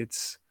like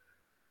it's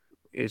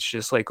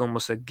just like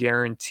almost a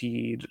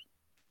guaranteed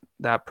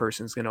that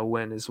person's gonna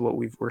win is what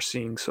we're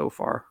seeing so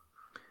far.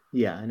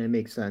 Yeah, and it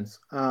makes sense.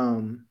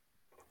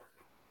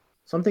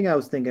 Something I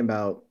was thinking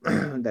about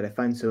that I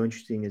find so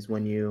interesting is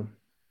when you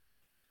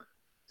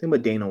think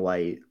about Dana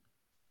White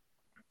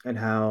and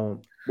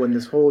how when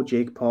this whole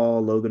Jake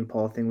Paul, Logan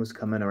Paul thing was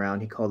coming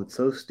around, he called it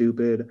so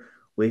stupid,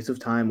 waste of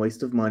time,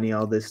 waste of money,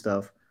 all this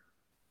stuff.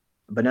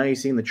 But now you're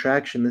seeing the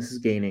traction this is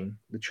gaining,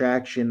 the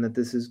traction that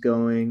this is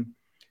going,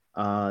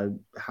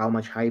 how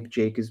much hype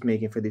Jake is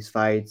making for these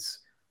fights,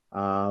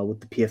 with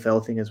the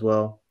PFL thing as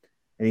well.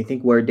 And you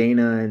think where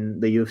Dana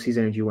and the UFC's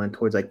energy went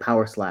towards like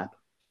power slap.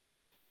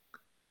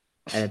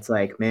 And it's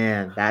like,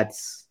 man, that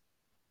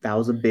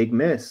was a big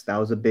miss. That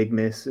was a big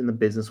miss in the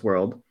business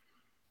world.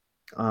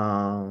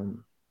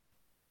 Um,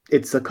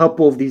 it's a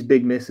couple of these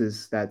big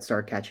misses that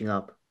start catching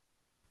up.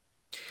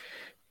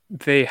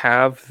 They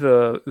have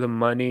the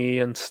money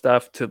and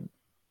stuff to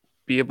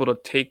be able to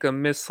take a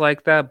miss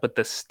like that, but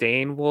the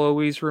stain will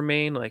always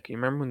remain. Like you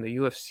remember when the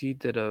UFC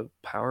did a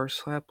power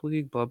slap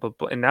league, blah blah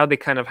blah, and now they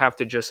kind of have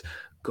to just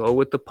go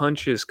with the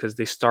punches because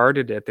they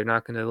started it. They're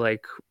not going to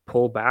like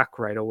pull back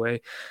right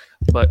away,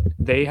 but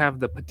they have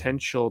the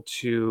potential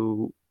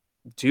to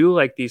do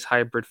like these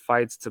hybrid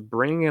fights to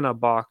bring in a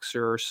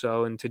boxer or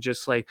so and to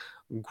just like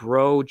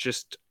grow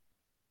just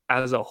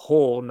as a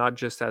whole, not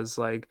just as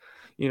like,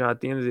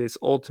 at the end of this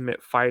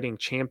ultimate fighting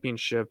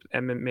championship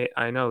MMA.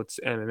 I know it's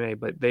MMA,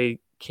 but they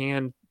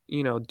can,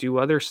 do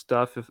other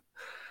stuff if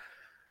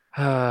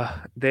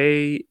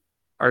they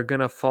are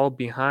gonna fall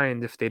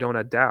behind if they don't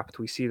adapt.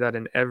 We see that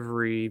in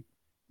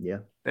Yeah.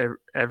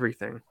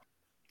 everything.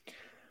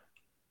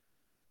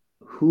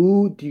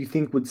 Who do you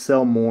think would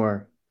sell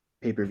more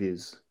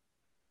pay-per-views?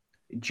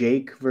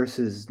 Jake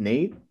versus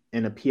Nate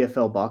in a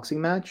PFL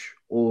boxing match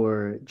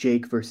or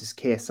Jake versus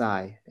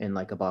KSI in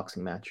like a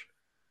boxing match?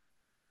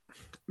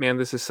 Man,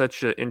 this is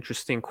such an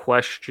interesting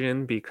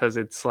question because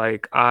it's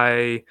like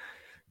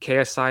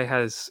KSI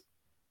has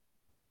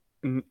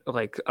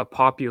like a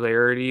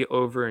popularity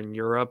over in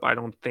Europe. I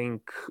don't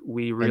think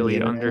we And the really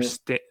internet?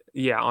 understand.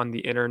 Yeah, on the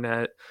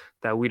internet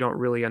that we don't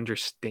really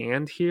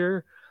understand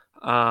here.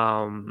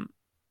 Um,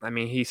 I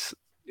mean,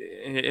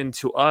 and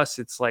to us,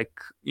 it's like,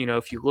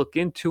 if you look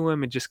into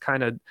him, it just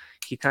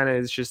he kind of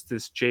is just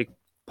this Jake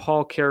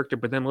Paul character.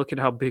 But then look at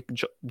how big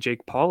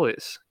Jake Paul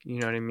is. You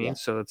know what I mean? Yeah.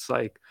 So it's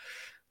like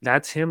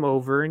that's him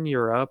over in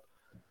Europe,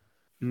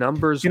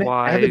 numbers I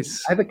have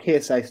wise. a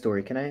KSI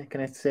story. Can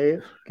I say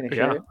it? Can I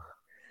share Yeah. it?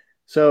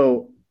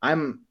 So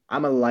I'm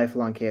a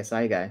lifelong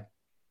KSI guy.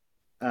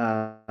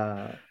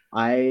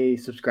 I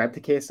subscribed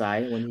to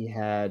KSI when he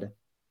had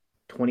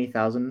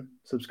 20,000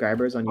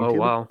 subscribers on Oh YouTube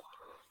wow.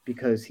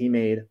 because he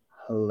made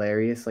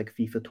hilarious like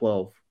FIFA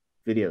 12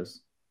 videos.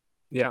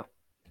 Yeah.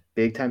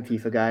 Big time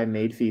FIFA guy,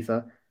 made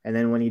FIFA. And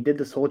then when he did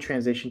this whole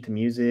transition to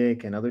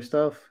music and other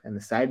stuff and the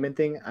Sidemen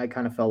thing, I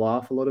kind of fell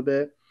off a little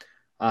bit.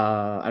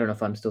 I don't know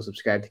if I'm still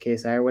subscribed to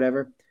KSI or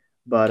whatever,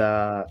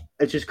 but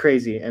it's just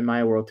crazy in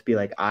my world to be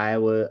like I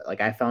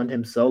found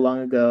him so long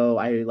ago.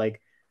 I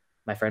like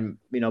my friend,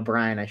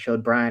 Brian. I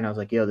showed Brian. I was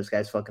like, "Yo, this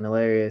guy's fucking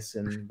hilarious,"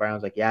 and Brian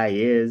was like, "Yeah,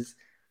 he is."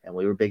 And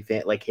we were big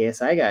fan, like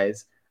KSI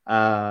guys.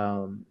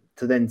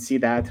 To then see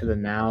that to the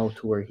now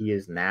to where he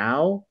is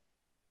now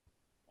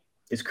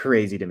is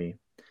crazy to me.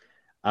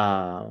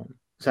 So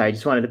I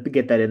just wanted to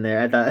get that in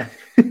there. I thought.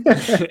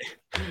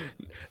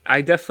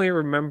 I definitely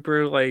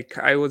remember, like,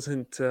 I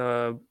wasn't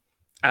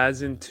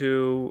as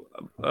into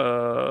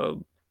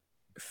FIFA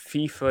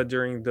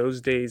during those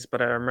days,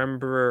 but I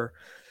remember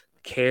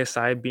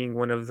KSI being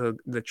one of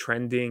the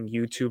trending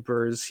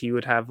YouTubers. He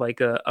would have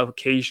like a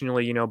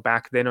occasionally,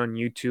 back then on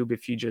YouTube,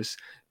 if you just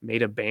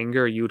made a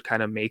banger, you would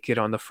kind of make it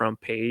on the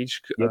front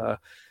page, Yep.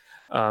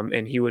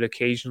 and he would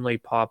occasionally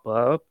pop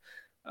up.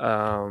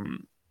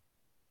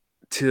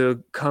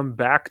 To come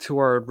back to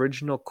our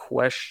original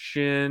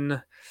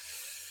question,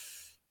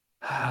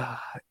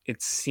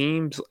 it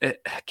seems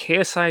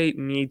KSI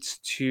needs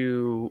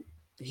to.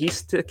 He's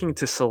sticking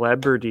to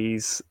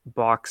celebrities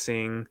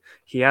boxing.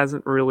 He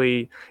hasn't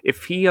really.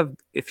 If he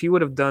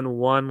would have done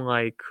one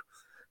like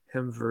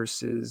him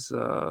versus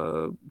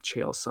Chael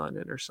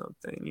Sonnen or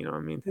something, you know what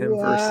I mean? Him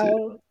versus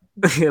Wow.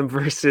 him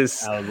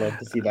versus I would love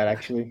to see that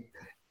actually.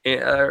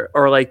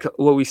 or like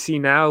what we see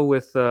now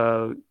with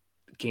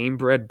game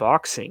bred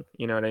boxing,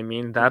 you know what I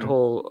mean? That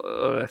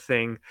whole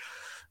thing.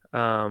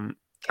 I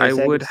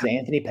KSI would versus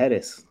Anthony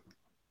Pettis.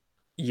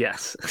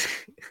 Yes.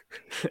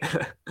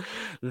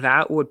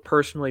 That would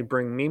personally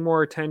bring me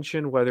more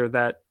attention. Whether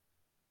that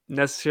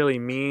necessarily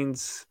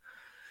means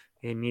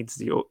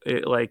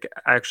it like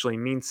actually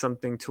means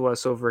something to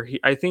us over here.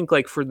 I think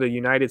like for the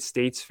United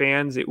States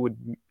fans, it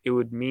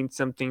would mean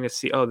something to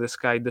see, oh, this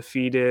guy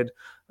defeated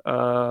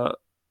uh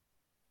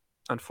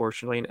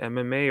unfortunately an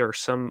MMA or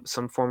some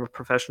form of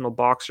professional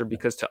boxer,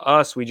 because to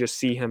us we just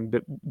see him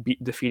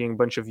defeating a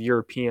bunch of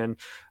European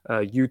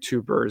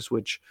YouTubers,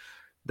 which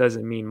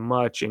doesn't mean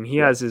much. And he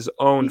Yeah. has his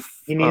own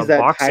He needs that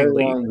boxing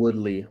league. Tyron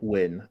Woodley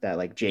win that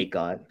like Jake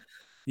got.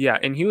 Yeah,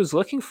 and he was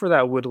looking for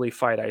that Woodley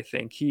fight. I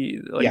think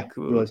Yeah, he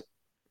was.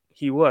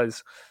 he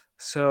was.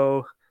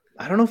 So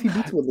I don't know if he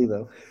beats Woodley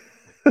though.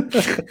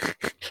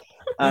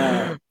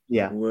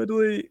 Yeah.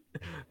 Woodley.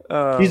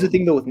 Here's the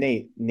thing though with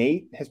Nate.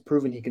 Nate has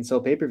proven he can sell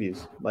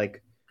pay-per-views.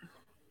 Like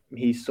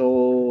he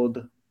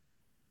sold,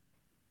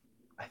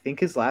 I think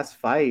his last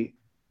fight,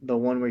 the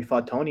one where he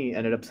fought Tony,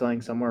 ended up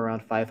selling somewhere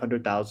around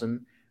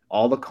 500,000.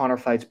 All the Connor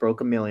fights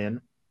broke 1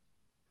 million.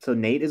 So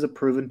Nate is a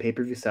proven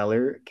pay-per-view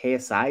seller.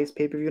 KSI's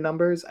pay-per-view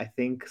numbers, I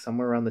think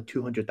somewhere around the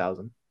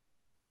 200,000.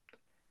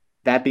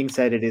 That being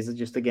said, it is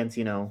just against,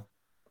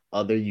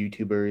 other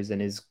YouTubers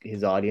and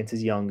his audience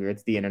is younger.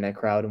 It's the internet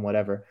crowd and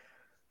whatever.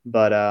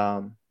 But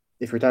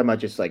if we're talking about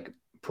just like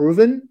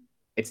proven,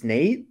 it's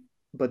Nate,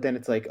 but then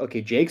it's like,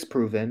 okay, Jake's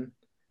proven,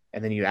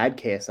 and then you add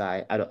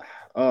KSI. I don't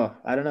know.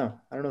 I don't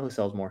know who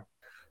sells more.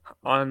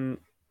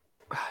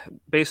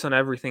 Based on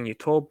everything you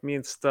told me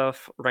and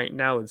stuff, right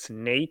now it's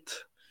Nate.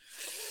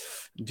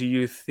 Do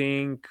you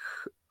think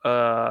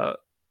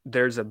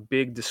there's a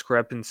big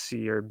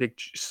discrepancy or big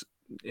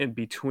in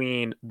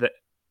between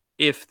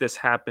if this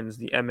happens,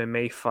 the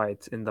MMA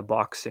fight and the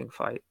boxing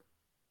fight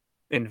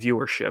in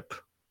viewership?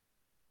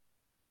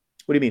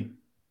 What do you mean?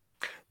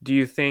 Do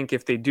you think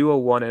if they do a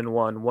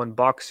one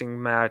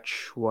boxing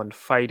match, one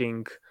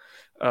fighting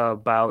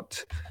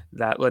bout,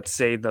 that let's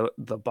say the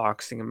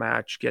boxing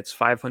match gets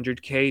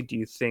 500K, do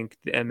you think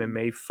the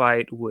MMA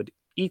fight would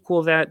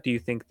equal that? Do you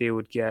think they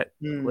would get,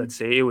 let's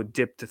say it would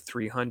dip to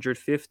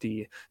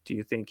 350? Do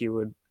you think it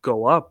would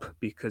go up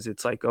because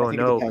it's like, I oh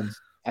think it no, depends.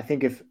 I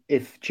think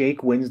if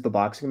Jake wins the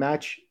boxing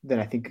match, then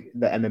I think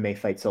the MMA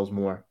fight sells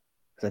more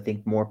because I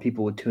think more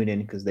people would tune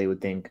in because they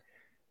would think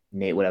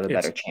Nate would have a it's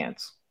better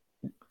chance.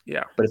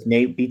 yeah. But if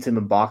Nate beats him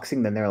in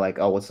boxing, then they're like,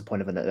 oh, what's the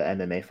point of an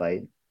MMA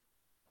fight?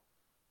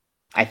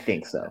 I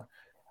think so.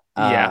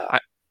 Yeah,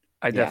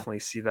 I yeah. definitely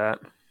see that.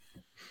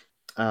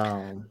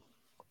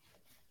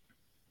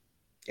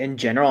 In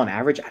general, on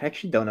average, I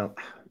actually don't know.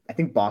 I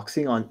think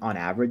boxing on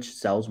average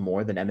sells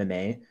more than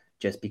MMA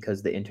just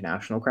because the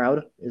international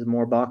crowd is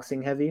more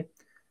boxing heavy.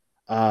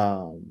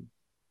 You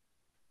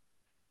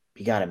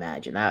gotta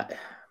imagine that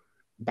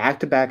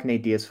back-to-back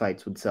Nate Diaz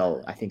fights would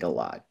sell, I think, a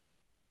lot.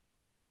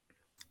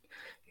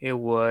 It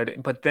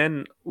would, but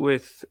then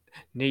with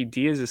Nate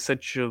Diaz is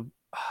such a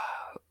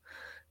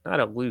not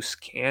a loose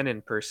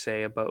cannon per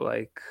se, but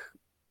like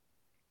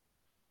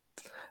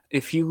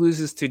if he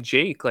loses to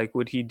Jake, like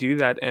would he do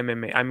that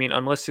MMA? I mean,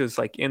 unless it was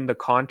like in the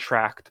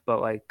contract,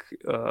 but like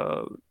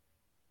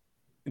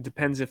it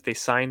depends if they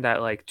sign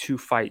that like 2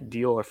 fight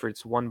deal, if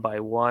it's 1 by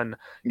 1.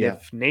 Yeah,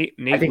 If I Nate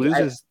think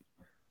loses,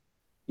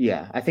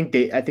 I think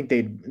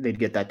they'd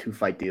get that 2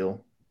 fight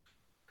deal.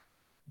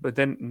 but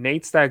then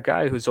Nate's that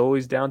guy who's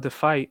always down to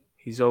fight.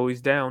 He's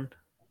always down.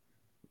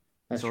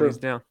 That's He's always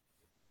true. down.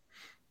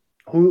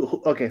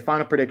 Okay,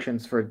 final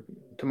predictions for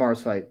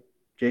tomorrow's fight.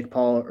 Jake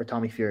Paul or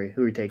Tommy Fury?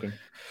 Who are you taking?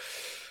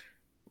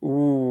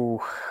 Ooh.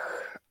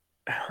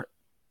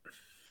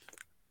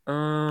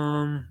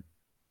 Um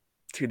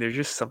Dude, there's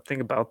just something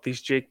about these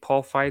Jake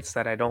Paul fights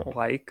that I don't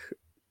like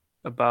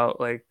about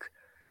like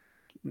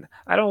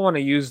I don't want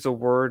to use the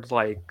word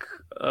like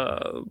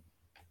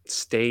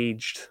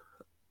staged,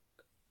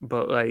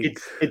 but like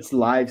It's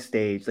live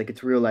stage, like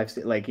it's real life,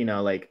 like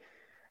like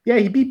yeah,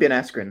 he beat Ben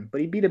Askren,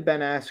 but he beat a Ben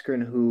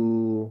Askren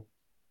who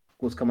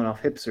was coming off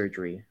hip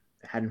surgery,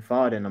 hadn't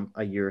fought in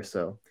a year or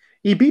so.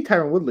 He beat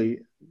Tyron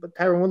Woodley, but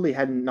Tyron Woodley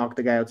hadn't knocked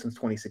the guy out since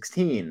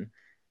 2016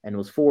 and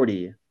was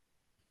 40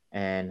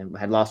 and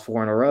had lost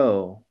 4 in a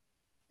row.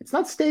 It's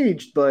not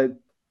staged, but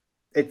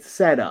it's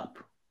set up.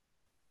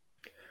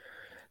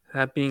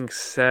 that being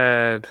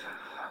said,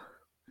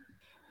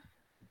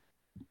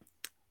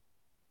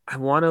 I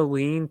want to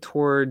lean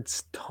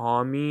towards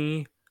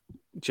Tommy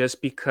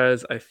just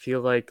because I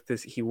feel like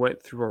this he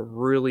went through a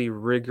really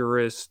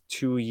rigorous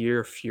 2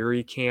 year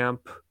Fury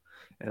camp,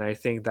 and I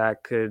think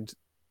that could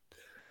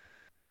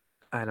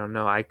I don't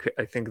know I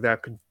think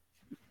that could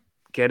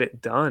get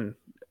it done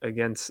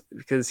against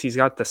because he's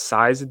got the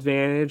size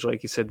advantage,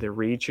 like you said, the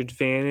reach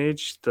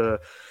advantage.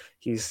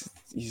 He's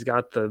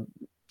got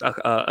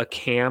a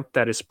camp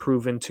that is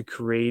proven to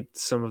create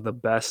some of the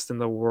best in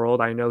the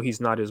world. I know he's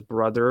not his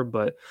brother,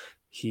 but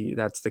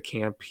that's the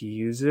camp he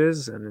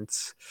uses, and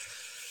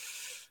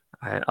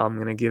I'm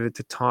gonna give it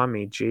to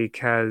Tommy. Jake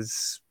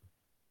has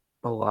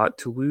a lot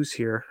to lose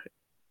here.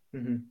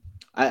 Mm-hmm.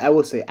 I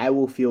will say I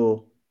will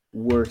feel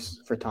worse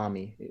for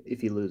Tommy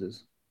if he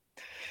loses.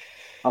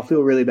 I'll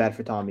feel really bad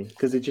for Tommy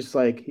because it just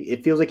like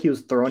it feels like he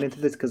was thrown into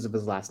this because of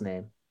his last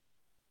name.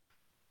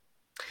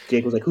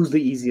 Jake was like, "Who's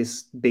the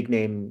easiest big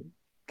name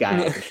guy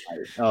I can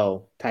fight?"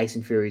 Oh,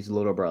 Tyson Fury's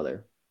little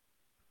brother.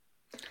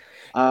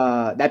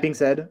 That being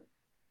said,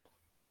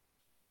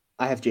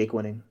 I have Jake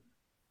winning.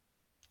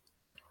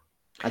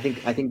 I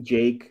think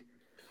Jake,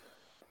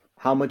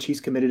 how much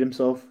he's committed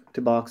himself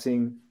to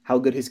boxing, how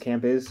good his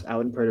camp is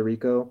out in Puerto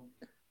Rico,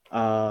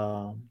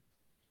 um,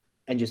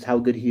 and just how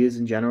good he is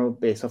in general,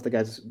 based off the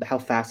guys, how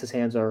fast his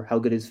hands are, how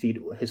good his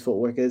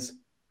footwork is,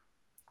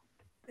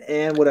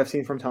 and what I've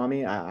seen from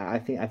Tommy, I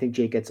think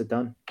Jake gets it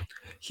done.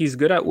 He's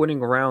good at winning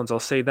rounds. I'll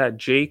say that.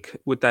 Jake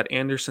with that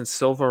Anderson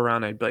Silva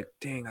round, I'd be like,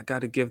 dang, I got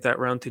to give that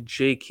round to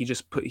Jake.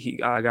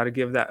 I got to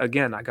give that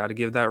again. I got to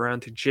give that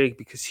round to Jake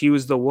because he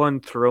was the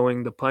one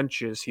throwing the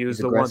punches. He was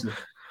He's the one, aggressive.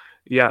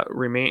 yeah.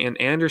 Remain and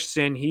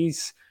Anderson,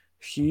 he's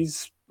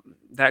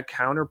that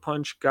counter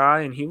punch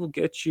guy, and he will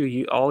get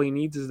you. All he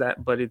needs is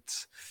that, but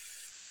it's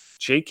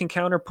Jake can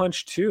counter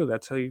punch too.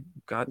 That's how you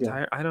got Yeah.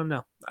 tired. I don't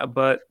know,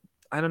 but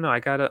I don't know.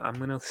 I'm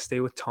gonna stay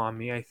with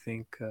Tommy. I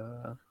think.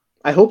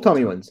 I hope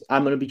Tommy wins.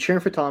 I'm going to be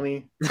cheering for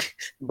Tommy,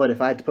 but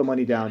if I had to put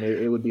money down,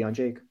 it would be on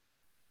Jake.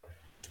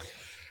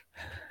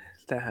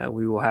 That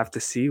we will have to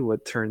see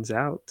what turns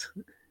out.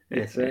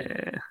 Yes,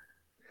 sir.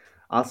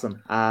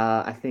 Awesome.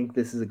 I think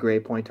this is a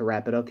great point to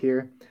wrap it up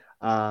here.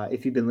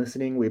 If you've been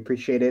listening, we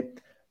appreciate it.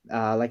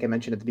 Like I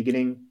mentioned at the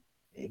beginning,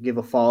 give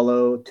a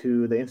follow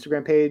to the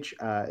Instagram page.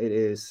 It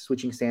is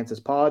Switching Stances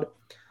Pod.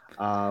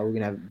 We're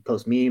gonna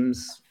post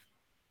memes,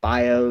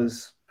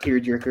 bios,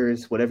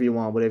 tearjerkers, whatever you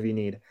want, whatever you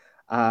need.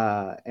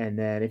 And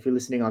then if you're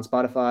listening on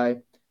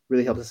Spotify,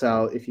 really helps us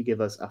out if you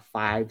give us a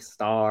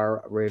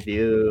 5-star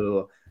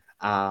review.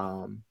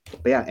 But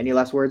yeah, any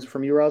last words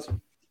from you, Roz?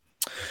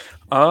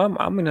 I'm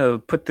gonna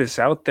put this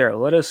out there.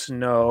 Let us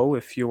know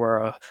if you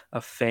are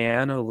a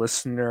fan, a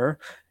listener,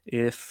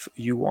 if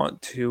you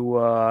want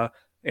to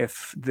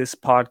if this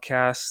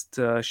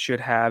podcast should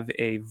have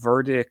a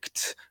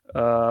verdict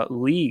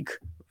league.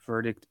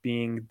 Verdict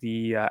being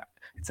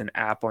it's an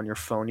app on your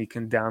phone you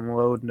can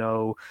download.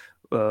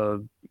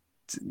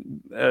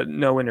 Uh,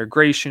 no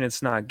integration.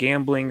 It's not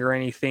gambling or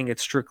anything.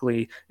 It's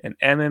strictly an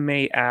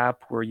MMA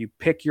app where you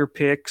pick your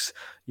picks.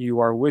 You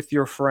are with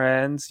your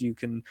friends. You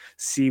can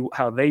see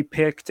how they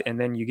picked, and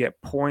then you get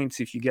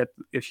points if you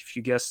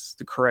guess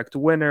the correct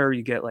winner.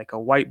 You get like a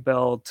white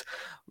belt,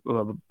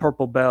 a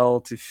purple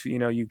belt. If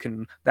you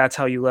can. That's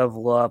how you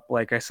level up.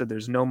 Like I said,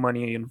 there's no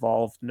money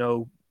involved.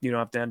 No, you don't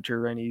have to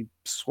enter any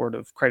sort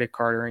of credit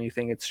card or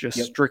anything. It's just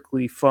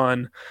strictly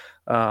fun.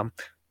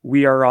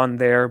 We are on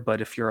there,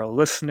 but if you're a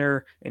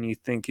listener and you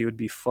think it would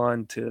be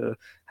fun to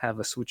have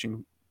a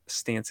Switching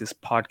Stances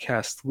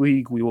podcast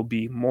league, we will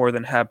be more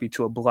than happy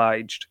to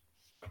oblige.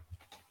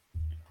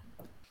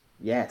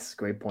 Yes,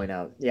 great point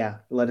out. Yeah,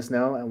 let us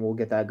know and we'll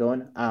get that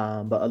going.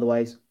 But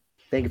otherwise,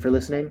 thank you for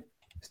listening.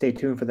 Stay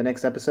tuned for the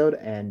next episode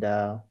and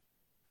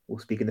we'll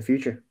speak in the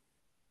future.